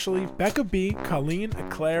 Ashley, Becca B, Colleen,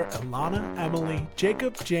 Eclair, Ilana, Emily,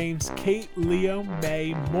 Jacob, James, Kate, Leo,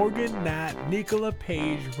 May, Morgan, Nat, Nicola,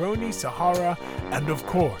 Paige, Roni, Sahara, and of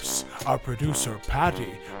course, our producer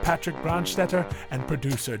Patty, Patrick Brandstetter, and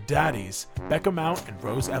producer Daddies, Becca Mount and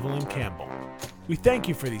Rose Evelyn Campbell. We thank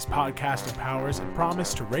you for these podcasting powers and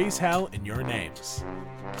promise to raise hell in your names.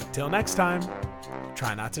 Until next time,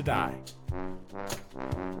 try not to die.